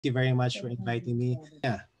you very much for inviting me.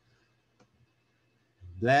 Yeah.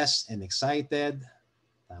 Blessed and excited.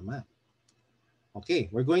 Tama. Okay,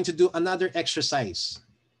 we're going to do another exercise.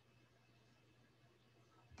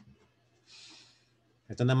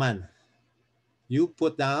 Ito naman. You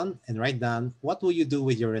put down and write down what will you do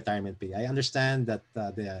with your retirement pay. I understand that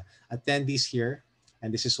the attendees here,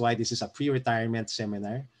 and this is why this is a pre-retirement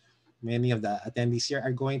seminar, many of the attendees here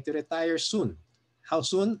are going to retire soon. How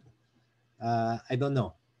soon? I don't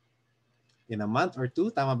know. In a month or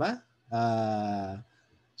two, tama ba?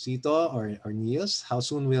 Sito or Niels, how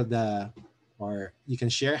soon will or you can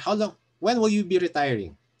share, how long, when will you be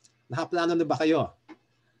retiring? Nakaplano na ba kayo?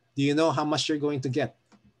 Do you know how much you're going to get?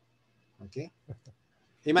 Okay.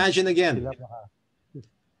 Imagine again.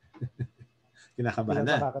 Kinakabahan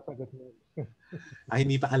na.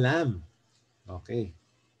 Hindi pa alam. Okay.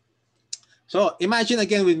 So, imagine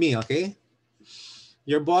again with me, okay?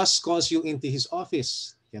 Your boss calls you into his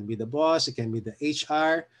office. It can be the boss, it can be the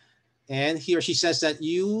HR, and he or she says that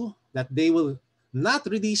they will not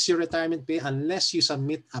release your retirement pay unless you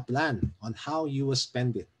submit a plan on how you will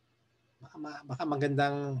spend it. Baka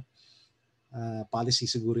magandang policy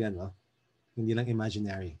siguro yan, no? Hindi lang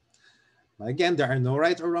imaginary. But again, there are no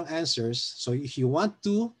right or wrong answers. So if you want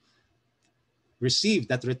to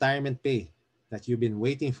receive that retirement pay that you've been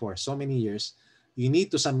waiting for so many years, you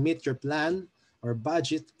need to submit your plan or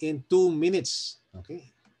budget in 2 minutes.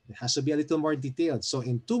 Okay? It has to be a little more detailed. So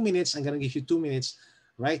in 2 minutes, I'm going to give you 2 minutes.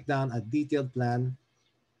 Write down a detailed plan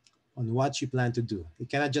on what you plan to do. It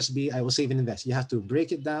cannot just be, I will save and invest. You have to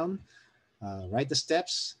break it down, write the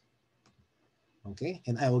steps. Okay?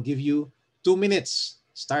 And I will give you 2 minutes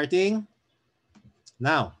starting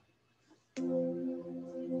now.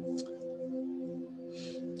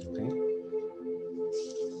 Okay.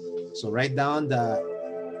 So write down the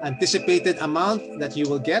anticipated amount that you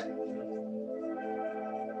will get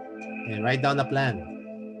and write down the plan.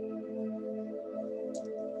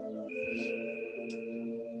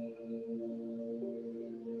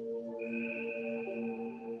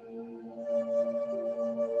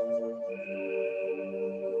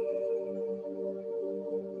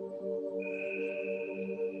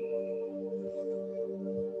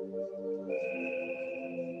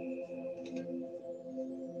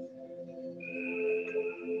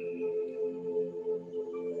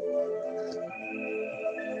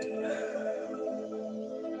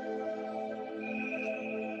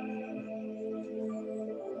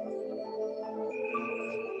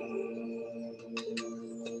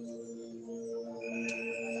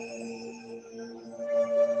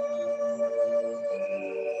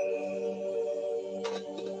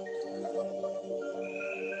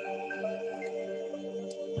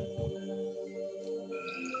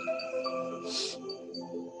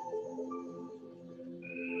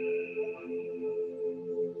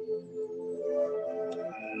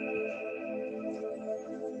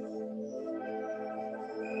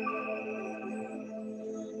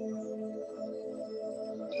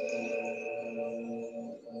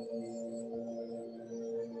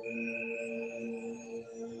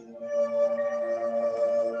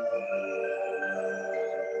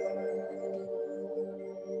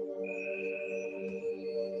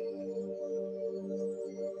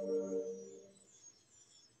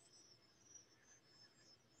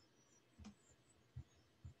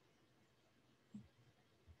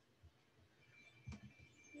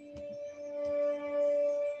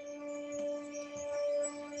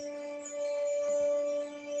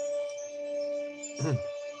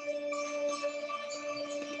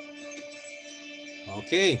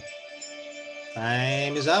 Okay.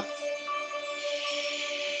 Time is up.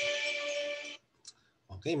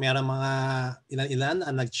 Okay, meron mga ilan-ilan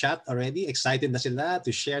ang nag-chat already. Excited na sila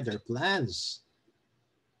to share their plans.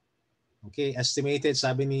 Okay, estimated,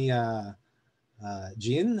 sabi ni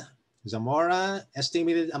Jean Zamora,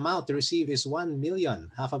 estimated amount to receive is 1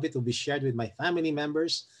 million. Half of it will be shared with my family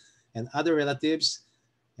members and other relatives,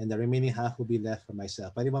 and the remaining half will be left for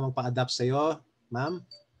myself. Pwede ba magpa-adapt sa'yo, ma'am?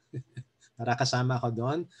 Para kasama ako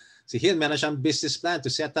doon. Si Hill, meron siyang business plan to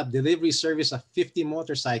set up delivery service of 50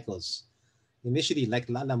 motorcycles. Initially, like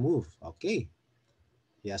Lala Move. Okay.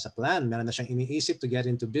 He has a plan. Meron na siyang iniisip to get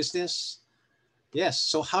into business. Yes.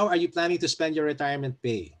 So how are you planning to spend your retirement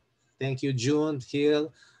pay? Thank you, June, Hill,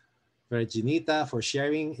 Virginita for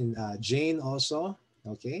sharing. And Jane also.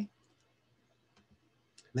 Okay.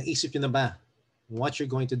 Naisip nyo na ba what you're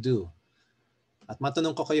going to do? At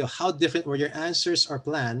matanong ko kayo, how different were your answers or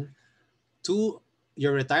plan to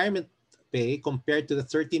your retirement pay compared to the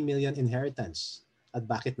 30 million inheritance? At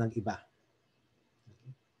bakit nag-iba?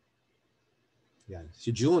 Yan.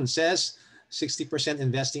 Si June says, 60%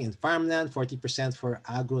 investing in farmland, 40% for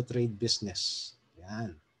agro-trade business.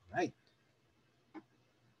 Yan. Right.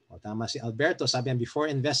 O, tama si Alberto. Sabi niya,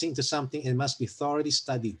 before investing into something, it must be thoroughly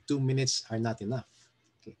studied. 2 minutes are not enough.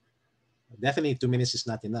 Okay. Definitely 2 minutes is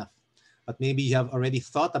not enough. But maybe you have already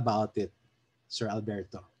thought about it, Sir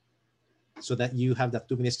Alberto, so that you have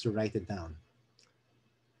that 2 minutes to write it down.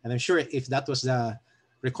 And I'm sure if that was the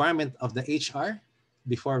requirement of the HR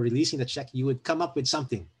before releasing the check, you would come up with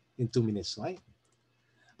something in 2 minutes, right?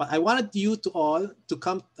 But I wanted you to all to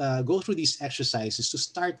go through these exercises to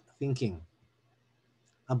start thinking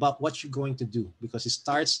about what you're going to do, because it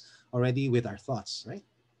starts already with our thoughts, right?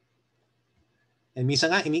 And minsan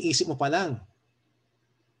nga, iniisip mo pa lang,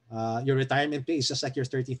 your retirement pay is just like your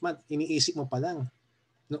 30th month. Iniisip mo pa lang,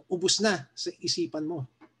 no, ubus na sa isipan mo.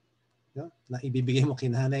 No? Na ibibigay mo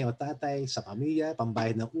kay nanay o tatay, sa pamilya,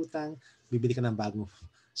 pambayad ng utang, bibili ka ng bagong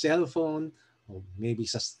cellphone, o maybe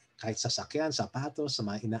kahit sasakyan, sapatos, sa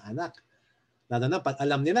mga inaanak. Lalo na pag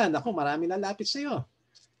alam nila, naku, marami na lapit sa iyo.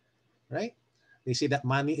 Right? They say that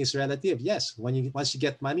money is relative. Yes, once you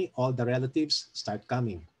get money, all the relatives start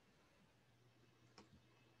coming.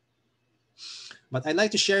 But I'd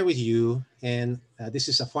like to share with you, and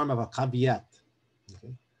this is a form of a caveat,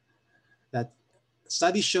 okay, that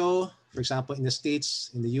studies show, for example, in the States,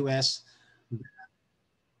 in the US,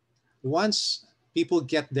 once people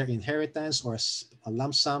get their inheritance or a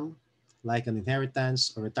lump sum, like an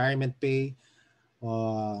inheritance or retirement pay,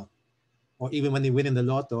 or even when they win in the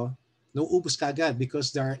lotto, nauubos kagad,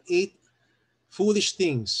 because there are 8 foolish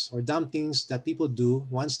things or dumb things that people do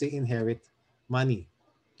once they inherit money.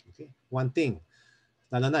 Okay, one thing,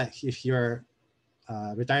 lalo na if your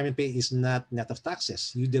retirement pay is not net of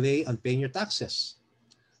taxes, you delay on paying your taxes.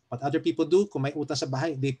 What other people do, kung may utang sa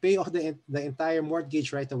bahay, they pay off the entire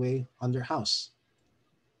mortgage right away on their house.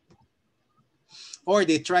 Or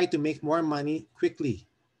they try to make more money quickly.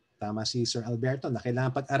 Tama si Sir Alberto na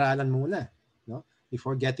kailangan pag-aralan muna, no,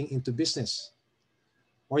 before getting into business.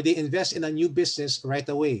 Or they invest in a new business right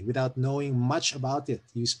away without knowing much about it.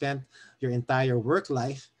 You spent your entire work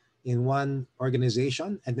life in one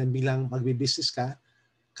organization, and then bilang magbi-business ka,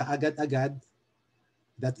 kaagad-agad,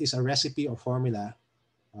 that is a recipe or formula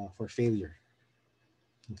for failure.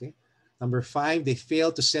 Okay. Number 5, they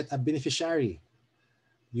fail to set a beneficiary.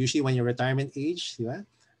 Usually when your retirement age, di ba?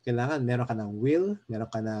 Kailangan meron ka ng will, meron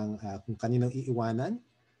ka ng kung kaninong iiwanan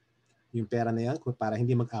yung pera na yan para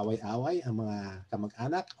hindi mag-away-away ang mga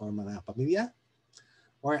kamag-anak or mga pamilya.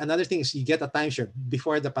 Or another thing is you get a timeshare.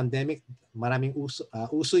 Before the pandemic, maraming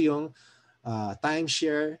uso yung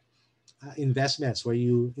timeshare investments where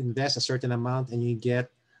you invest a certain amount and you get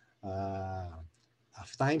a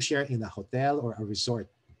timeshare in a hotel or a resort.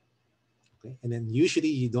 Okay? And then usually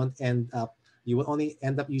you will only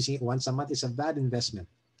end up using it once a month. It's a bad investment.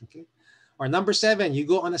 Okay? Or number 7, you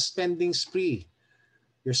go on a spending spree.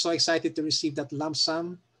 You're so excited to receive that lump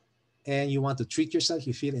sum and you want to treat yourself.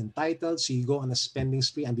 You feel entitled, so you go on a spending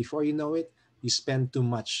spree, and before you know it, you spend too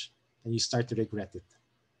much and you start to regret it.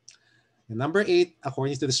 And number 8,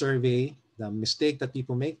 according to the survey, the mistake that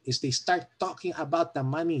people make is they start talking about the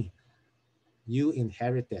money you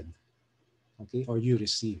inherited, okay, or you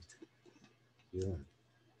received. Yun.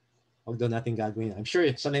 Huwag daw natin gagawin. I'm sure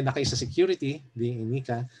sanay na kayo sa security, being in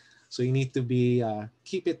Nika, so you need to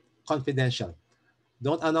keep it confidential.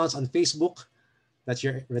 Don't announce on Facebook that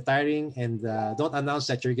you're retiring, and don't announce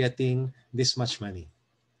that you're getting this much money.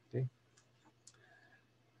 Okay.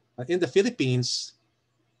 But in the Philippines,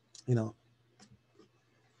 you know,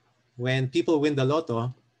 when people win the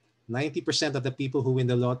lotto, 90% of the people who win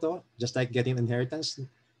the lotto, just like getting inheritance,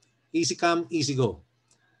 easy come, easy go.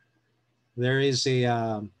 There is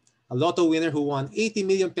a lotto winner who won 80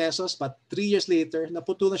 million pesos, but 3 years later,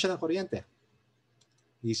 naputulan siya ng kuryente.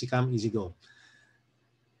 Easy come, easy go.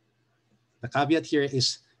 The caveat here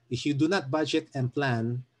is if you do not budget and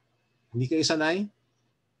plan, hindi kayo sanay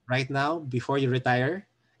right now before you retire,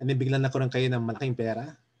 and then biglang nakuran kayo ng malaking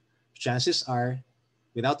pera, chances are,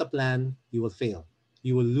 without a plan, you will fail.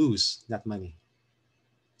 You will lose that money.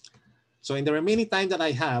 So in the remaining time that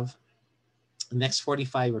I have, next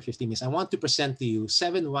 45 or 50 minutes, I want to present to you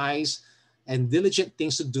 7 wise and diligent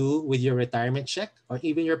things to do with your retirement check or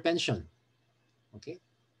even your pension. Okay?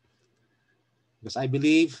 Because I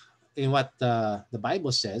believe in what the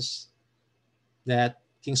Bible says, that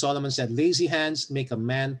King Solomon said, lazy hands make a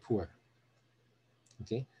man poor.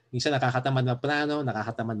 Okay? Minsan nakakatamad magplano,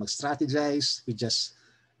 nakakatamad mag-strategize. We just,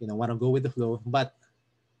 want to go with the flow. But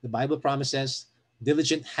the Bible promises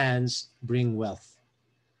diligent hands bring wealth.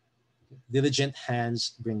 Diligent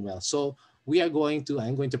hands bring wealth. So I'm going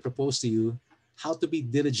to propose to you how to be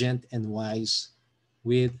diligent and wise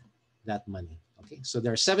with that money. Okay, so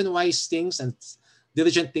there are 7 wise things and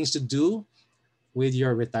diligent things to do with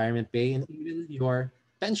your retirement pay and even your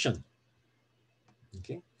pension.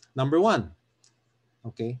 Okay, number 1,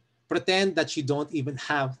 okay, pretend that you don't even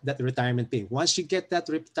have that retirement pay. Once you get that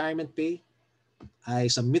retirement pay, I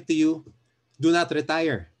submit to you, do not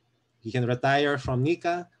retire. You can retire from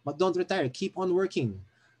NICA, but don't retire. Keep on working.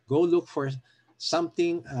 Go look for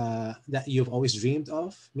something that you've always dreamed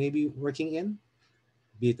of, maybe working in,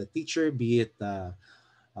 be it a teacher, be it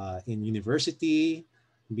in university,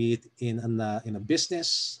 be it in a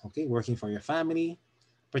business, okay, working for your family.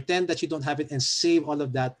 Pretend that you don't have it and save all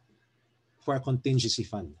of that for a contingency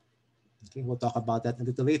fund. Okay, we'll talk about that a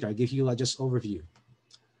little later. I'll give you a just overview.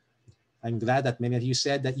 I'm glad that many of you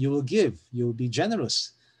said that you will give, you will be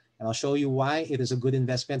generous. And I'll show you why it is a good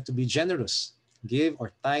investment to be generous. Give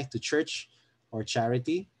or tithe to church or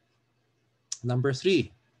charity. Number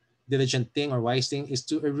 3, diligent thing or wise thing is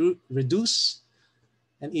to reduce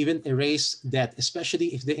and even erase debt,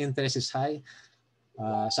 especially if the interest is high.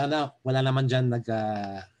 Sana wala naman dyan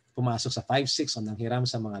pumasok sa 5-6 o nanghiram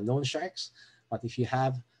sa mga loan sharks. But if you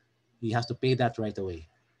have to pay that right away.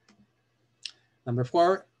 Number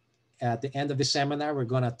 4, at the end of the seminar, we're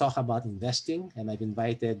going to talk about investing. And I've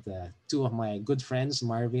invited 2 of my good friends,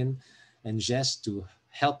 Marvin and Jess, to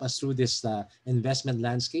help us through this investment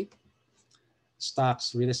landscape,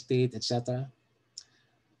 stocks, real estate, etc.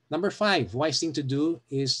 Number 5, wise thing to do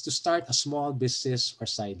is to start a small business or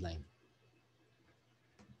sideline.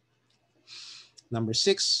 Number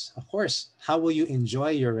 6, of course, how will you enjoy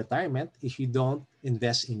your retirement if you don't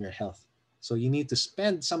invest in your health? So you need to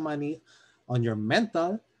spend some money on your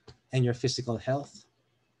mental and your physical health.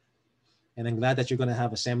 And I'm glad that you're going to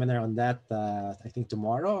have a seminar on that, I think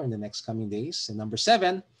tomorrow or in the next coming days. And number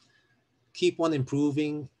 7, keep on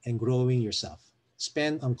improving and growing yourself.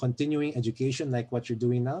 Spend on continuing education like what you're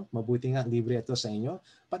doing now. Mabuti nga, libre ito sa inyo.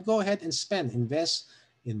 But go ahead and spend. Invest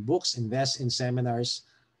in books, invest in seminars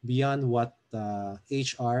beyond what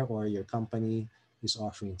HR or your company is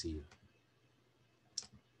offering to you.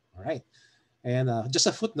 All right. And just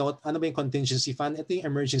a footnote, ano ba yung contingency fund? Ito yung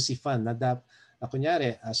emergency fund na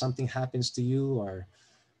kunyari, something happens to you or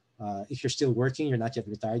if you're still working, you're not yet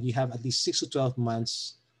retired, you have at least 6 to 12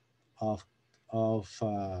 months of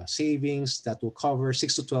savings that will cover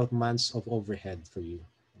 6 to 12 months of overhead for you.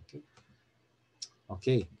 Okay.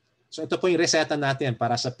 Okay. So ito po yung reseta natin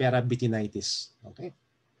para sa PERA bitinitis. Okay.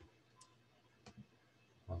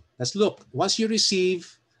 Let's look. Once you receive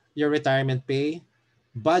your retirement pay,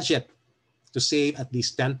 budget to save at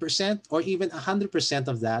least 10% or even 100%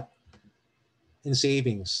 of that in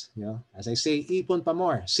savings. You know, as I say, ipon pa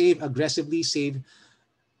more. Save aggressively, save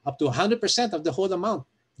up to 100% of the whole amount.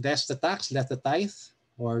 Less the tax, less the tithe,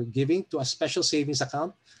 or giving to a special savings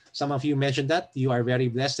account. Some of you mentioned that. You are very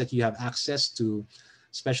blessed that you have access to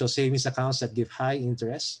special savings accounts that give high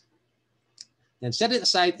interest. Then set it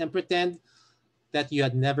aside and pretend that you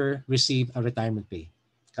had never received a retirement pay.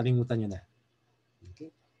 Kalimutan nyo na.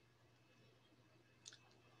 Okay?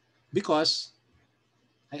 Because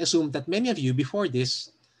I assume that many of you before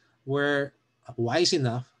this were wise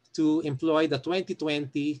enough to employ the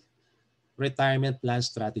 2020 retirement plan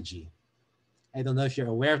strategy. I don't know if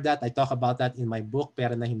you're aware of that. I talk about that in my book,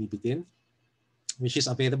 PERA Na Hindi Bitin, which is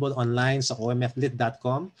available online sa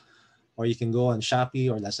omflit.com, or you can go on Shopee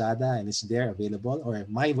or Lazada and it's there available, or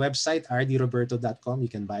my website, ardyroberto.com, you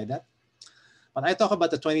can buy that. But I talk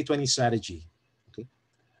about the 2020 strategy. Okay,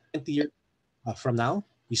 20 years from now,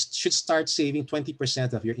 you should start saving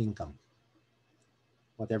 20% of your income.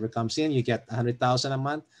 Whatever comes in, you get 100,000 a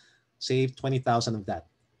month, save 20,000 of that.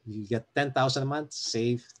 You get 10,000 a month,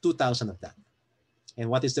 save 2,000 of that. And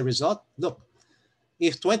what is the result? Look,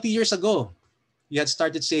 if 20 years ago, you had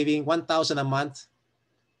started saving 1,000 a month,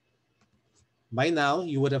 by now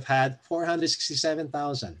you would have had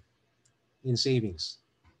 467,000 in savings.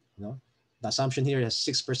 You know, the assumption here is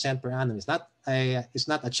 6% per annum. It's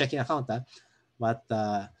not a checking account, but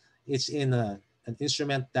it's in an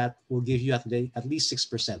instrument that will give you at least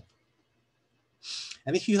 6%.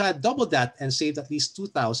 And if you had doubled that and saved at least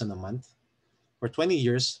 2,000 a month for 20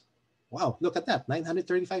 years, wow, look at that,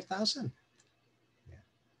 935,000. Yeah.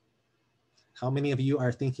 How many of you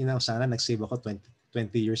are thinking now, sana nag-save ako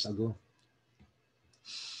 20 years ago?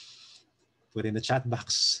 Put in the chat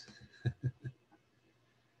box.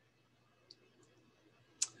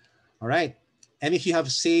 All right. And if you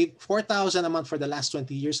have saved 4,000 a month for the last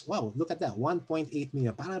 20 years, wow, look at that, 1.8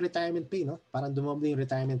 million. Parang retirement pay, no? Parang dumoble yung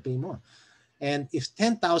retirement pay mo. And if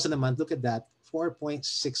 10,000 a month, look at that, 4.6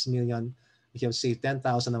 million if you have saved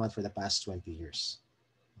 10,000 a month for the past 20 years.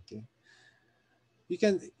 Okay.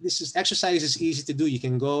 this exercise is easy to do. You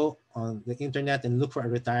can go on the internet and look for a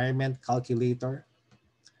retirement calculator.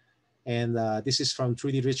 And this is from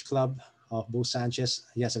Trudy Rich Club of Bo Sanchez.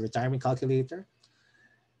 He has a retirement calculator.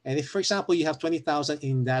 And if, for example, you have 20,000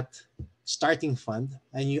 in that starting fund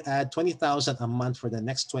and you add 20,000 a month for the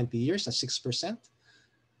next 20 years at 6%,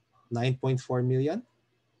 9.4 million.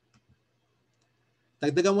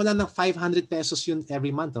 Dagdagan mo lang ng 500 pesos yun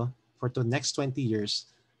every month for the next 20 years.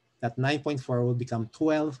 That 9.4 will become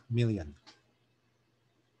 12 million.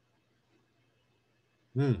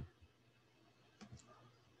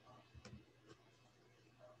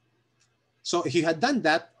 So if you had done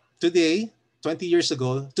that today, 20 years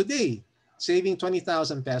ago, today, saving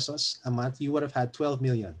 20,000 pesos a month, you would have had 12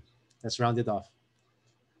 million. Let's round it off.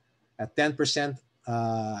 At 10%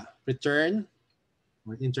 return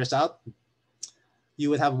or interest out, you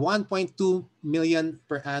would have 1.2 million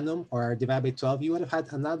per annum, or divided by 12, you would have had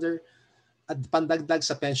another pandagdag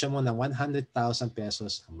sa pension mo ng 100,000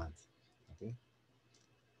 pesos a month. Okay.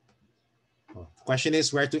 The question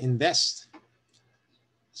is where to invest.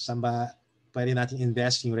 Saan ba pwede natin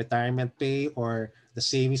invest yung retirement pay or the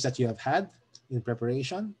savings that you have had in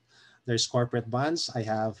preparation? There's corporate bonds. I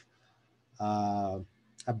have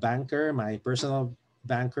a banker, my personal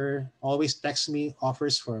banker, always texts me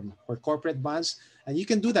offers for corporate bonds. And you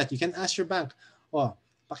can do that. You can ask your bank,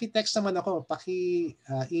 paki-text naman ako,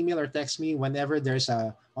 email or text me whenever there's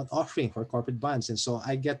an offering for corporate bonds. And so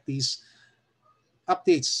I get these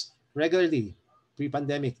updates regularly,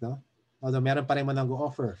 pre-pandemic, no? Although meron pa rin man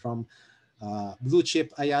nag-offer from blue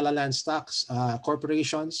chip Ayala Land stocks,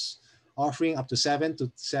 corporations offering up to 7%.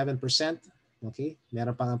 Okay,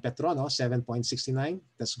 meron pang Petro, no? 7.69,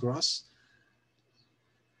 that's gross.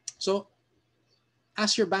 So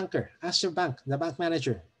ask your banker, ask your bank, the bank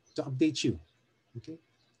manager to update you. Okay.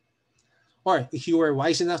 Or if you were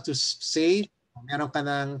wise enough to save, meron ka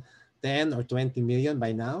ng 10 or 20 million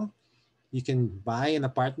by now, you can buy an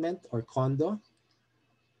apartment or condo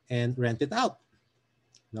and rent it out.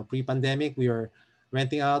 Now, pre-pandemic, we were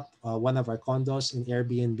renting out one of our condos in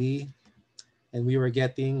Airbnb, and we were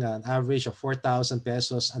getting an average of 4,000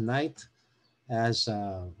 pesos a night as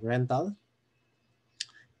rental.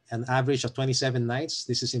 An average of 27 nights.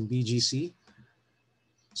 This is in BGC.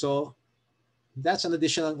 So that's an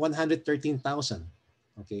additional 113,000.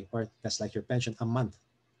 Okay, or that's like your pension a month.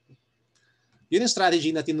 Yun yung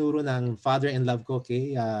strategy na tinuro ng father-in-law ko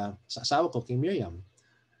kay sa asawa ko, kay Miriam.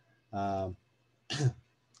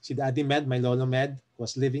 Si Daddy Med, my Lolo Med,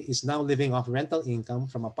 is now living off rental income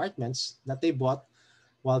from apartments that they bought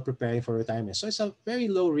while preparing for retirement. So it's a very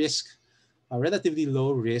low risk, a relatively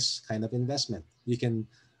low risk kind of investment. You can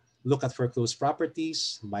look at foreclosed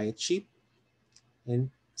properties, buy it cheap, and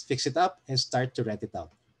fix it up and start to rent it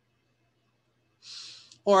out.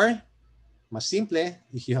 Or, mas simple,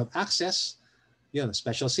 if you have access, yun,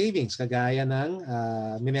 special savings, kagaya ng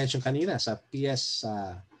minention kanina sa PSS.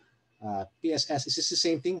 Is this the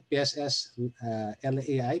same thing? PSS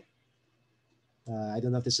LAI? I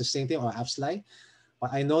don't know if it's the same thing, or AppsLY.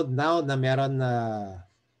 But I know now na meron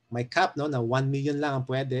may cap, no, na 1 million lang ang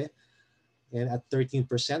pwede, and at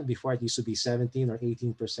 13%. Before it used to be 17 or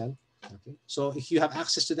 18%. Okay, so if you have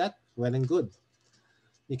access to that, well and good.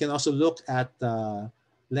 You can also look at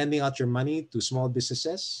lending out your money to small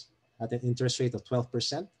businesses at an interest rate of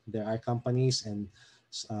 12%. There are companies and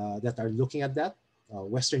that are looking at that.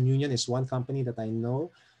 Western Union is one company that I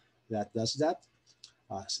know that does that.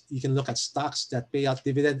 You can look at stocks that pay out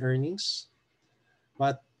dividend earnings.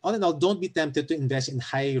 But all in all, don't be tempted to invest in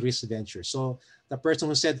high-risk ventures. So the person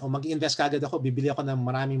who said, mag-invest kagad ako, bibili ako ng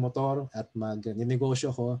maraming motor at mag-negosyo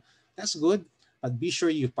ako, that's good. But be sure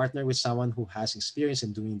you partner with someone who has experience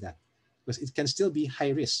in doing that, because it can still be high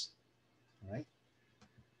risk. All right.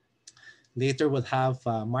 Later we'll have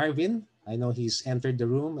Marvin. I know he's entered the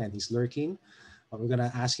room and he's lurking, but we're going to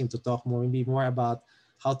ask him to talk maybe more about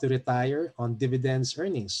how to retire on dividends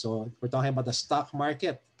earnings. So we're talking about the stock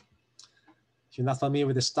market. If you're not familiar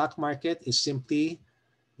with the stock market, it's simply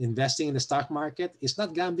investing in the stock market. It's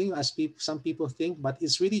not gambling as some people think, but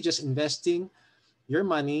it's really just investing your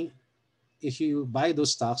money if you buy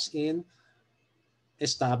those stocks in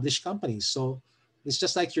established companies. So it's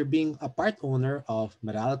just like you're being a part owner of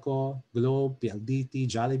Meralco, Globe, PLDT,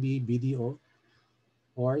 Jollibee, BDO,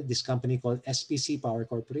 or this company called SPC Power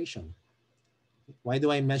Corporation. Why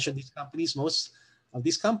do I mention these companies? Most of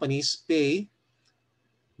these companies pay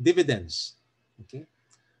dividends. Okay,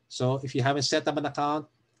 so if you haven't set up an account,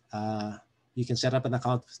 you can set up an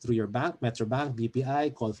account through your bank, Metro Bank,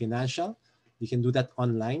 BPI, Call Financial. You can do that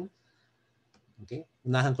online. Okay,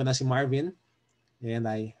 unahan ko na si Marvin,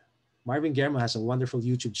 and Marvin Germo has a wonderful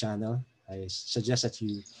YouTube channel. I suggest that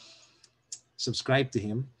you subscribe to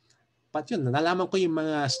him. But yun, nalaman ko yung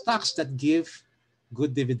mga stocks that give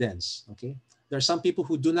good dividends. Okay? There are some people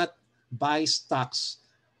who do not buy stocks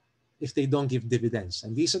if they don't give dividends.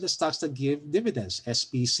 And these are the stocks that give dividends.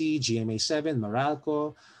 SPC, GMA7,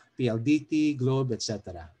 Meralco, PLDT, Globe,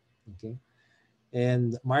 etc. Okay?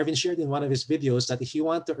 And Marvin shared in one of his videos that if you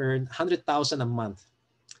want to earn 100,000 a month,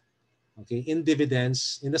 okay, in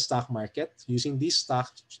dividends in the stock market, using these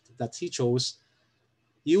stocks that he chose,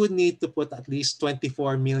 you would need to put at least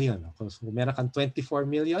 24 million. Kung meron kang 24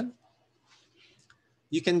 million,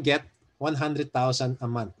 you can get 100,000 a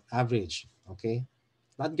month average. Okay?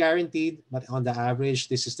 Not guaranteed, but on the average,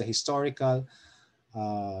 this is the historical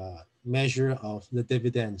measure of the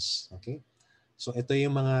dividends. Okay? So ito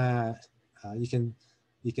yung mga, you can,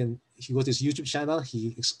 if you go to his YouTube channel,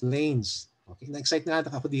 he explains. Okay? Na-excite na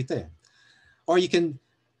ako dito eh. Or you can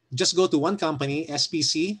just go to one company,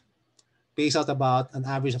 SPC, pays out about an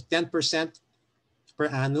average of 10% per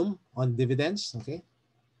annum on dividends. Okay?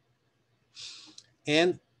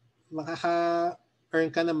 And makaka-earn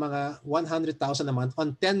ka ng mga 100,000 a month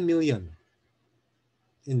on 10 million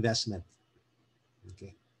investment.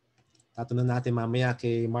 Okay. Tatanong natin mamaya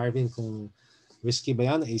kay Marvin kung risky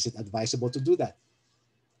ba yan? Is it advisable to do that?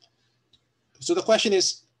 So the question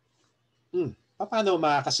is, paano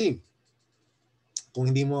makakasave? Kung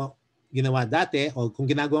hindi mo ginawa dati o kung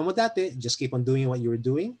ginagawa mo dati, just keep on doing what you were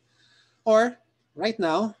doing. Or right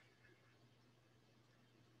now,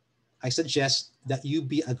 I suggest that you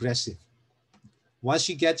be aggressive. Once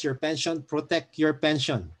you get your pension, protect your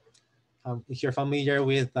pension. If you're familiar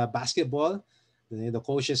with basketball, the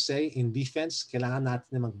coaches say in defense, kailangan natin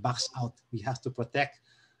na mag-box out. We have to protect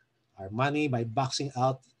our money by boxing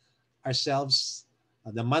out ourselves,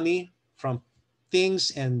 the money from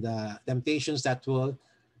things and temptations that will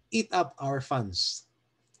eat up our funds.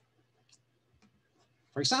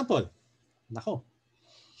 For example, nako,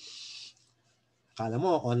 akala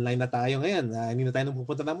mo online na tayo ngayon. Hindi na tayo nang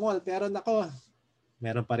pupunta ng mall, pero nako,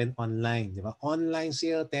 meron pa rin online, di ba? Online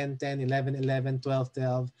sale, 10, 10, 11, 11, 12,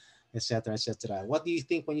 12, etc., etc. What do you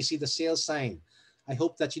think when you see the sale sign? I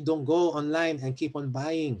hope that you don't go online and keep on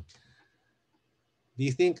buying. Do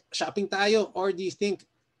you think shopping tayo, or do you think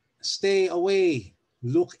stay away,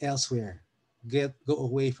 look elsewhere, go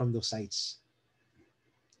away from those sites?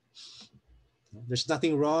 There's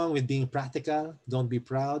nothing wrong with being practical. Don't be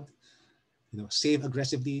proud. Save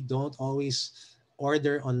aggressively. Don't always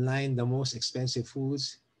order online the most expensive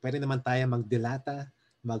foods. Pwede naman tayo magdelata,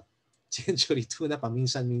 mag-century tuna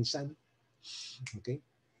paminsan-minsan. Okay?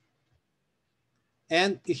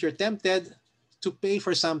 And if you're tempted to pay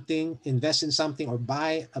for something, invest in something, or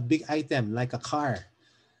buy a big item like a car,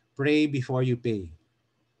 pray before you pay.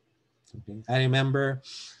 Okay? I remember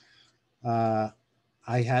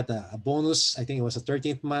I had a bonus. I think it was the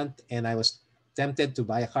 13th month, and I was tempted to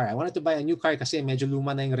buy a car. I wanted to buy a new car kasi medyo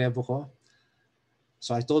luma na yung Revo ko.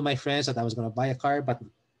 So I told my friends that I was going to buy a car, but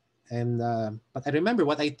I remember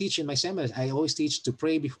what I teach in my seminars. I always teach to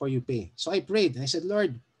pray before you pay. So I prayed and I said,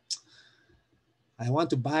 Lord, I want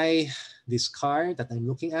to buy this car that I'm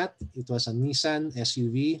looking at. It was a Nissan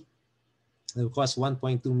SUV. It cost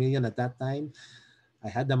 1.2 million at that time. I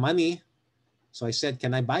had the money. So I said,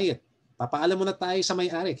 can I buy it? Papaalam muna tayo sa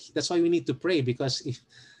may-ari. That's why we need to pray, because if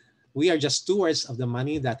we are just stewards of the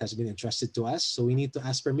money that has been entrusted to us, so we need to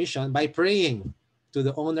ask permission by praying to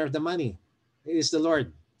the owner of the money. It is the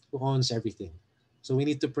Lord who owns everything. So we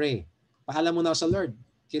need to pray. Paalam muna sa Lord.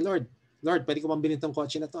 Okay, Lord, pwede ko bang bilhin tong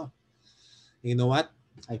kotse na to? You know what?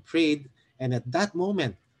 I prayed, and at that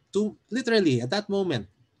moment, literally at that moment,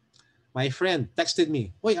 my friend texted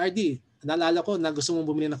me, Oy, Ardy, naalala ko na gusto mong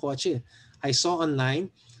bumili ng kotse. I saw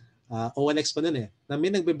online, OLX pa nun na may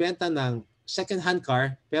nagbebenta ng second-hand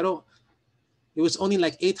car, pero it was only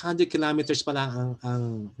like 800 kilometers pa lang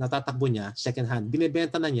ang natatakbo niya, second-hand.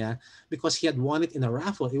 Binibenta na niya because he had won it in a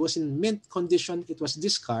raffle. It was in mint condition. It was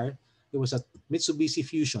this car. It was a Mitsubishi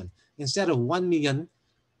Fusion. Instead of 1 million,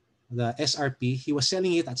 the SRP, he was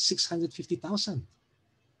selling it at 650,000.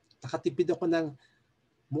 Nakatipid ako ng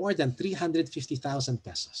more than 350,000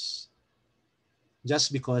 pesos.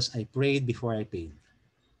 Just because I prayed before I paid.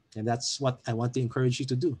 And that's what I want to encourage you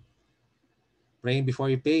to do. Praying before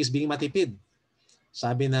you pay is being matipid.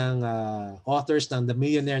 Sabi ng authors ng The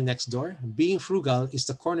Millionaire Next Door, being frugal is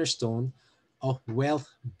the cornerstone of wealth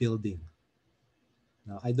building.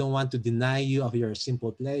 Now, I don't want to deny you of your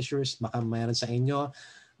simple pleasures. Baka mayroon sa inyo,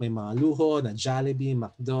 may mga luho na Jollibee,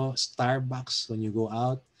 McDo, Starbucks when you go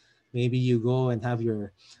out. Maybe you go and have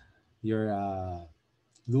your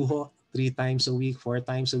luho 3 times a week, 4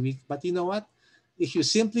 times a week. But you know what? If you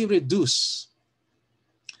simply reduce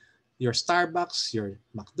your Starbucks, your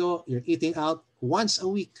McDo, you're eating out once a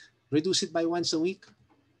week. Reduce it by once a week.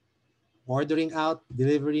 Ordering out,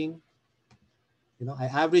 delivering. You know, I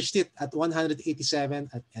averaged it at 187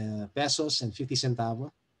 pesos and 50 centavos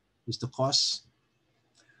is the cost.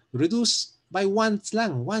 Reduce by once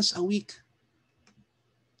lang, once a week.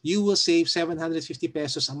 You will save 750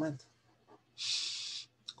 pesos a month.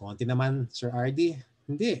 Konti naman, Sir Ardy.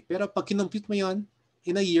 Hindi. Pero pag kinompute mo yon,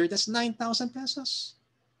 in a year, that's 9,000 pesos.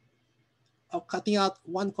 Of cutting out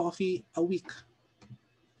one coffee a week.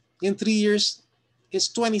 In 3 years,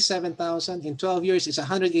 it's 27,000. In 12 years, it's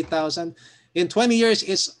 108,000. In 20 years,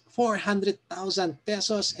 it's 400,000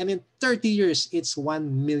 pesos. And in 30 years, it's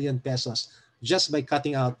 1 million pesos just by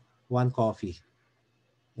cutting out one coffee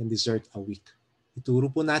and dessert a week.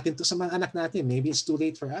 Ituro po natin to sa mga anak natin. Maybe it's too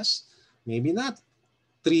late for us. Maybe not.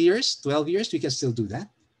 3 years, 12 years, we can still do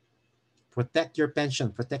that. Protect your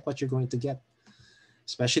pension. Protect what you're going to get.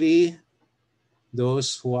 Especially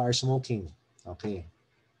those who are smoking. Okay.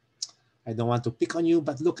 I don't want to pick on you,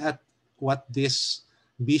 but look at what this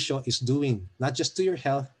bisyo is doing. Not just to your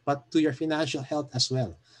health, but to your financial health as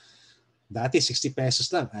well. Dati, 60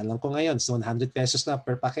 pesos lang. Alam ko ngayon, so 100 pesos na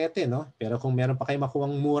per pakete, no? Pero kung meron pa kayo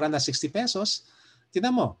makuhang mura na 60 pesos,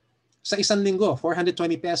 tingnan mo, sa isang linggo, 420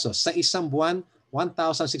 pesos. Sa isang buwan,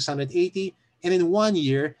 1,680. And in 1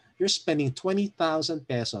 year, you're spending 20,000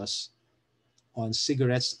 pesos on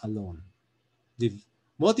cigarettes alone.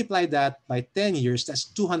 Multiply that by 10 years, that's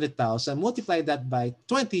 200,000. Multiply that by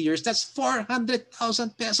 20 years, that's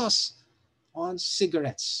 400,000 pesos on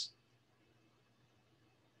cigarettes.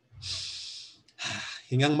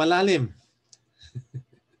 Hingang malalim.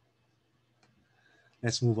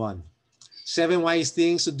 Let's move on. 7 wise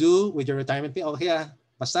things to do with your retirement pay. Okay,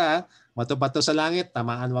 basta bato-bato sa langit,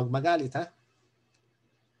 tamaan, wag magalit, ha?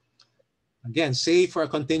 Again, save for a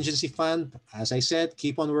contingency fund. As I said,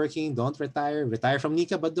 keep on working. Don't retire. Retire from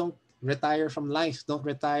Nika, but don't retire from life. Don't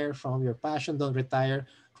retire from your passion. Don't retire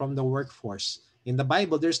from the workforce. In the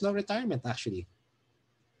Bible, there's no retirement, actually.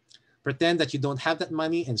 Pretend that you don't have that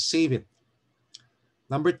money and save it.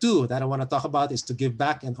 Number 2 that I want to talk about is to give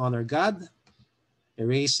back and honor God.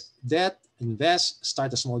 Erase debt, invest,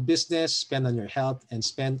 start a small business, spend on your health, and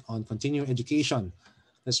spend on continuing education.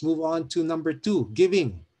 Let's move on to number 2,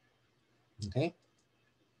 giving. Okay.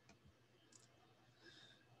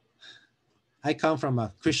 I come from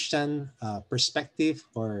a Christian perspective,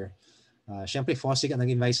 or syempre Fosig ang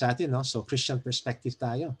nag-invite sa atin, no? So Christian perspective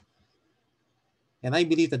tayo. And I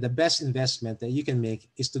believe that the best investment that you can make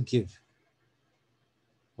is to give.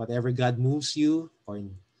 Whatever God moves you or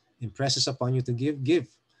impresses upon you to give, give.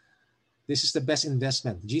 This is the best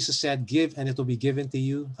investment. Jesus said, give and it will be given to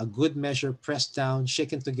you. A good measure, pressed down,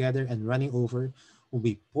 shaken together, and running over will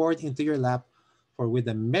be poured into your lap. For with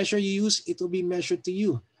the measure you use, it will be measured to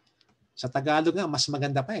you. Sa Tagalog nga, mas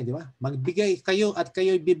maganda pa di ba? Magbigay kayo at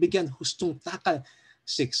kayo'y bibigyan, hustong takal,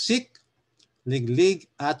 siksik, liglig,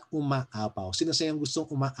 at umaapaw. Sino sa iyong gustong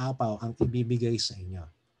umaapaw ang ibibigay sa inyo?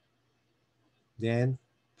 Then,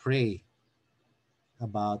 pray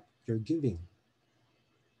about your giving.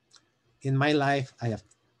 In my life, I have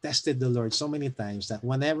tested the Lord so many times that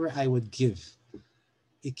whenever I would give,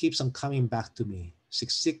 it keeps on coming back to me.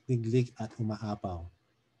 Siksik, liglig, at umaapaw.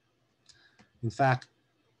 In fact,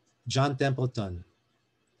 John Templeton,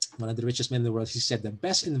 one of the richest men in the world, he said the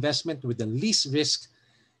best investment with the least risk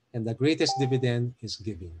and the greatest dividend is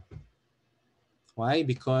giving. Why?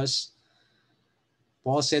 Because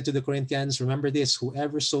Paul said to the Corinthians, remember this,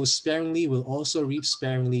 whoever sows sparingly will also reap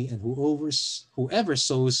sparingly, and whoever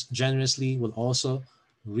sows generously will also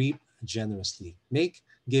reap generously. Make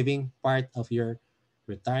giving part of your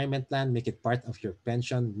retirement plan, make it part of your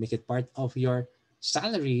pension, make it part of your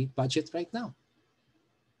salary budget right now.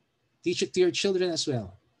 Teach it to your children as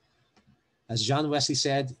well. As John Wesley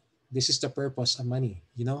said, this is the purpose of money.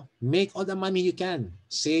 You know, make all the money you can,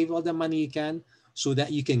 save all the money you can, so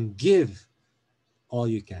that you can give all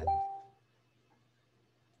you can.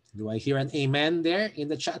 Do I hear an amen there in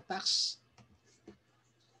the chat box?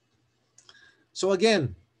 So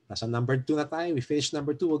again, nasa number 2 na tayo. We finished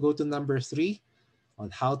number 2. We'll go to number 3 on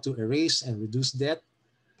how to erase and reduce debt,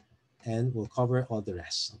 and we'll cover all the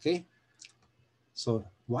rest. Okay? So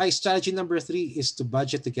wise strategy number 3 is to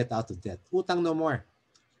budget to get out of debt. Utang no more.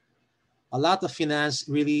 A lot of finance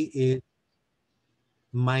really is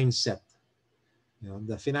mindset. You know,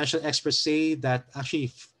 the financial experts say that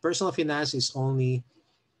actually personal finance is only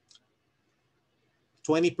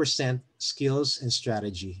 20% skills and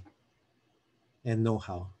strategy and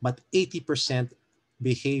know-how, but 80%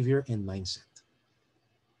 behavior and mindset.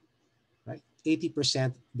 Right?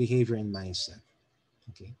 80% behavior and mindset.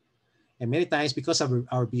 Okay. And many times, because of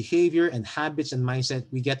our behavior and habits and mindset,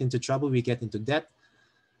 we get into trouble, we get into debt.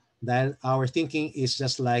 Dahil our thinking is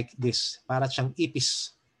just like this, para siyang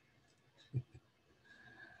ipis.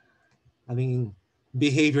 Anong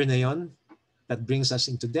behavior na yon that brings us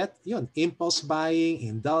into debt? Yun, impulse buying,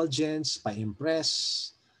 indulgence,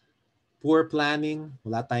 pa-impress, poor planning,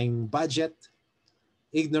 wala tayong budget,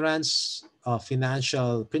 ignorance of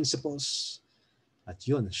financial principles, at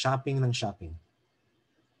yun, shopping ng shopping.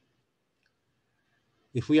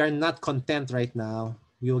 If we are not content right now,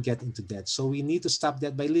 we will get into debt. So we need to stop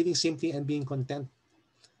that by living simply and being content.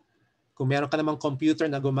 Kung meron ka namang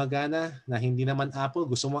computer na gumagana, na hindi naman Apple,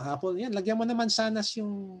 gusto mo Apple, yan, lagyan mo naman sanas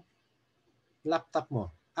yung laptop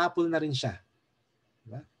mo. Apple na rin siya.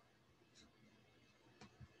 Diba?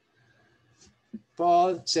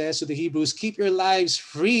 Paul says to the Hebrews, keep your lives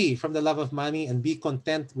free from the love of money and be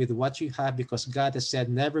content with what you have, because God has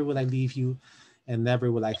said, never will I leave you and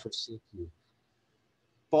never will I forsake you.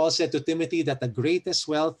 Paul said to Timothy that the greatest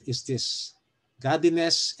wealth is this.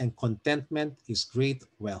 Godliness and contentment is great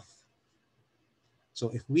wealth. So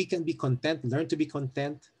if we can be content, learn to be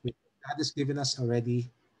content with what God has given us already,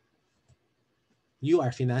 you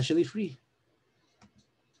are financially free.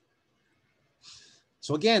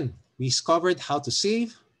 So again, we covered how to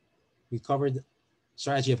save. We covered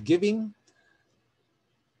strategy of giving.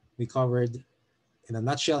 We covered, in a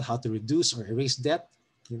nutshell, how to reduce or erase debt.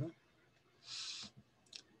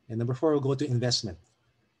 And number 4, we'll go to investment.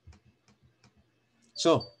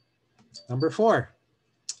 So, number 4,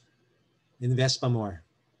 invest pa more.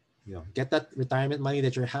 Get that retirement money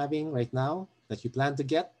that you're having right now, that you plan to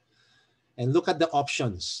get, and look at the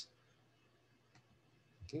options.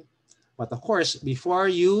 Okay. But of course, before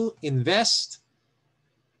you invest,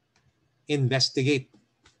 investigate.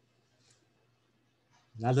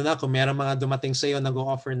 Lalo na kung meron mga dumating sa'yo na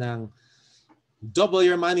go-offer ng double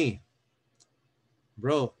your money.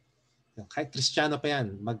 Bro, kahit Kristiyano pa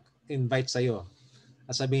yan, mag-invite sa'yo.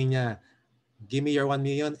 At sabihin niya, give me your 1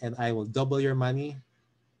 million and I will double your money,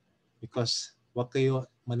 because wag kayo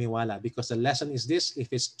maniwala. Because the lesson is this,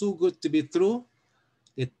 if it's too good to be true,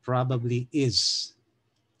 it probably is.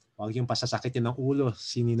 Huwag yung pasasakitin ng ulo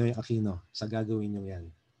si Ninoy Aquino sa gagawin nyo yan.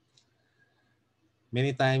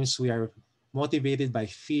 Many times we are motivated by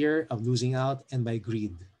fear of losing out and by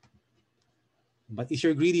greed. But if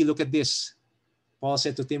you're greedy, look at this. Paul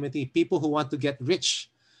said to Timothy, people who want to get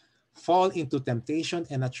rich fall into temptation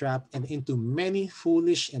and a trap, and into many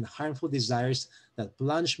foolish and harmful desires that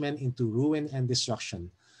plunge men into ruin and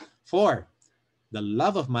destruction. For the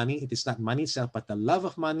love of money, it is not money itself, but the love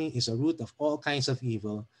of money is a root of all kinds of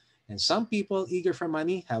evil. And some people eager for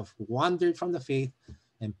money have wandered from the faith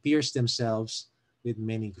and pierced themselves with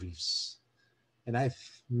many griefs. And I've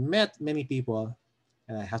met many people,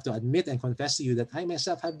 and I have to admit and confess to you that I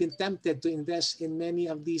myself have been tempted to invest in many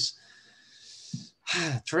of these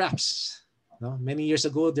traps. Many years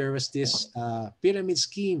ago, there was this pyramid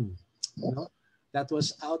scheme that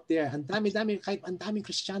was out there. Ang dami-dami, kahit ang daming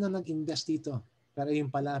Kristiyano nag-invest dito. Pero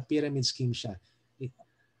yung pala, pyramid scheme siya.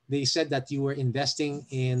 They said that you were investing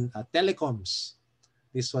in telecoms.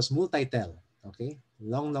 This was multi-tel, okay?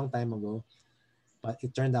 Long time ago. But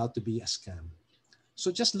it turned out to be a scam.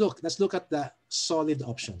 So let's look at the solid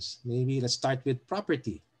options. Maybe let's start with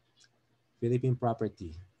property, Philippine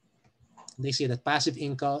property. They say that passive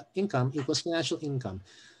income equals financial income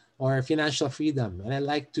or financial freedom. And I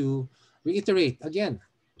like to reiterate again,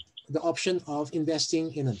 the option of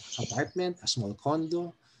investing in an apartment, a small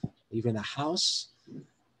condo, even a house.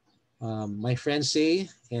 My friends say,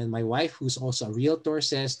 and my wife, who's also a realtor,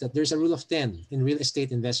 says that there's a rule of 10 in real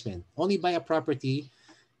estate investment. Only buy a property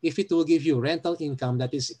if it will give you rental income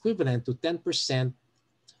that is equivalent to 10%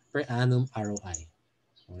 per annum ROI.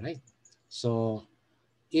 All right. So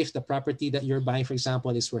if the property that you're buying, for example,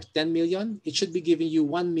 is worth 10 million, it should be giving you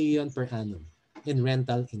 1 million per annum in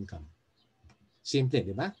rental income. Simple,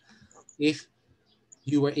 di ba? If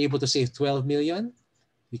you were able to save 12 million,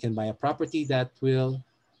 you can buy a property that will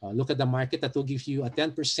look at the market, that will give you a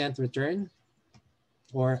 10% return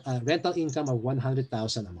or a rental income of 100,000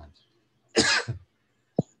 a month.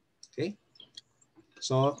 Okay.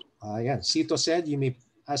 So, yeah, Sito said, you may,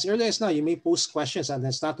 as early as now, you may post questions and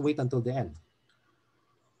let's not wait until the end.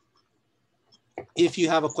 If you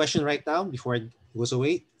have a question right now, before it goes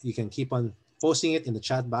away, you can keep on posting it in the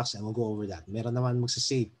chat box and we'll go over that. Meron naman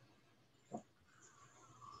magsasave.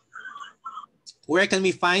 Where can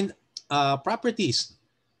we find properties?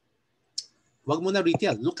 Wag muna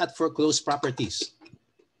retail. Look at foreclosed properties.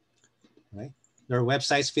 Right? There are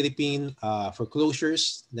websites, Philippine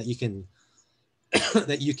foreclosures that you can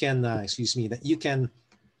that you can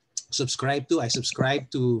subscribe to. I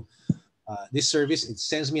subscribe to This service, it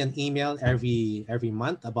sends me an email every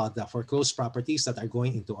month about the foreclosed properties that are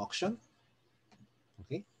going into auction.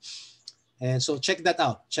 Okay. And so check that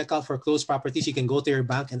out. Check out foreclosed properties. You can go to your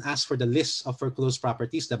bank and ask for the list of foreclosed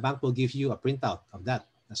properties. The bank will give you a printout of that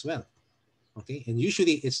as well. Okay. And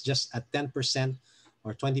usually it's just at 10%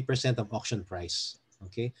 or 20% of auction price.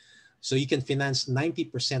 Okay. So you can finance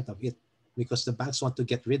 90% of it because the banks want to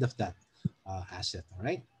get rid of that asset. All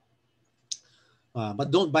right. But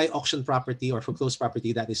don't buy auction property or foreclosed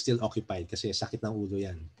property that is still occupied kasi sakit ng ulo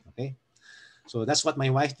yan. Okay. So that's what my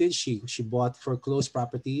wife did. She bought foreclosed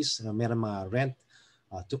properties, meron mga rent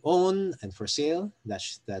to own and for sale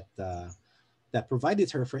that provided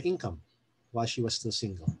her for income while she was still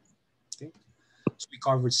single. Okay. So we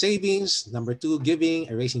covered savings. Number 2, giving,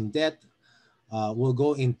 erasing debt. We'll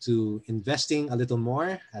go into investing a little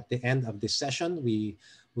more at the end of this session. We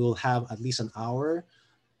will have at least an hour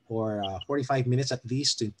or 45 minutes at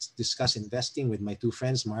least to discuss investing with my 2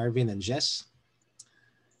 friends, Marvin and Jess.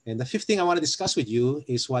 And the 5th thing I want to discuss with you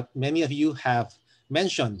is what many of you have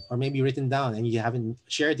mentioned or maybe written down and you haven't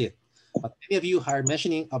shared it. But many of you are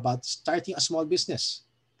mentioning about starting a small business.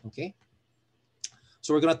 Okay.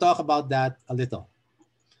 So we're going to talk about that a little.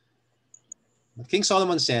 King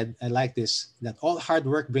Solomon said, I like this, that all hard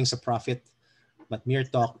work brings a profit, but mere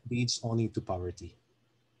talk leads only to poverty.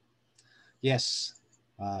 Yes,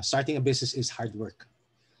 starting a business is hard work.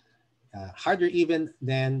 Harder even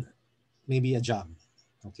than maybe a job.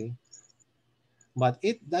 Okay. But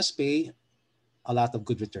it does pay a lot of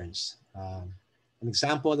good returns. An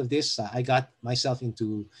example of this, I got myself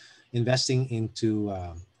into investing into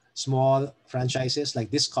small franchises like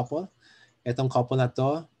this couple. Etong couple na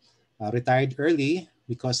to retired early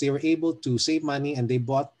because they were able to save money and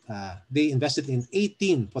they invested in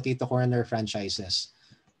 18 potato corner franchises.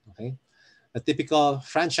 Okay. A typical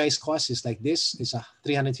franchise cost is like this. It's a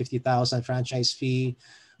 350,000 franchise fee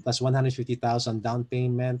plus 150,000 down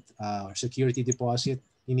payment or security deposit.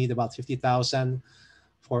 You need about 50,000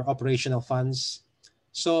 for operational funds.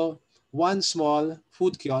 So one small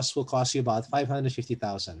food kiosk will cost you about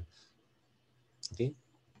 550,000. Okay.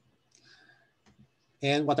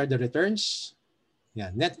 And what are the returns? Yeah,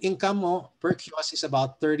 net income mo per kiosk is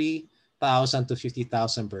about 30,000 to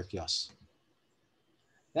 50,000 per kiosk.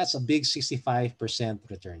 That's a big 65%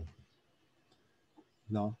 return.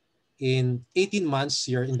 No, in 18 months,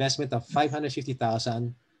 your investment of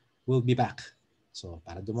 550,000 will be back. So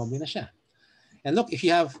para dumami na siya. And look, if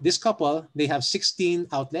you have this couple, they have 16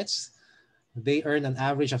 outlets. They earn an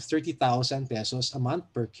average of 30,000 pesos a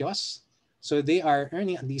month per kiosk. So they are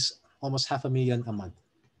earning at least almost 500,000 a month.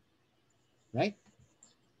 Right?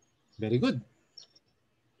 Very good.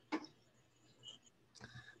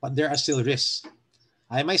 But there are still risks.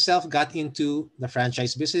 I myself got into the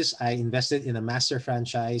franchise business. I invested in a master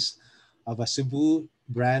franchise of a Cebu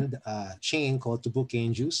brand chain called Tubu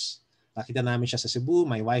Cane Juice. Nakita namin siya sa Cebu.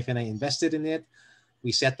 My wife and I invested in it.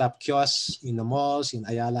 We set up kiosks in the malls, in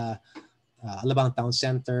Ayala, Alabang Town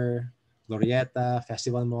Center, Glorieta,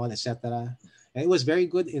 Festival Mall, etc. And it was very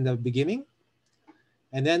good in the beginning.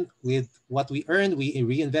 And then with what we earned, we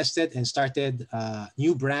reinvested and started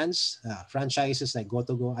new brands, franchises like Go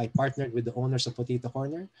to Go. I partnered with the owners of Potato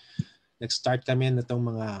Corner. Nag-start kami na itong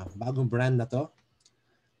mga bagong brand na to.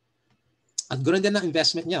 At ganoon din ang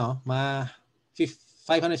investment niya,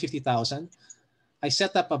 550,000. I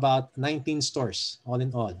set up about 19 stores, all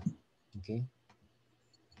in all. Okay.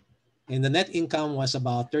 And the net income was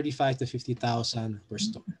about 35 to 50,000 per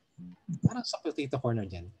store. Parang sa Potato Corner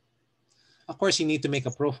din. Of course, you need to make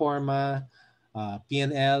a pro forma,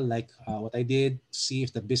 P&L, like what I did, to see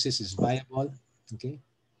if the business is viable. Okay.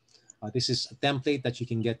 This is a template that you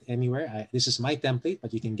can get anywhere. This is my template,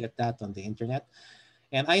 but you can get that on the internet.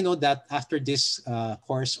 And I know that after this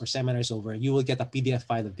course or seminar is over, you will get a PDF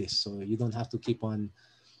file of this. So you don't have to keep on,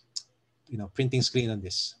 printing screen on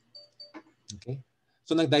this. Okay.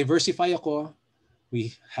 So nag-diversify ako.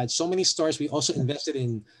 We had so many stores. We also invested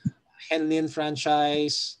in Henlin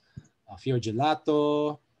franchise, Fior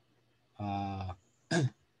Gelato,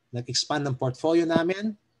 nag-expand ng portfolio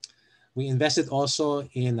namin. We invested also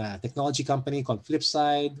in a technology company called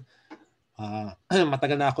Flipside.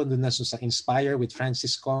 Matagal na ako dun na sa Inspire with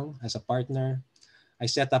Francis Kong as a partner.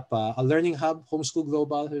 I set up a learning hub, Homeschool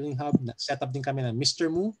Global Learning Hub. Set up din kami ng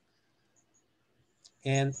Mr. Moo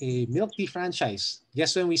and a milk tea franchise.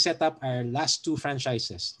 Guess when we set up our last 2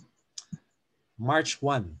 franchises? March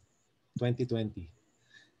 1, 2020.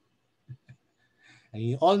 And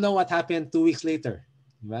you all know what happened 2 weeks later.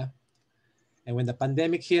 Diba? And when the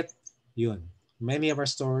pandemic hit, many of our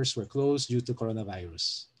stores were closed due to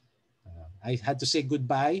coronavirus. I had to say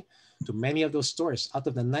goodbye to many of those stores. Out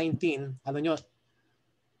of the 19, alam nyo,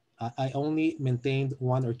 I only maintained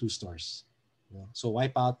 1 or 2 stores. So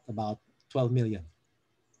wipe out about 12 million.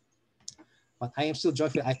 But I am still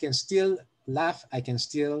joyful. I can still laugh. I can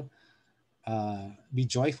still be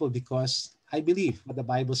joyful because I believe what the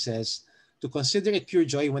Bible says, to consider it pure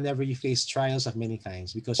joy whenever you face trials of many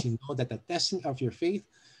kinds, because you know that the testing of your faith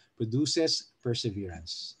produces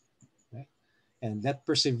perseverance. Right? And that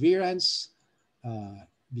perseverance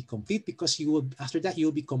be complete, because you will, after that, you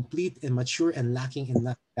will be complete and mature and lacking in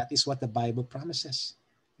nothing. That is what the Bible promises.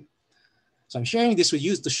 So I'm sharing this with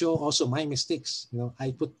you to show also my mistakes.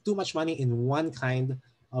 I put too much money in one kind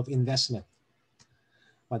of investment.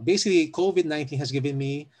 But basically, COVID-19 has given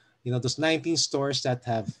me, those 19 stores that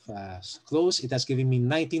have closed. It has given me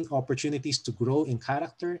 19 opportunities to grow in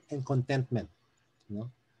character and contentment.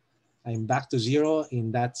 I'm back to zero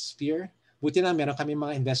in that sphere. Buti na meron kami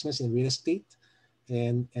mga investments in real estate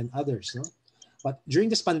and others. But during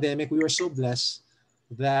this pandemic, we were so blessed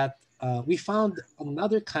that we found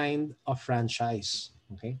another kind of franchise.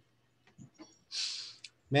 Okay,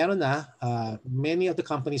 meron na, many of the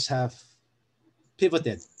companies have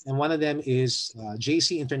pivoted, and one of them is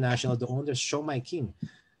JC International, the owners Show My King.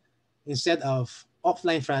 Instead of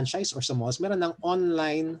offline franchise or sa malls, meron ng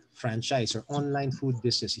online franchise or online food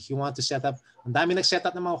business. If you want to set up, ang dami nag-set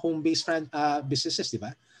up ng mga home-based businesses, di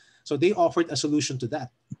ba? So they offered a solution to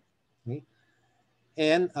that. Okay?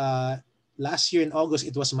 And last year in August,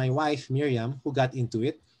 it was my wife, Miriam, who got into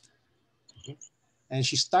it. Okay? And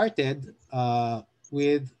she started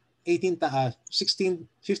with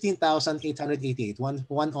 15,888, one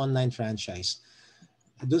online franchise.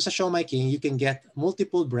 Doon sa Show My King, you can get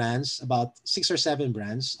multiple brands, about 6 or 7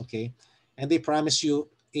 brands, okay? And they promise you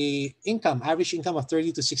a average income of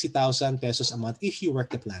 30 to 60,000 pesos a month if you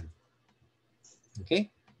work the plan.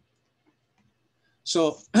 Okay?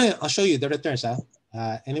 So, I'll show you the returns.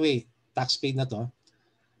 Anyway, tax paid na to.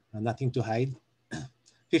 Nothing to hide.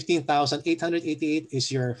 15,888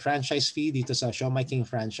 is your franchise fee dito sa Show My King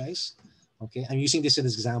franchise. Okay, I'm using this as an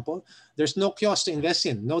example. There's no kiosk to invest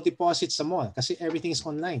in, no deposits sa mall kasi everything is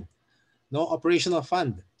online. No operational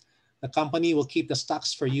fund. The company will keep the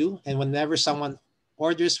stocks for you, and whenever someone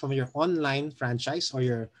orders from your online franchise or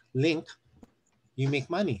your link, you make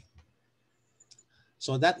money.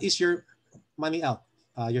 So that is your money out,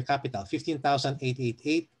 your capital, 15,888.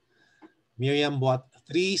 Miriam bought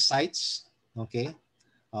 3 sites, okay?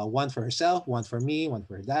 One for herself, one for me, one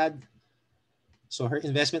for her dad. So her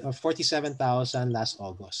investment of 47,000 last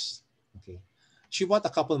August. Okay, she bought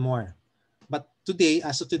a couple more, but today,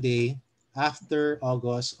 as of today, after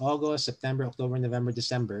August, September, October, November,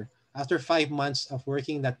 December, after 5 months of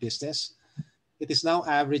working that business, it is now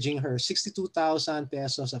averaging her 62,000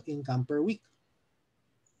 pesos of income per week.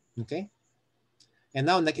 Okay, and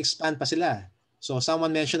now nag-expand pa sila. So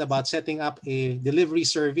someone mentioned about setting up a delivery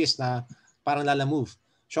service na parang Lala Move.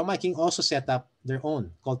 Show My King also set up their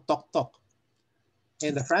own called Tok Tok.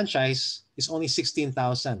 And the franchise is only 16,000.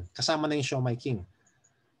 Kasama na yung Show My King.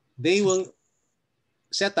 They will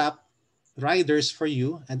set up riders for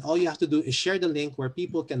you, and all you have to do is share the link where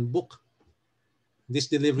people can book this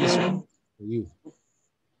delivery service for you.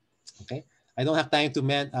 Okay? I don't have time to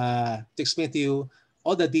explain to you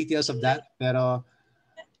all the details of that, pero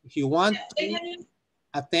if you want to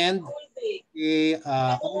attend a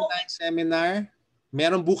online seminar,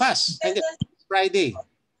 meron bukas. Friday.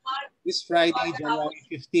 This Friday, January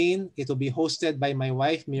 15, it will be hosted by my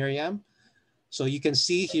wife, Miriam. So you can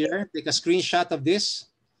see here, take a screenshot of this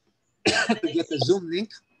to get the Zoom link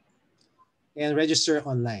and register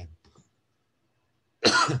online.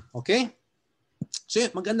 Okay? So yun,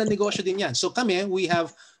 magandang negosyo din yan. So kami, we have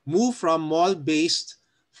moved from mall-based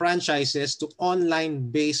franchises to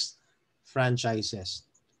online-based franchises.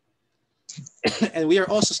 And we are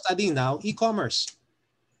also studying now e-commerce.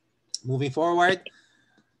 Moving forward,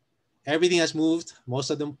 everything has moved. Most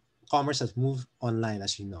of the commerce has moved online,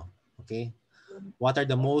 as you know. Okay, what are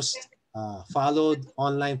the most followed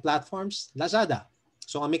online platforms? Lazada.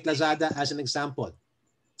 So I'll make Lazada as an example.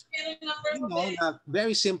 You know,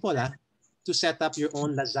 very simple to set up your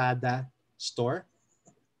own Lazada store.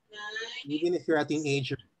 Even if you're a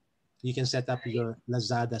teenager, you can set up your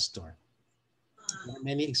Lazada store. There are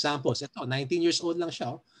many examples. Ito, 19 years old lang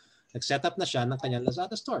siya. Nag-set up na siya ng kanyang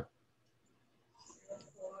Lazada store.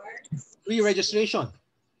 Pre-registration.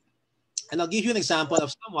 And I'll give you an example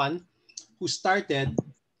of someone who started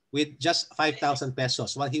with just 5,000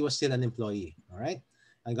 pesos while he was still an employee. All right?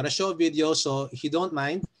 I'm gonna show a video, so if you don't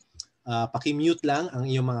mind, paki-mute lang ang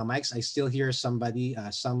iyong mga mics. I still hear somebody,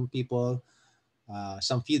 some people,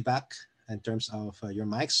 some feedback in terms of your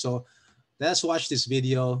mics. So let's watch this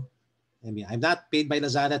video I mean, I'm not paid by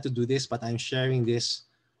Lazada to do this, but I'm sharing this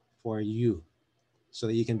for you so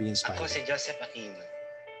that you can be inspired. Ako si Joseph Aquino,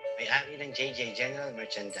 may-ari ng JJ General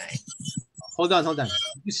Merchandise. Hold on.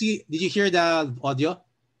 Did you hear the audio?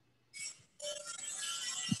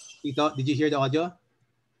 Tito, did you hear the audio?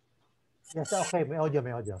 Yes, okay. May audio.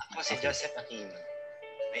 Ako si Joseph Aquino,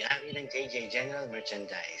 may-ari ng JJ General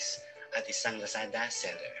Merchandise at isang Lazada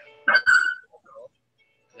seller.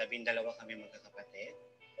 12 kami magkakapatid.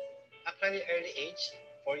 Actually, early age,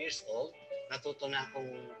 4 years old, natuto na akong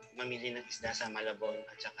mamili ng isda sa Malabon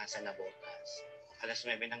at saka sa Nabotas. Alas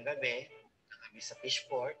 9 ng gabi, kami sa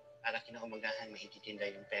fishport para kinaumagahan maititinda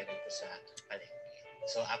yung parent ko sa palengke.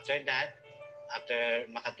 So after that, after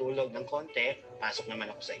makatulog ng konti, pasok naman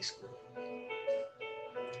ako sa school.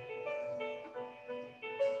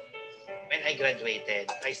 When I graduated,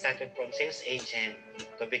 I started from sales agent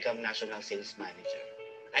to become national sales manager.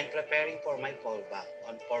 I'm preparing for my fallback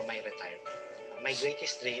for my retirement. My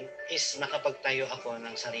greatest dream is makapagtayo ako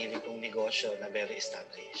ng sarili kong negosyo na very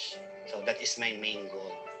established. So that is my main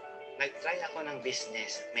goal. Nag-try ako ng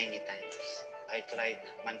business many times. I tried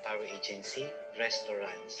manpower agency,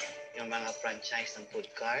 restaurants, yung mga franchise ng food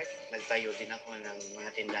cart. Nagtayo din ako ng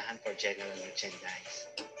mga tindahan for general merchandise.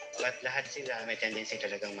 But lahat sila may tendency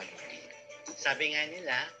talagang malugi. Sabi nga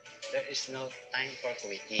nila, there is no time for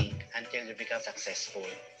quitting until you become successful.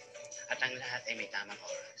 At ang lahat ay may tamang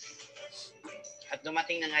oras. At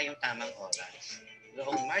dumating na nga yung tamang oras.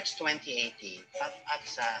 Noong March 2018, pop up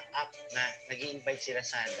sa app na nag-i-invite si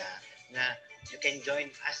Lazada na you can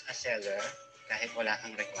join as a seller kahit wala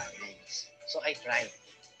kang requirements. So I tried.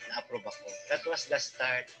 Na-approve ako. That was the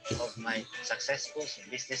start of my successful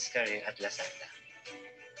business career at Lazada.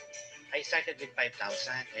 I started with 5,000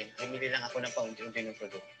 and bumili lang ako ng paunti-unti ng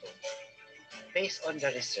produkto. Based on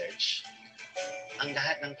the research, ang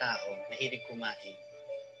lahat ng tao mahilig kumain,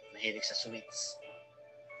 mahilig sa sweets.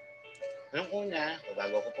 Noong una,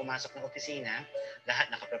 bago ako pumasok ng opisina,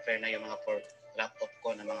 lahat nakaprepare na yung mga wrap-up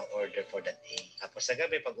ko ng mga order for that day. Tapos sa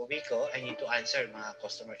gabi, pag uwi ko, I need to answer mga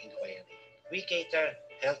customer inquiry. We cater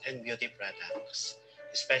health and beauty products,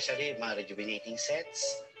 especially mga rejuvenating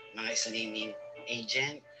sets, mga slimming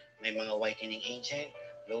agent, may mga whitening agent,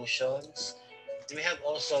 lotions. We have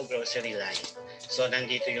also grocery line. So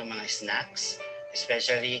nandito yung mga snacks,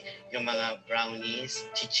 especially yung mga brownies,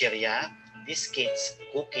 chichirya, biscuits,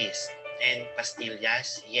 cookies, and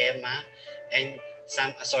pastillas, yema, and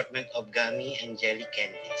some assortment of gummy and jelly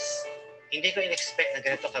candies. Hindi ko in-expect na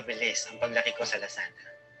ganito kabilis ang paglaki ko sa Lazada.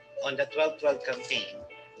 On the 12-12 campaign,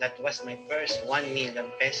 that was my first 1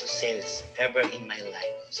 million peso sales ever in my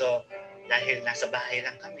life. So, dahil nasa bahay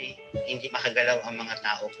lang kami, hindi makagalaw ang mga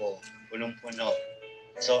tao ko, punong-puno.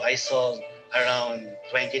 So I sold around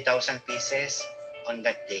 20,000 pieces on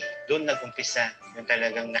that day. Doon nag-umpisa yung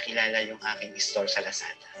talagang nakilala yung aking store sa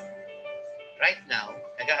Lazada. Right now,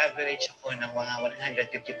 nag-average ako ng mga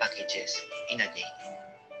 150 packages in a day.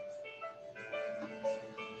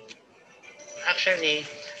 Actually,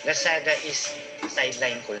 Lazada is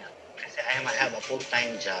sideline ko lang. Kasi I have a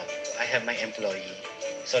full-time job. I have my employee.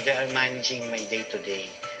 So they are managing my day-to-day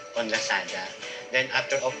on Lazada. Then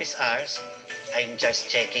after office hours, I'm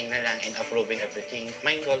just checking na lang and approving everything.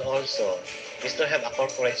 My goal also is to have a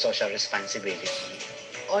corporate social responsibility.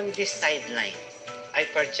 On this sideline, I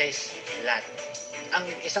purchase lot. Ang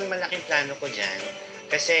isang malaking plano ko dyan,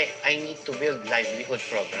 kasi I need to build livelihood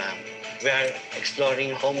program. We are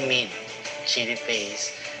exploring homemade chili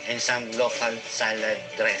paste and some local salad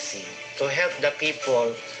dressing to help the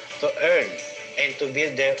people to earn and to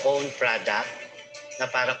build their own product na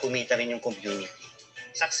para kumita rin yung community.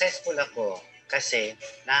 Successful ako kasi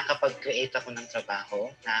nakakapag-create ako ng trabaho,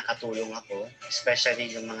 nakakatulong ako, especially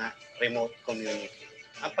yung mga remote community.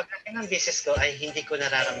 Ang pagkaki ng business ko ay hindi ko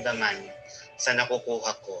nararamdaman sa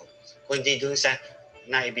nakukuha ko, kundi dun sa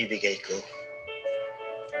naibibigay ko.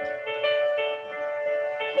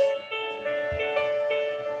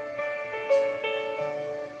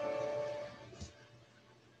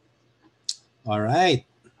 All right.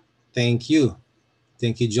 Thank you.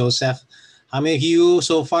 Thank you, Joseph. How many of you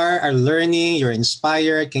so far are learning? You're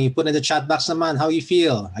inspired? Can you put in the chat box naman how you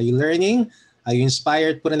feel? Are you learning? Are you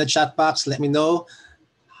inspired? Put in the chat box. Let me know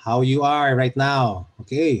how you are right now.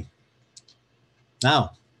 Okay.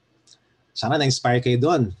 Now, sana na-inspire kayo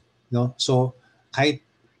doon. No? So, kahit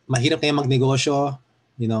mahirap kayo magnegosyo,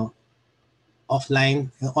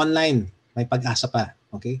 offline, online, may pag-asa pa.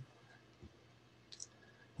 Okay?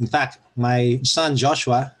 In fact, my son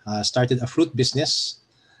Joshua started a fruit business,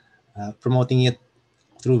 promoting it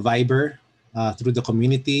through Viber, through the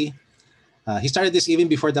community. He started this even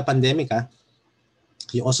before the pandemic.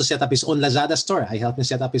 He also set up his own Lazada store. I helped him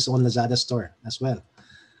set up his own Lazada store as well.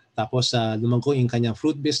 Tapos lumago yung kanyang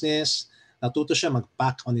fruit business. Natuto siya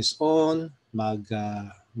mag-pack on his own,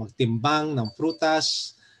 magtimbang ng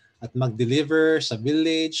prutas at mag-deliver sa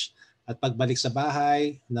village. At pagbalik sa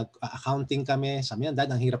bahay, nag-accounting kami. Sabi niya,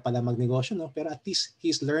 Dad, ang hirap pala magnegosyo, no? Pero at least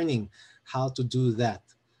he's learning how to do that,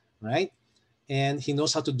 right? And he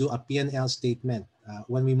knows how to do a P&L statement.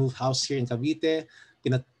 When we moved house here in Cavite,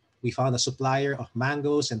 we found a supplier of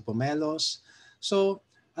mangoes and pomelos. So,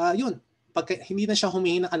 yun, pag hindi na siya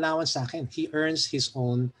humingi ng allowance sa akin, he earns his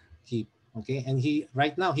own keep. Okay? And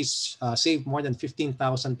right now, he's saved more than 15,000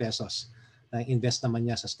 pesos na invest naman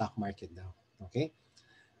niya sa stock market daw. Okay?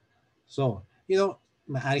 So,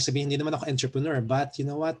 maaari sabihin, hindi naman ako entrepreneur, but you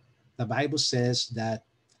know what? The Bible says that,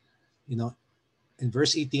 in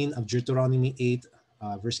verse 18 of Deuteronomy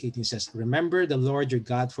 8, verse 18 says, remember the Lord your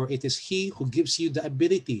God, for it is He who gives you the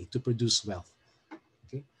ability to produce wealth.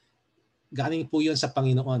 Okay? Galing po yun sa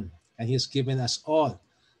Panginoon. And He has given us all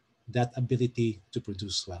that ability to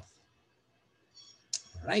produce wealth.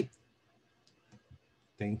 All right.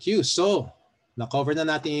 Thank you. So, na-cover na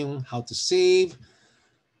natin yung how to save.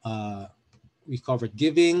 We covered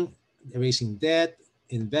giving, erasing debt,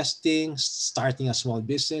 investing, starting a small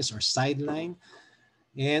business or sideline.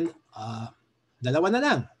 And dalawa na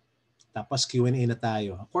lang. Tapos Q&A na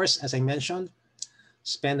tayo. Of course, as I mentioned,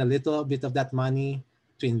 spend a little bit of that money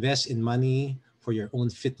to invest in money for your own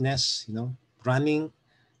fitness. Running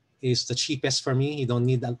is the cheapest for me. You don't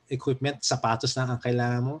need equipment. Sapatos lang ang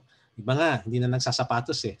kailangan mo. Iba nga, hindi na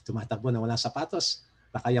nagsasapatos eh. Tumatakbo na walang sapatos.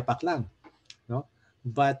 Nakayapak lang. No?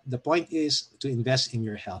 But the point is to invest in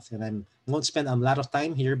your health. And I won't spend a lot of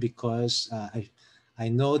time here because I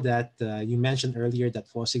know that you mentioned earlier that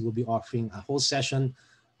Fosig will be offering a whole session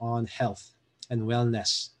on health and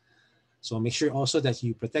wellness. So make sure also that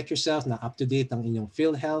you protect yourself, na up-to-date ang inyong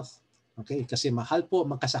PhilHealth. Okay? Kasi mahal po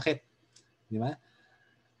magkasakit. Di ba?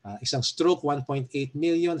 Isang stroke, 1.8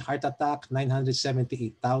 million. Heart attack,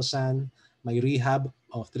 978,000. May rehab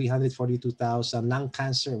of 342,000. Lung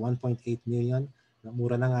cancer, 1.8 million.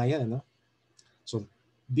 Mura na nga yan. No? So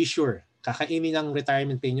be sure, kakainin ang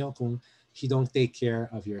retirement pay nyo kung you don't take care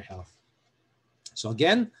of your health. So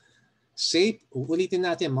again, save, uulitin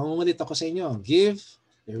natin, mangungulit ako sa inyo. Give,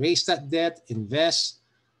 erase that debt, invest,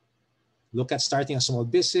 look at starting a small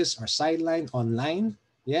business or sideline online.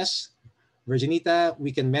 Yes, Virginita,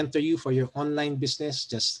 we can mentor you for your online business.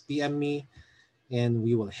 Just PM me and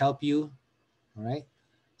we will help you. All right.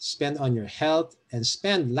 Spend on your health and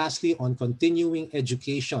spend lastly on continuing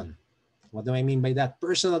education. What do I mean by that?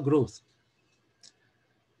 Personal growth.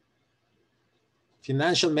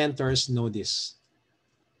 Financial mentors know this.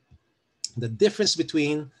 The difference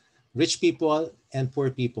between rich people and poor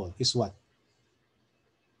people is what?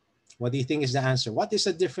 What do you think is the answer? What is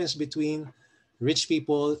the difference between rich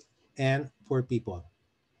people and poor people?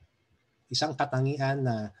 Isang katangian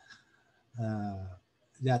na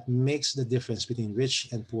that makes the difference between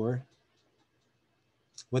rich and poor.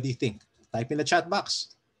 What do you think? Type in the chat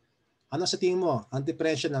box. Ano sa tingin mo ang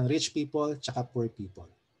diferensya ng rich people tsaka poor people?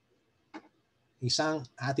 Isang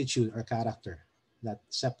attitude or character that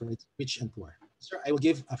separates rich and poor. Sir, I will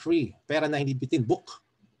give a free Pera na Hindi Bitin book.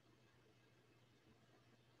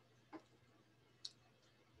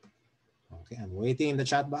 Okay, I'm waiting in the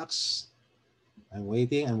chat box. I'm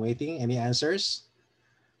waiting. Any answers?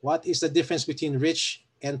 What is the difference between rich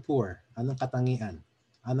and poor? Anong katangian?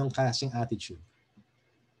 Anong klaseng attitude?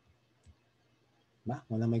 Ba?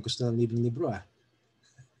 Wala may gusto ng libro ah.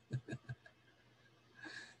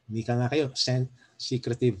 Hindi ka nga kayo.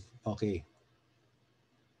 Secretive. Okay.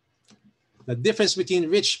 The difference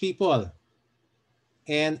between rich people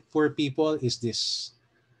and poor people is this.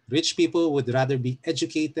 Rich people would rather be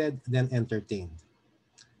educated than entertained.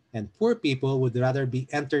 And poor people would rather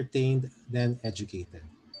be entertained than educated.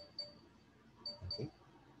 Okay.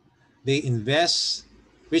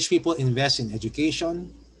 Rich people invest in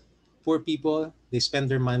education. Poor people, they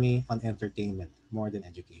spend their money on entertainment more than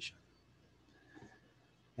education.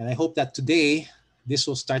 And I hope that today, this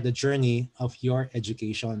will start the journey of your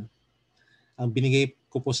education. Ang binigay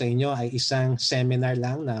ko po sa inyo ay isang seminar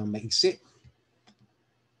lang na maigsi.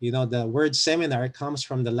 The word seminar comes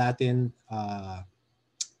from the Latin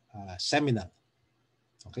seminal.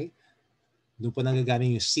 Okay? Doon po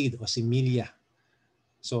nanggagaling yung seed o similia.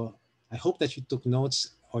 So, I hope that you took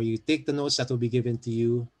notes or you take the notes that will be given to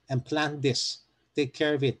you and plant this. Take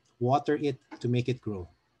care of it. Water it to make it grow.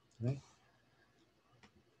 Okay?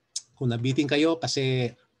 Kung nabitin kayo kasi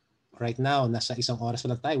right now, nasa isang oras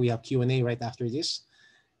lang tayo. We have Q&A right after this.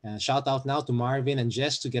 Shout out now to Marvin and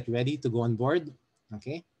Jess to get ready to go on board.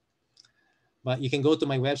 Okay? But you can go to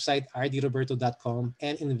my website, ardyroberto.com,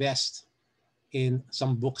 and invest in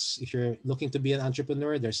some books. If you're looking to be an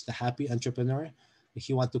entrepreneur, there's the Happy Entrepreneur. If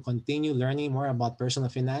you want to continue learning more about personal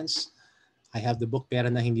finance, I have the book Pera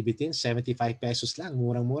na Hindi Bitin, 75 pesos lang,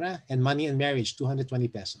 murang-mura, and Money and Marriage, 220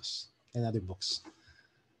 pesos, and other books.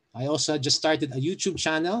 I also just started a YouTube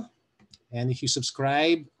channel, and if you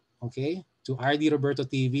subscribe, okay, to Ardy Roberto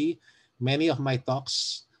TV, many of my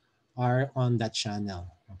talks are on that channel.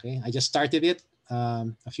 Okay, I just started it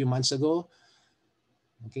a few months ago.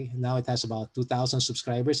 Okay, now it has about 2,000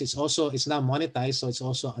 subscribers. It's now monetized, so it's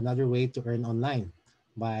also another way to earn online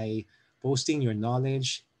by posting your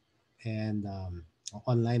knowledge and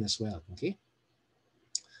online as well. Okay,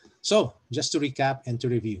 so just to recap and to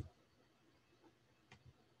review,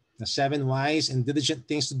 the 7 wise and diligent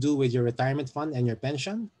things to do with your retirement fund and your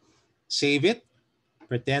pension: save it,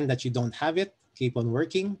 pretend that you don't have it, keep on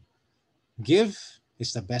working, give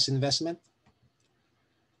is the best investment,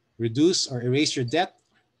 reduce or erase your debt,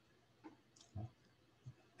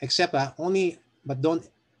 except but don't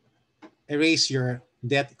erase your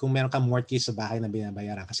debt kung meron kang mortgage sa bahay na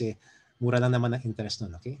binabayaran kasi mura lang naman ang interest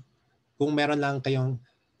nun, okay? Kung meron lang kayong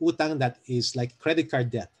utang that is like credit card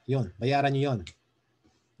debt, yon, bayaran nyo yon.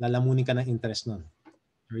 Lalamunin ka ng interest nun.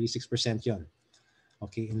 36% yon.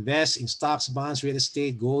 Okay, invest in stocks, bonds, real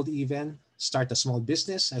estate, gold even. Start a small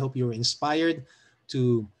business. I hope you were inspired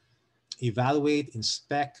to evaluate,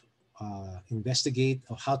 inspect, investigate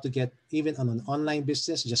of how to get even on an online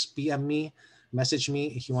business. Just PM me, message me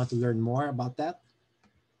if you want to learn more about that.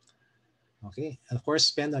 Okay, and of course,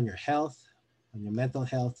 spend on your health, on your mental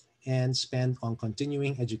health, and spend on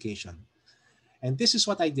continuing education. And this is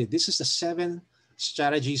what I did. This is the 7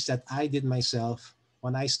 strategies that I did myself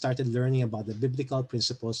when I started learning about the biblical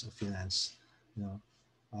principles of finance,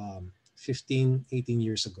 15, 18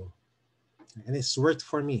 years ago. And it's worked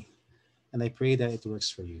for me. And I pray that it works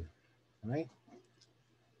for you. All right.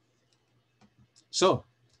 So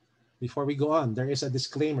before we go on, there is a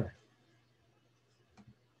disclaimer.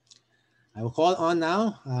 I will call on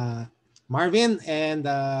now Marvin and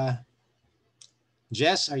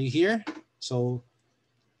Jess. Are you here? So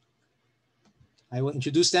I will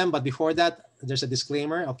introduce them, but before that, there's a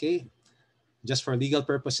disclaimer, okay? Just for legal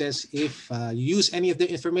purposes, if you use any of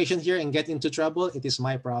the information here and get into trouble, it is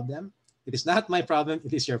my problem. It is not my problem,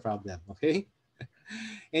 it is your problem, okay?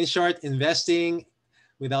 In short, investing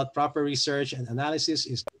without proper research and analysis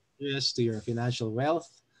is dangerous to your financial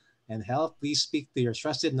wealth and health. Please speak to your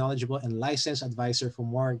trusted, knowledgeable, and licensed advisor for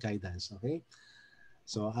more guidance, okay?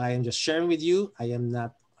 So I am just sharing with you. I am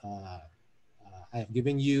not, I have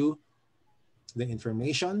given you the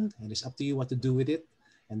information, and it's up to you what to do with it.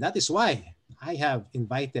 And that is why I have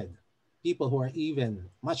invited people who are even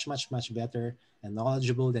much, much, much better and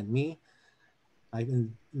knowledgeable than me. I've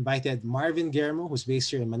invited Marvin Germo, who's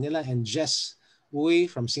based here in Manila, and Jess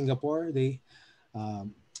from Singapore.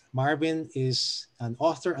 Marvin is an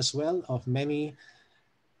author as well of many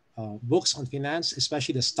books on finance,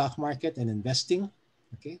 especially the stock market and investing.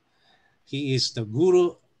 Okay, he is the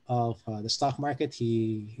guru of the stock market.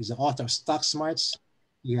 He is the author of Stock Smarts.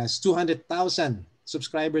 He has 200,000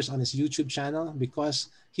 subscribers on his YouTube channel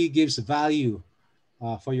because he gives value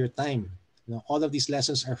for your time. All of these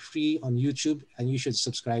lessons are free on YouTube, and you should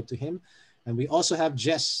subscribe to him. And we also have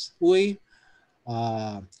Jess,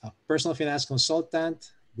 a personal finance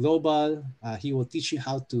consultant, global. He will teach you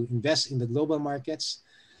how to invest in the global markets.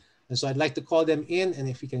 And so I'd like to call them in, and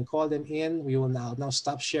if we can call them in, we will now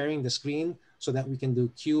stop sharing the screen so that we can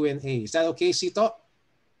do Q&A. Is that okay, Sito?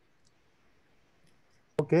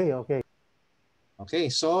 Okay, okay. Okay,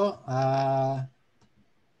 so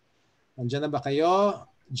nandiyan na ba kayo?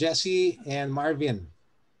 Jesse and Marvin.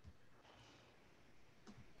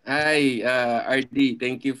 Hi, Ardy.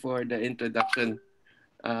 Thank you for the introduction.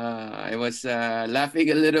 I was laughing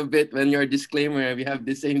a little bit when your disclaimer, we have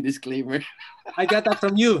the same disclaimer. I got that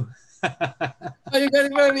from you. Oh, you got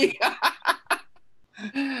it from me.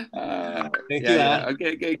 Thank you.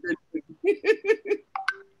 Okay, good.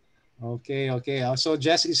 Okay. So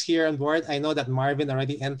Jess is here on board. I know that Marvin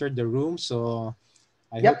already entered the room, so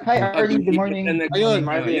I Yep. hope. Hi, Ardy. Good morning. Ayun,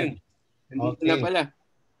 Marvin. Nandito na pala.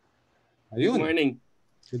 Ayun. Good morning.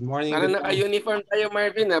 Good morning. Parang naka-uniform tayo,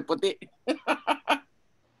 Marvin, puti.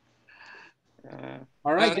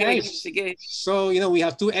 All right, guys. Sige. So, we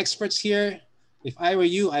have 2 experts here. If I were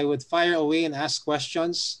you, I would fire away and ask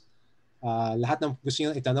questions. Lahat ng gusto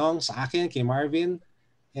nyo itanong sa akin, kay Marvin,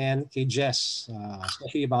 and kay Jess,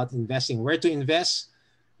 especially about investing. Where to invest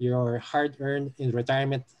your hard-earned in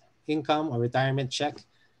retirement income or retirement check,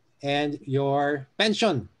 and your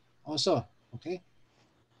pension also, okay?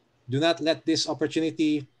 Do not let this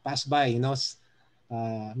opportunity pass by, you know,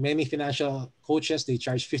 many financial coaches, they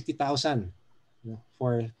charge 50,000, you know,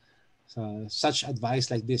 for such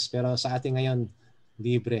advice like this. Pero sa ating ngayon,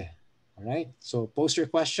 libre. All right? So post your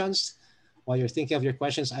questions. While you're thinking of your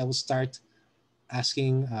questions, I will start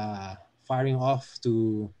asking, firing off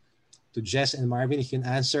to Jess and Marvin. You can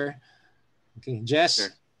answer. Okay, Jess,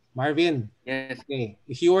 Sure. Marvin. Yes. Okay,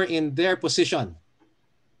 if you were in their position,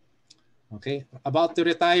 okay, about to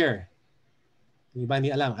retire, iba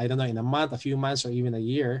hindi alam, I don't know, in a month, a few months, or even a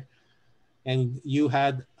year, and you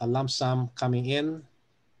had a lump sum coming in,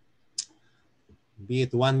 be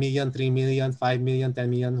it 1 million, 3 million, 5 million, 10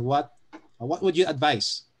 million, what would you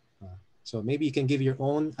advise? So maybe you can give your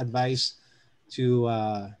own advice to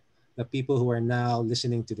the people who are now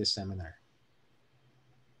listening to this seminar.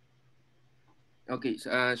 Okay,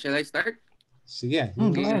 so, shall I start? Sige,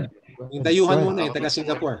 Go Okay. ahead. yung dayuhan Go muna, ahead. yung taga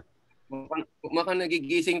Singapore. Mukhang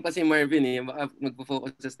nagigising pa si Marvin eh. Baka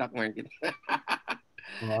magpo-focus sa stock market.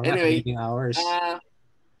 Oo nga, Anyway, reading hours.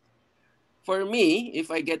 For me,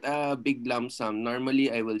 if I get a big lump sum,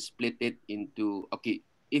 normally I will split it into, okay,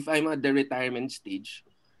 if I'm at the retirement stage,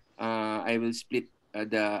 I will split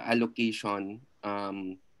the allocation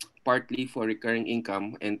partly for recurring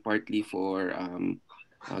income and partly for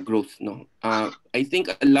growth. No, I think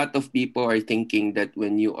a lot of people are thinking that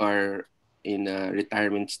when you are in a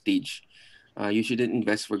retirement stage, you shouldn't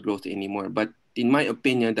invest for growth anymore. But in my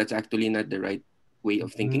opinion, that's actually not the right way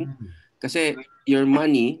of thinking. Kasi your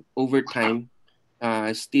money over time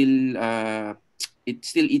still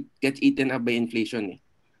it gets eaten up by inflation.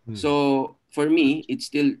 So for me, it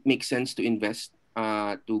still makes sense to invest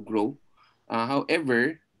to grow.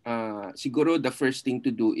 However, siguro the first thing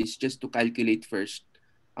to do is just to calculate first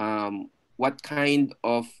what kind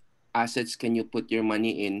of assets can you put your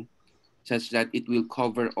money in such that it will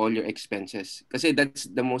cover all your expenses. Kasi that's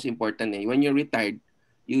the most important. When you're retired,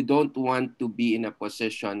 you don't want to be in a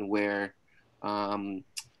position where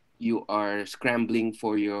you are scrambling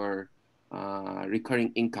for your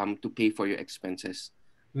recurring income to pay for your expenses.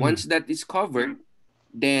 Once that is covered,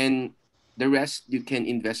 then the rest you can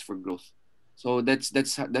invest for growth. So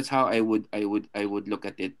that's how I would look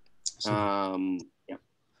at it. Yeah.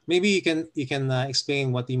 Maybe you can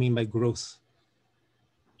explain what you mean by growth.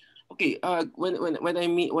 Okay. When I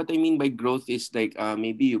mean what I mean by growth is like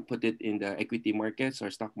maybe you put it in the equity markets or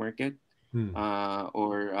stock market,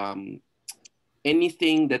 or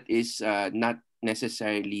anything that is not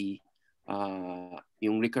necessarily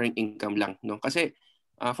yung recurring income lang, no? Kasi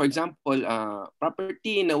for example,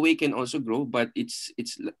 property in a way can also grow, but it's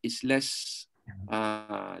less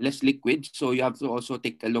liquid, so you have to also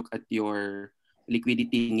take a look at your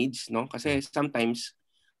liquidity needs, no? Kasi sometimes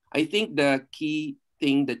I think the key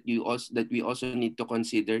thing that we also need to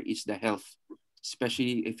consider is the health,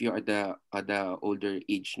 especially if you're at the older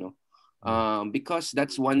age, no? Because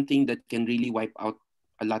that's one thing that can really wipe out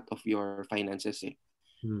a lot of your finances.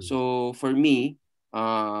 So for me,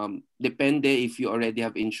 depende if you already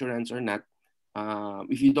have insurance or not.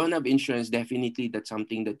 If you don't have insurance, definitely that's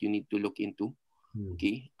something that you need to look into.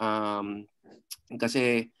 Okay.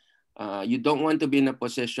 Kasi you don't want to be in a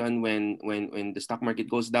position when the stock market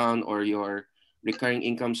goes down or your recurring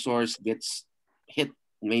income source gets hit,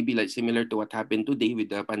 maybe like similar to what happened today with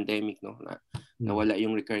the pandemic, no? Nawala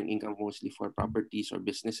yung recurring income mostly for properties or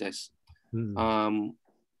businesses.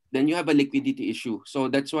 Then you have a liquidity issue. So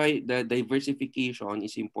that's why the diversification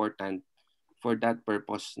is important for that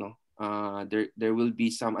purpose, no? There will be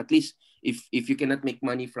some, at least if you cannot make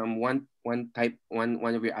money from one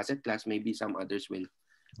of your asset class, maybe some others will.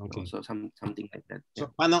 Okay. So something like that. So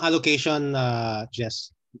paano allocation,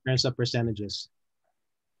 Jess, in terms of percentages?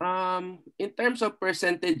 In terms of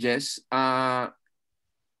percentages, the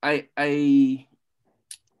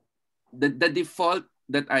default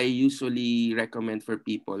that I usually recommend for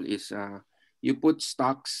people is you put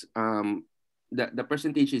stocks. The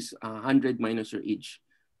percentage is 100 minus your age.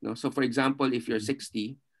 No, so for example, if you're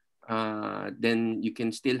 60, then you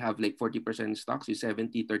can still have like 40% in stocks, you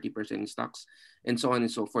 70, 30% in stocks, and so on and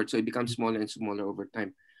so forth. So it becomes smaller and smaller over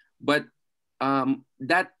time. But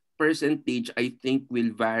that percentage, I think,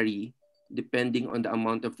 will vary depending on the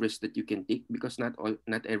amount of risk that you can take, because not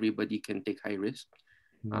everybody can take high risk.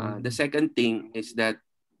 The second thing is that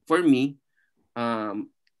for me, I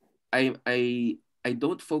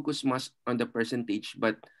don't focus much on the percentage,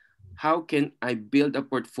 but how can I build a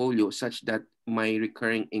portfolio such that my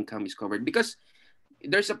recurring income is covered? Because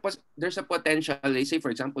there's a potential. Let's say, for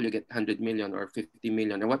example, you get 100 million or 50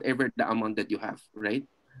 million or whatever the amount that you have, right?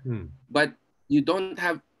 But you don't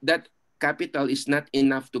have that capital is not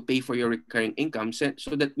enough to pay for your recurring income.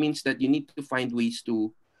 So that means that you need to find ways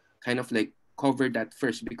to kind of like cover that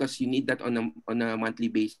first because you need that on a monthly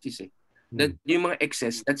basis. That yung mga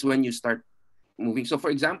excess, that's when you start moving. So for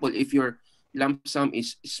example, if your lump sum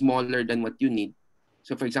is smaller than what you need,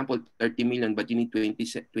 so for example 30 million but you need 20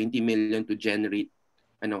 million to generate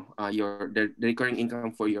the recurring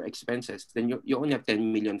income for your expenses, then you only have 10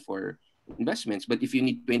 million for investments. But if you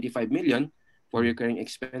need 25 million for recurring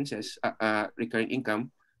expenses, recurring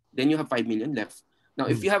income, then you have 5 million left. Now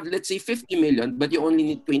if you have, let's say, 50 million but you only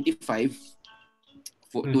need 25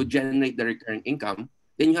 to generate the recurring income,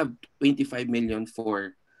 then you have 25 million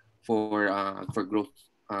for growth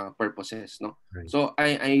purposes, no? Right. So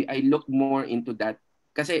I look more into that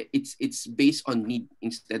kasi it's based on need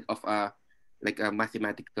instead of like a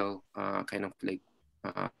mathematical kind of like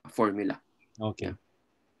formula. Okay.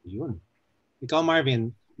 Yun. Ikaw,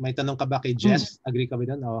 Marvin, may tanong ka ba kay Jess? Agree ka ba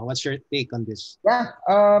doon? What's your take on this? Yeah.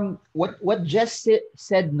 What Jess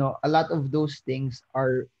said, no, a lot of those things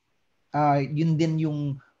are yun din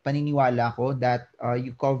yung paniniwala ko that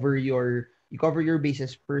you cover your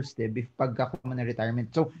bases first pagka mo na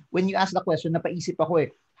retirement. So when you ask the question, napaisip ako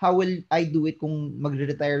how will I do it kung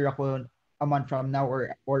magre-retire ako a month from now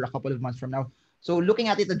or a couple of months from now. So looking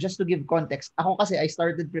at it, just to give context, ako kasi I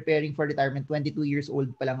started preparing for retirement 22 years old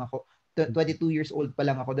pa lang ako. 22 years old pa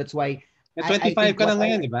lang ako. That's why 25 ka na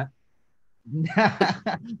ngayon, di ba?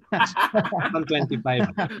 I'm 25.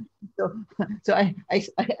 So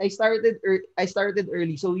I started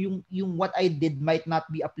early. So yung what I did might not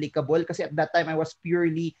be applicable kasi at that time I was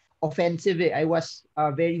purely offensive. I was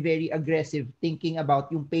very very aggressive thinking about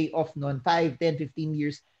yung payoff noon 5, 10, 15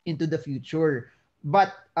 years into the future.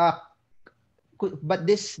 But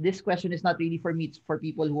this question is not really for me, it's for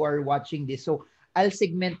people who are watching this. So I'll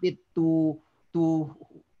segment it to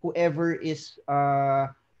whoever is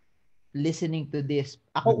listening to this.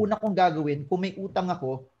 Ako una kong gagawin, kung may utang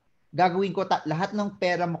ako, gagawin ko lahat ng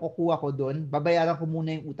pera makukuha ko doon, babayaran ko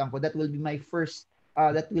muna yung utang ko. That will be my first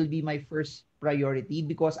priority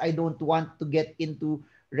because I don't want to get into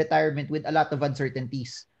retirement with a lot of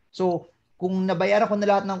uncertainties. So, kung nabayaran ko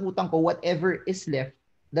na lahat ng utang ko, whatever is left,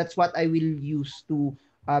 that's what I will use to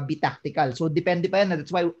be tactical. So, depende pa yan.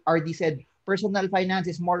 That's why Ardy said, personal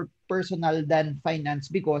finance is more personal than finance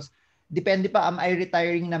because depende pa, am I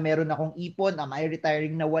retiring na meron akong ipon? Am I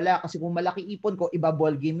retiring na wala? Kasi kung malaki ipon ko, iba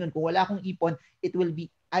ball game yun. Kung wala akong ipon, it will be,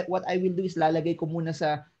 what I will do is lalagay ko muna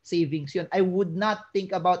sa savings yun. I would not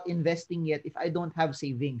think about investing yet if I don't have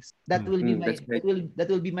savings. That will be that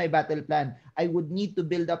will be my battle plan. I would need to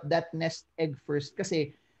build up that nest egg first.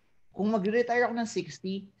 Kasi kung mag-retire ako ng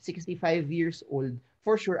 60, 65 years old,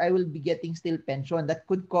 for sure, I will be getting still pension that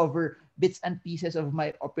could cover bits and pieces of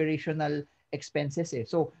my operational expenses.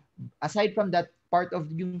 So, aside from that, part of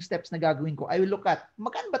yung steps na gagawin ko, I will look at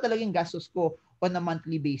magkano ba talaga yung gastos ko on a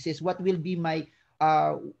monthly basis? What will be my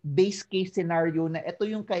base case scenario na ito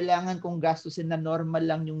yung kailangan kong gastusin na normal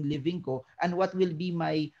lang yung living ko, and what will be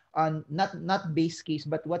my not base case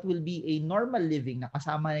but what will be a normal living na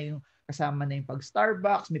kasama na yung pag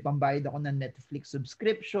Starbucks, may pambayad ako ng Netflix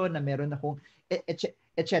subscription, na meron akong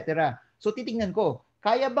etc. So titingnan ko,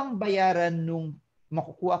 kaya bang bayaran nung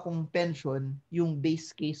makukuha kong pension yung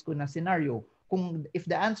base case ko na scenario? If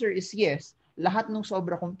the answer is yes, lahat ng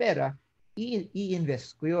sobra kong pera,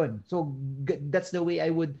 i-invest ko yun. So that's the way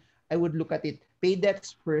I would look at it. Pay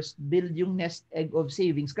debts first, build yung nest egg of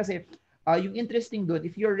savings. Kasi yung interesting doon,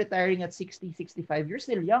 if you're retiring at 60, 65, you're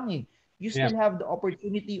still young . You still have the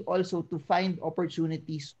opportunity also to find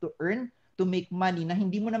opportunities to earn, to make money na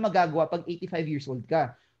hindi mo na magagawa pag 85 years old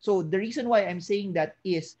ka. So the reason why I'm saying that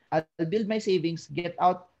is I'll build my savings, get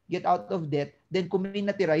out of debt, then kung may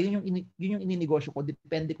natira, yun yung ininegosyo ko,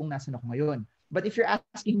 depende kung nasan ako ngayon. But if you're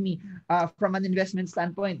asking me from an investment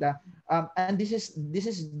standpoint, and this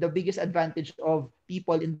is the biggest advantage of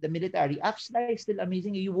people in the military, AFSLA is still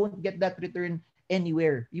amazing. You won't get that return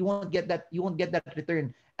anywhere. You won't get that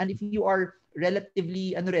return. And if you are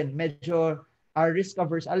relatively medyo risk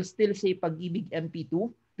averse, I'll still say Pag-ibig MP2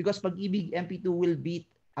 because Pag-ibig MP2 will beat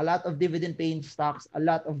a lot of dividend paying stocks, a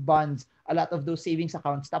lot of bonds, a lot of those savings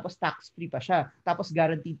accounts, tapos tax free pa siya, tapos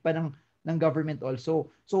guaranteed pa ng government also.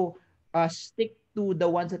 So stick to the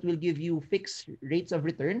ones that will give you fixed rates of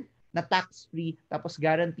return na tax free, tapos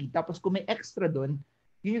guaranteed, tapos kung may extra doon,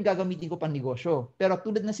 yun yung gagamitin ko pang negosyo. Pero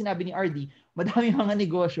tulad na sinabi ni Ardy, madami mga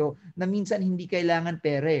negosyo na minsan hindi kailangan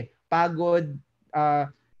pere. Pagod,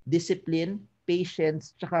 discipline,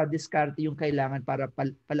 patience, tsaka diskarte yung kailangan para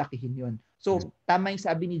palakihin yun. So, tama yung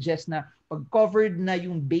sabi ni Jess na pag covered na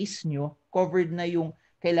yung base nyo, covered na yung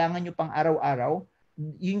kailangan nyo pang araw-araw,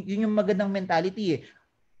 yun yung magandang mentality .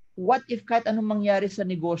 what if kahit anong mangyari sa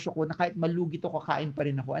negosyo ko, na kahit malugi to, kakain pa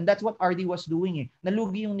rin ako? And that's what Ardy was doing eh.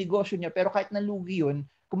 Nalugi yung negosyo niya, pero kahit nalugi yun,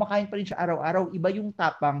 kumakain pa rin siya araw-araw. Iba yung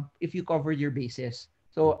tapang if you cover your bases.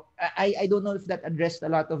 So I don't know if that addressed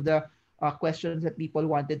a lot of the questions that people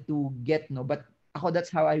wanted to get, no? But ako,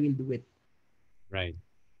 that's how I will do it. Right.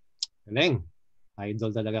 Galing.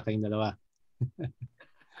 Idol talaga kayong dalawa.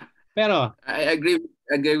 Pero I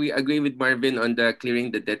agree with Marvin on the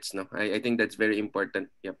clearing the debts. No, I think that's very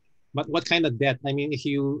important. Yep. But what kind of debt? I mean, if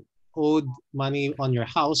you owed money on your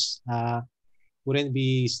house, wouldn't it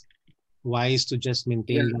be wise to just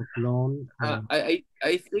maintain that loan? I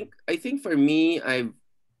think for me, I'm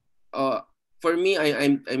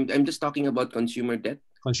just talking about consumer debt.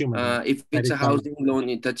 Consumer. If it's a housing loan,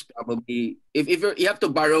 that's probably if you have to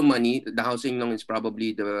borrow money, the housing loan is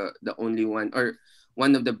probably the only one, or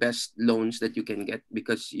one of the best loans that you can get,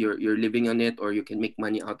 because you're living on it, or you can make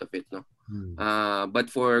money out of it. No.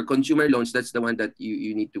 But for consumer loans, that's the one that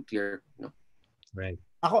you need to clear. No. Right.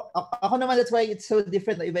 Ako naman, that's why it's so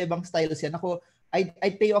different. Iba-ibang styles yan. Ako,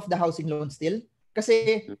 I pay off the housing loan still.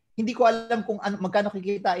 Kasi hindi ko alam kung magkano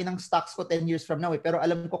kikitain ng stocks ko 10 years from now eh. Pero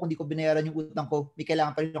alam ko kung di ko binayaran yung utang ko, may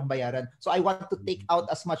kailangan pa rin akong bayaran. So I want to take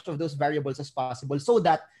out as much of those variables as possible so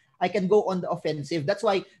that I can go on the offensive. That's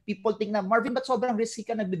why people think na, Marvin, ba't sobrang risky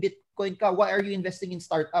ka, nagbe-Bitcoin ka? Why are you investing in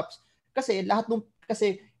startups? Kasi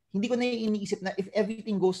hindi ko na iniisip na if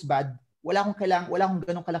everything goes bad, wala akong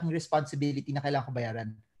ganong kalaking responsibility na kailangan ko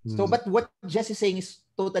bayaran. So but what Jess is saying is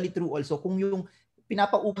totally true also. Kung yung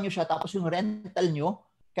pinapaupa nyo siya tapos yung rental nyo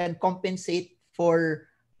can compensate for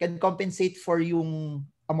yung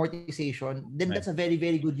amortization, then that's a very,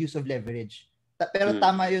 very good use of leverage. Pero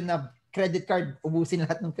tama yun na credit card, ubusin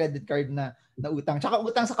lahat ng credit card na utang. Tsaka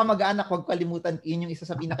utang sa kamag-anak, huwag kalimutan. Yun yung isa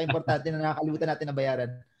sa pinaka-importante na nakakalimutan natin na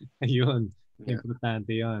bayaran. Ayun.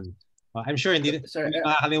 Importante yun. I'm sure hindi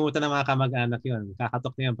makakalimutan ng mga kamag-anak yun.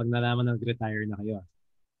 Kakatok na yan pag nalaman na nag-retire na kayo.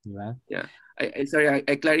 Diba? Yeah.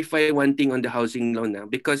 I clarify one thing on the housing loan now,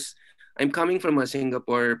 because I'm coming from a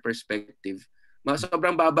Singapore perspective.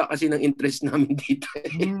 Sobrang baba kasi ng interest namin dito.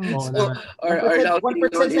 So, our housing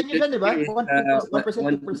loan interest di ba? 1%,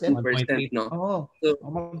 2%, no?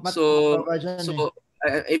 So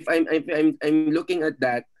if I'm looking at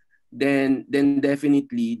that, then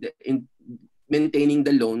definitely maintaining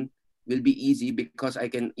the loan will be easy because I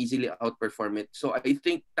can easily outperform it. So I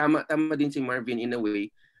think tama din si Marvin in a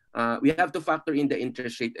way. We have to factor in the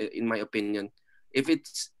interest rate, in my opinion. If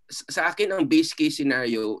it's, sa akin, ang base case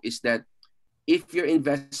scenario is that if your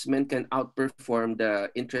investment can outperform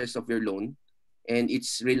the interest of your loan and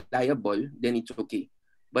it's reliable, then it's okay.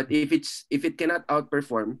 But if it cannot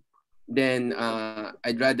outperform, then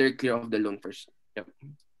I'd rather clear off the loan first. Yep.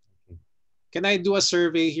 Can I do a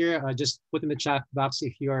survey here? Just put in the chat box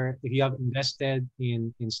if you have invested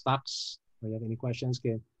in stocks, or you have any questions.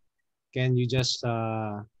 Can you just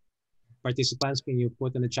participants, can you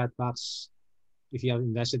put in the chat box if you have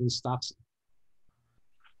invested in stocks?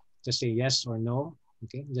 Just say yes or no.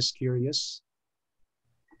 Okay, just curious.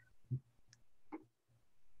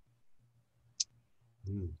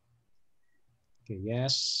 Okay,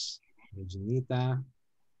 yes. Janita.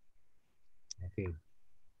 Okay.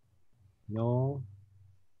 No.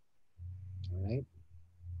 All right.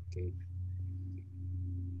 Okay.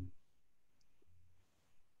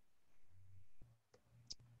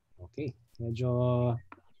 Okay. Medyo,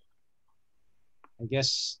 I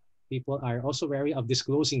guess people are also wary of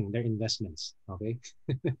disclosing their investments. Okay.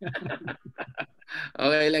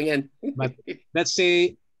 Okay lang yan. But let's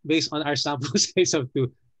say based on our sample size of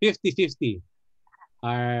 50-50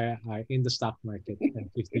 are in the stock market and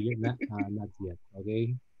 50 not yet.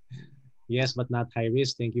 Okay. Yes, but not high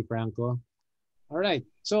risk. Thank you, Franco. All right.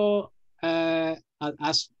 So I'll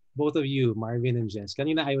ask both of you, Marvin and Jess.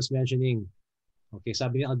 Kanina I was mentioning, okay,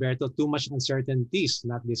 sabi ni Alberto, too much uncertainties,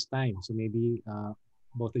 not this time. So maybe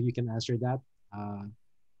both of you can answer that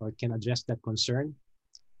or can address that concern.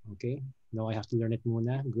 Okay. No, I have to learn it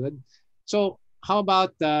muna. Good. So how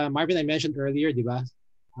about Marvin? I mentioned earlier, di ba?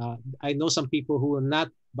 I know some people who will not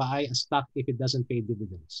buy a stock if it doesn't pay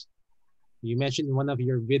dividends. You mentioned in one of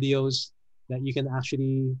your videos that you can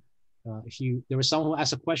actually, there was someone who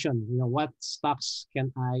asked a question, what stocks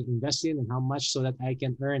can I invest in and how much so that I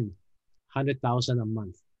can earn 100,000 a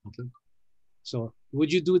month? Okay. So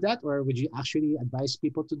would you do that, or would you actually advise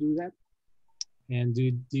people to do that? And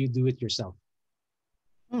do you do it yourself?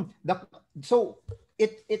 So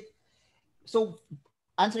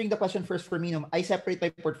answering the question first for me, I separate my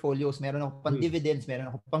portfolios. Meron ako pang dividends, meron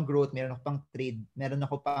ako pang growth, meron ako pang trade, meron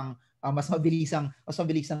ako pang mas mabilisang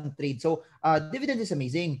trade. So dividends is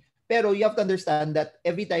amazing. Pero you have to understand that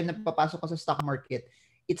every time na papasok ka sa stock market,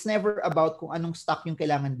 it's never about kung anong stock yung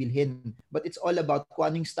kailangan bilhin, but it's all about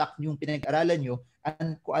kung anong stock yung pinag-aralan nyo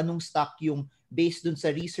and kung anong stock yung based dun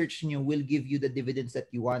sa research nyo will give you the dividends that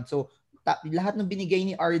you want. So, lahat ng binigay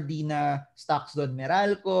ni RD na stocks doon,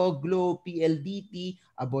 Meralco, Globe, PLDT,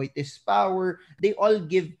 Aboitiz Power, they all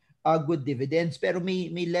give good dividends. Pero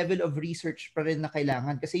may level of research pa rin na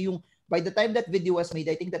kailangan. Kasi yung, by the time that video was made,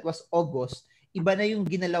 I think that was August, iba na yung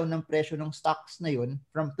ginalaw ng presyo ng stocks na yun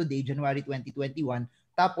from today, January 2021.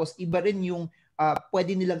 Tapos, iba rin yung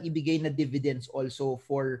pwede nilang ibigay na dividends also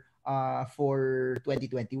for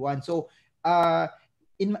 2021. So,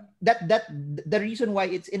 the reason why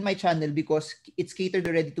it's in my channel because it's catered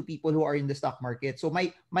already to people who are in the stock market. So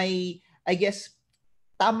my I guess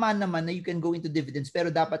tama naman na you can go into dividends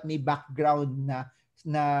pero dapat may background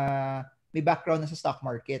na sa stock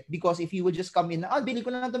market, because if you would just come in, bili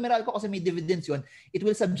ko na lang itong Meralco kasi may dividends yun, it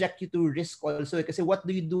will subject you to risk also. Kasi what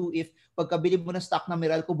do you do if pagkabili mo ng stock na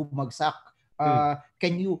Meralco bumagsak?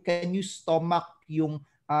 Can you stomach yung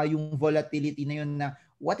volatility na yun na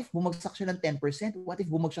what if bumagsak siya ng 10%? What if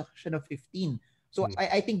bumagsak siya ng 15%? So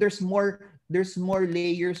I think there's more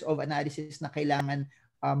layers of analysis na kailangan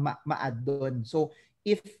ma-add doon. So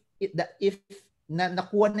if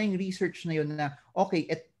nakuha na yung research na yun na okay,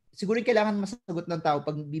 siguro yung kailangan masagot ng tao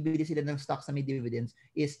pag bibili sila ng stocks na may dividends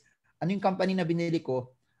is ano yung company na binili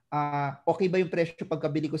ko, okay ba yung presyo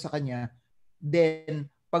pagkabili ko sa kanya, then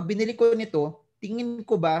pag binili ko nito, tingin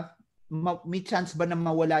ko ba may chance ba na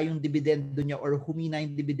mawala yung dividendo niya or humina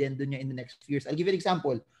yung dividendo niya in the next few years. I'll give you an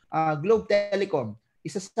example. Globe Telecom,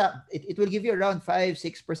 it will give you around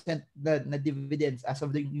 5-6% na dividends as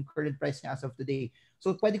of the current price niya as of today.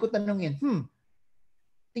 So pwede ko tanungin,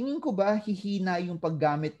 tingin ko ba hihina yung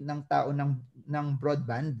paggamit ng tao ng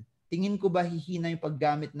broadband? Tingin ko ba hihina yung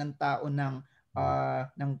paggamit ng tao ng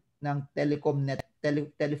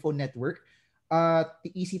telephone network?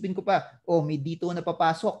 Isipin ko pa, may dito na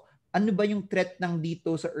papasok. Ano ba yung threat ng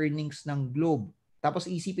dito sa earnings ng Globe? Tapos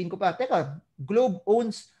isipin ko pa, teka, Globe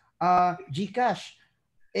owns GCash.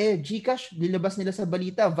 GCash, nilabas nila sa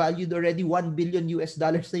balita, valued already $1 billion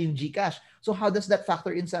na yung GCash. So how does that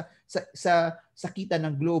factor in sa kita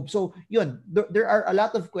ng Globe? So yun, there are a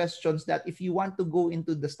lot of questions that if you want to go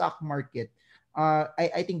into the stock market,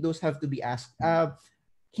 I think those have to be asked.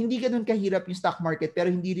 Hindi ganun kahirap yung stock market, pero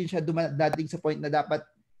hindi rin siya dumating sa point na dapat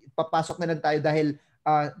papasok na lang tayo dahil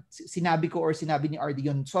sinabi ko or sinabi ni RD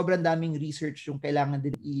yun. Sobrang daming research yung kailangan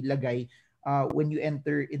din ilagay when you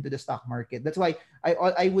enter into the stock market. That's why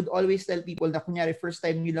I would always tell people na kunyari first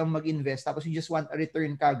time nyo lang mag-invest tapos you just want a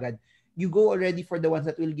return kagad, you go already for the ones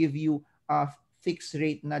that will give you fixed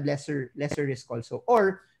rate na lesser risk also.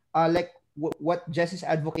 Or like what Jess is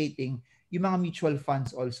advocating, yung mga mutual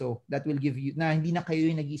funds also that will give you, na hindi na kayo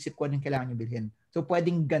yung nag-iisip ko anong kailangan nyo bilhin. So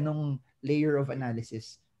pwedeng ganong layer of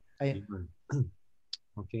analysis.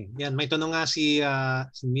 Okay. Yan, may tanong nga si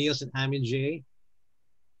Niels and Ami J.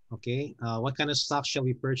 Okay. What kind of stock shall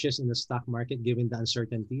we purchase in the stock market given the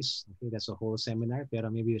uncertainties? Okay, that's a whole seminar,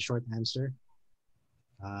 pero maybe a short answer.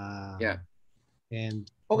 Yeah. And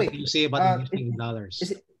okay, what do you say about investing in dollars?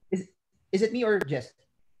 Is it me or Jess?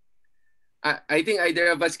 I think either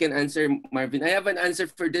of us can answer, Marvin. I have an answer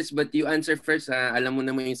for this, but you answer first. Alam mo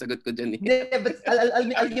naman yung sagot ko dyan. Yeah, but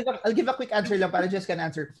I'll give a quick answer lang para Jess can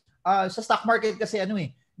answer. Sa stock market kasi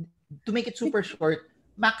to make it super short,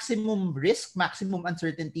 maximum risk, maximum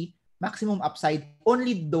uncertainty, maximum upside,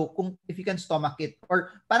 only though if you can stomach it. Or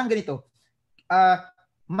parang ganito,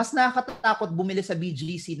 mas nakakatakot bumili sa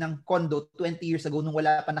BGC ng condo 20 years ago nung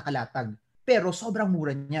wala pa nakalatag. Pero sobrang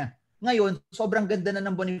mura niya. Ngayon, sobrang ganda na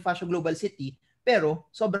ng Bonifacio Global City, pero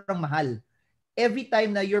sobrang mahal. Every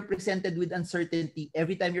time na you're presented with uncertainty,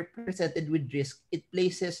 every time you're presented with risk, it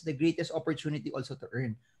places the greatest opportunity also to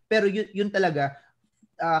earn. Pero yun talaga,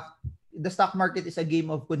 the stock market is a game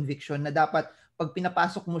of conviction na dapat pag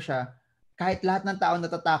pinapasok mo siya, kahit lahat ng tao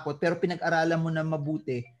natatakot, pero pinag-aralan mo na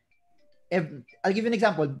mabuti. I'll give you an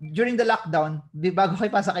example. During the lockdown, bago kayo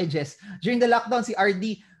pasa kay Jess, during the lockdown, si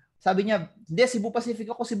RD, sabi niya, hindi, Cebu Pacific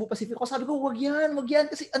ako. Sabi ko, wag yan,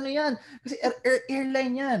 kasi yan? Kasi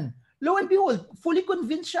airline yan. Lo and behold, fully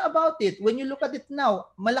convinced siya about it. When you look at it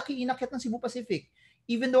now, malaki inakyat ng Cebu Pacific.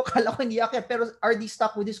 Even though kala ko hindi akyat, pero RD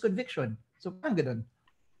stuck with his conviction. So, parang ganun.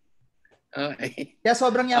 Okay. Kaya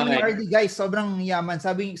sobrang yaman ni RD, guys. Sobrang yaman.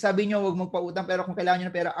 Sabi niyo, wag magpautang, pero kung kailangan niyo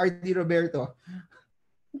ng pera, Ardy Roberto.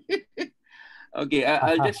 Okay,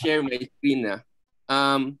 I'll just share my screen na.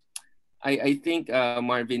 I think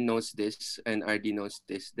Marvin knows this and RD knows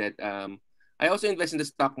this, that I also invest in the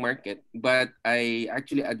stock market, but I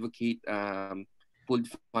actually advocate pooled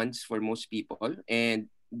funds for most people. And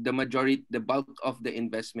the bulk of the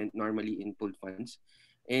investment normally in pooled funds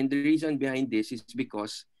And the reason behind this is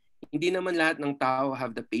because hindi naman lahat ng tao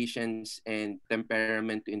have the patience and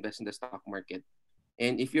temperament to invest in the stock market.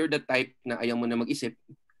 And if you're the type na ayaw mo na mag-isip,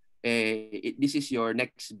 this is your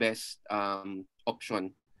next best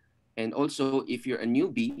option. And also, if you're a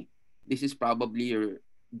newbie, this is probably your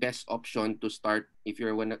best option to start if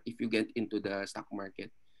you get into the stock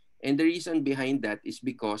market. And the reason behind that is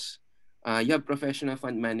because you have professional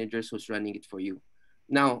fund managers who's running it for you.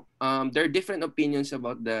 Now, there are different opinions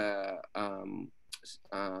about the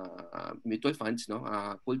mutual funds, no,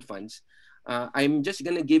 pooled funds. I'm just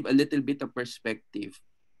gonna give a little bit of perspective,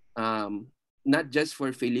 not just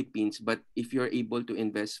for Philippines, but if you're able to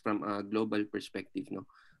invest from a global perspective, no.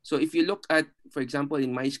 So if you look at, for example,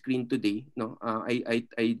 in my screen today, no, I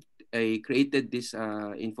created this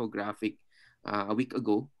infographic a week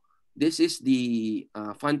ago. This is the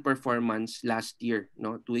fund performance last year,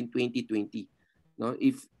 no, 2020. No,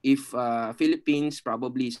 if Philippines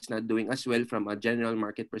probably is not doing as well from a general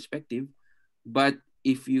market perspective, but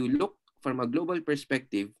if you look from a global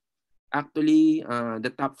perspective, actually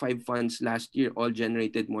the top 5 funds last year all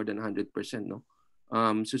generated more than 100%. No,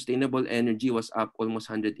 sustainable energy was up almost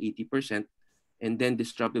 180%, and then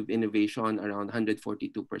disruptive innovation around 142%.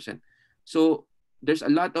 So there's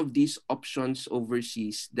a lot of these options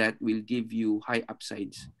overseas that will give you high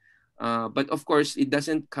upsides. But of course, it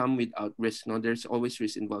doesn't come without risk. No, there's always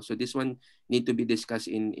risk involved. So this one need to be discussed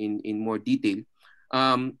in more detail.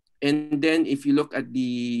 And then if you look at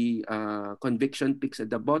the conviction picks at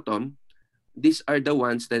the bottom, these are the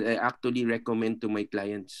ones that I actually recommend to my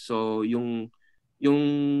clients. So yung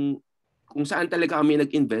kung saan talaga kami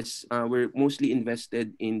nag-invest, we're mostly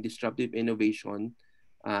invested in disruptive innovation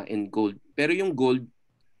and gold. Pero yung gold,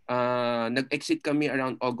 nag-exit kami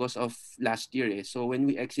around August of last year. So when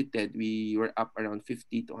we exited, we were up around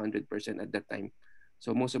 50 to 100% at that time.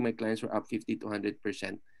 So most of my clients were up 50 to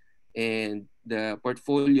 100%. And the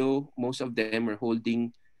portfolio, most of them are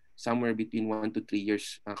holding somewhere between 1 to 3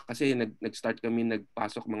 years. Kasi nag-start kami,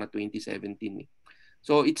 nagpasok mga 2017.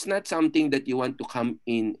 So it's not something that you want to come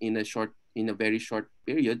in a very short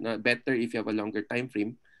period. Better if you have a longer time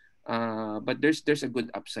frame. But there's a